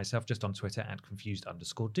 @ScrambledAshton, and myself just on Twitter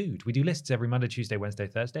 @confused_dude. We do lists every Monday, Tuesday, Wednesday,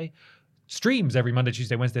 Thursday. Streams every Monday,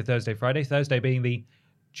 Tuesday, Wednesday, Thursday, Friday. Thursday being the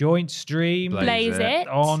joint stream Blaze it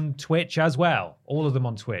on Twitch as well. All of them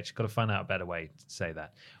on Twitch. Got to find out a better way to say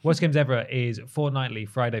that. Worst Games Ever is fortnightly,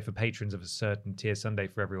 Friday for patrons of a certain tier, Sunday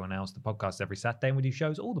for everyone else. The podcast every Saturday, and we do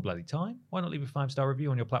shows all the bloody time. Why not leave a 5-star review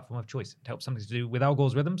on your platform of choice? It helps something to do with Al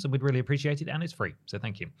Gore's rhythms, and we'd really appreciate it, and it's free. So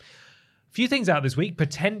thank you. Few things out this week,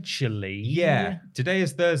 potentially. Yeah. Today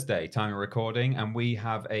is Thursday, time of recording, and we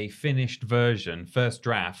have a finished version, first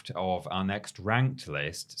draft of our next ranked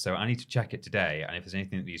list. So I need to check it today, and if there's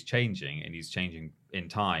anything that needs changing, it needs changing in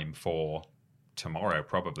time for tomorrow,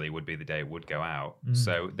 probably would be the day it would go out.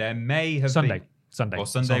 So there may have been... Sunday. Or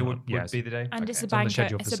Sunday would be the day? And Okay. it's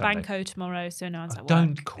a It's banco tomorrow, so no one's at work.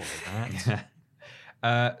 Don't call it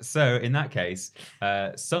that. So in that case,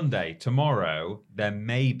 Sunday, tomorrow, there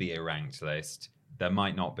may be a ranked list. There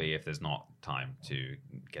might not be if there's not time to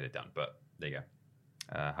get it done. But there you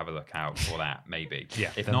go. Have a look out for that, maybe.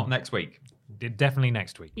 If not next week. Definitely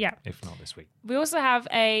next week. Yeah. If not this week. We also have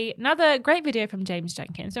another great video from James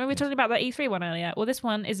Jenkins. So we were talking about that E3 one earlier. Well, this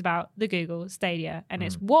one is about the Google Stadia, and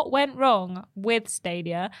it's what went wrong with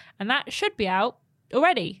Stadia, and that should be out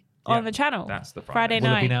already on the channel. That's the Friday Will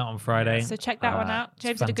night. have been out on Friday. So check that one out.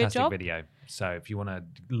 James did a good job. Video. So if you want to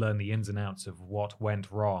learn the ins and outs of what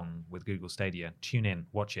went wrong with Google Stadia, tune in,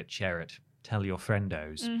 watch it, share it, tell your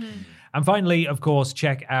friendos. And finally, of course,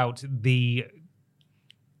 check out the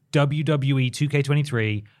WWE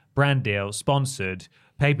 2K23 brand deal, sponsored,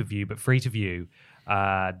 pay-per-view, but free to view.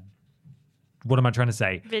 What am I trying to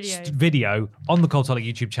say? Video on the Cultaholic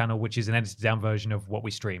YouTube channel, which is an edited down version of what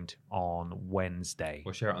we streamed on Wednesday.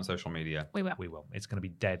 We'll share it on social media. We will. We will. It's going to be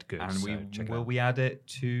dead good. And will we add it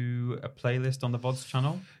to a playlist on the VODs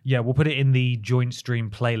channel? Yeah, we'll put it in the joint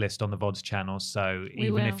stream playlist on the VODs channel. So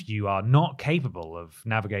even if you are not capable of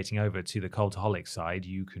navigating over to the Cultaholic side,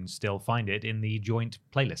 you can still find it in the joint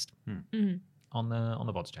playlist. On the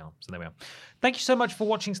VODs channel. So there we are. Thank you so much for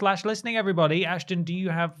watching / listening, everybody. Ashton, do you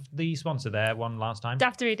have the sponsor there one last time? Do I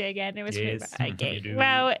have to read it again? It was Yes, okay. you do.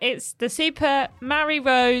 Well, it's the Super Mary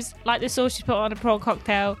Rose, like the sauce you put on a prawn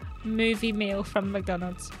cocktail, movie meal from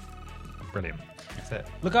McDonald's. Brilliant. That's it.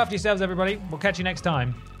 Look after yourselves, everybody. We'll catch you next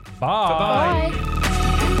time. Bye. Bye.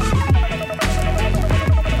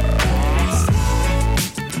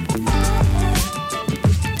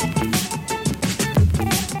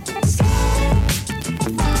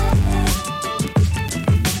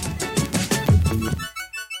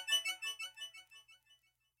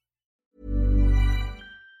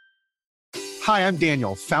 Hi, I'm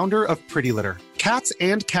Daniel, founder of Pretty Litter. Cats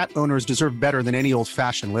and cat owners deserve better than any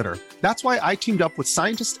old-fashioned litter. That's why I teamed up with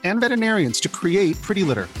scientists and veterinarians to create Pretty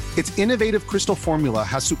Litter. Its innovative crystal formula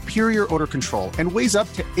has superior odor control and weighs up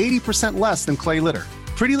to 80% less than clay litter.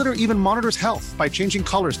 Pretty Litter even monitors health by changing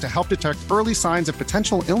colors to help detect early signs of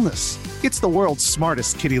potential illness. It's the world's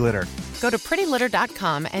smartest kitty litter. Go to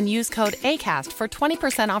prettylitter.com and use code ACAST for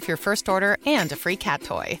 20% off your first order and a free cat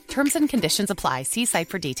toy. Terms and conditions apply. See site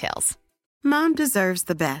for details. Mom deserves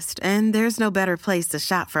the best, and there's no better place to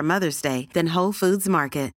shop for Mother's Day than Whole Foods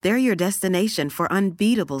Market. They're your destination for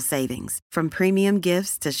unbeatable savings, from premium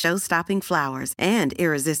gifts to show-stopping flowers and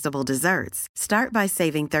irresistible desserts. Start by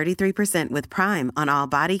saving 33% with Prime on all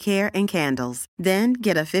body care and candles. Then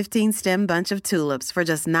get a 15-stem bunch of tulips for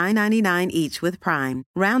just $9.99 each with Prime.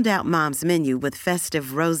 Round out Mom's menu with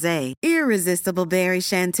festive rosé, irresistible berry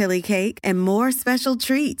chantilly cake, and more special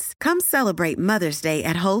treats. Come celebrate Mother's Day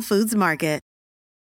at Whole Foods Market.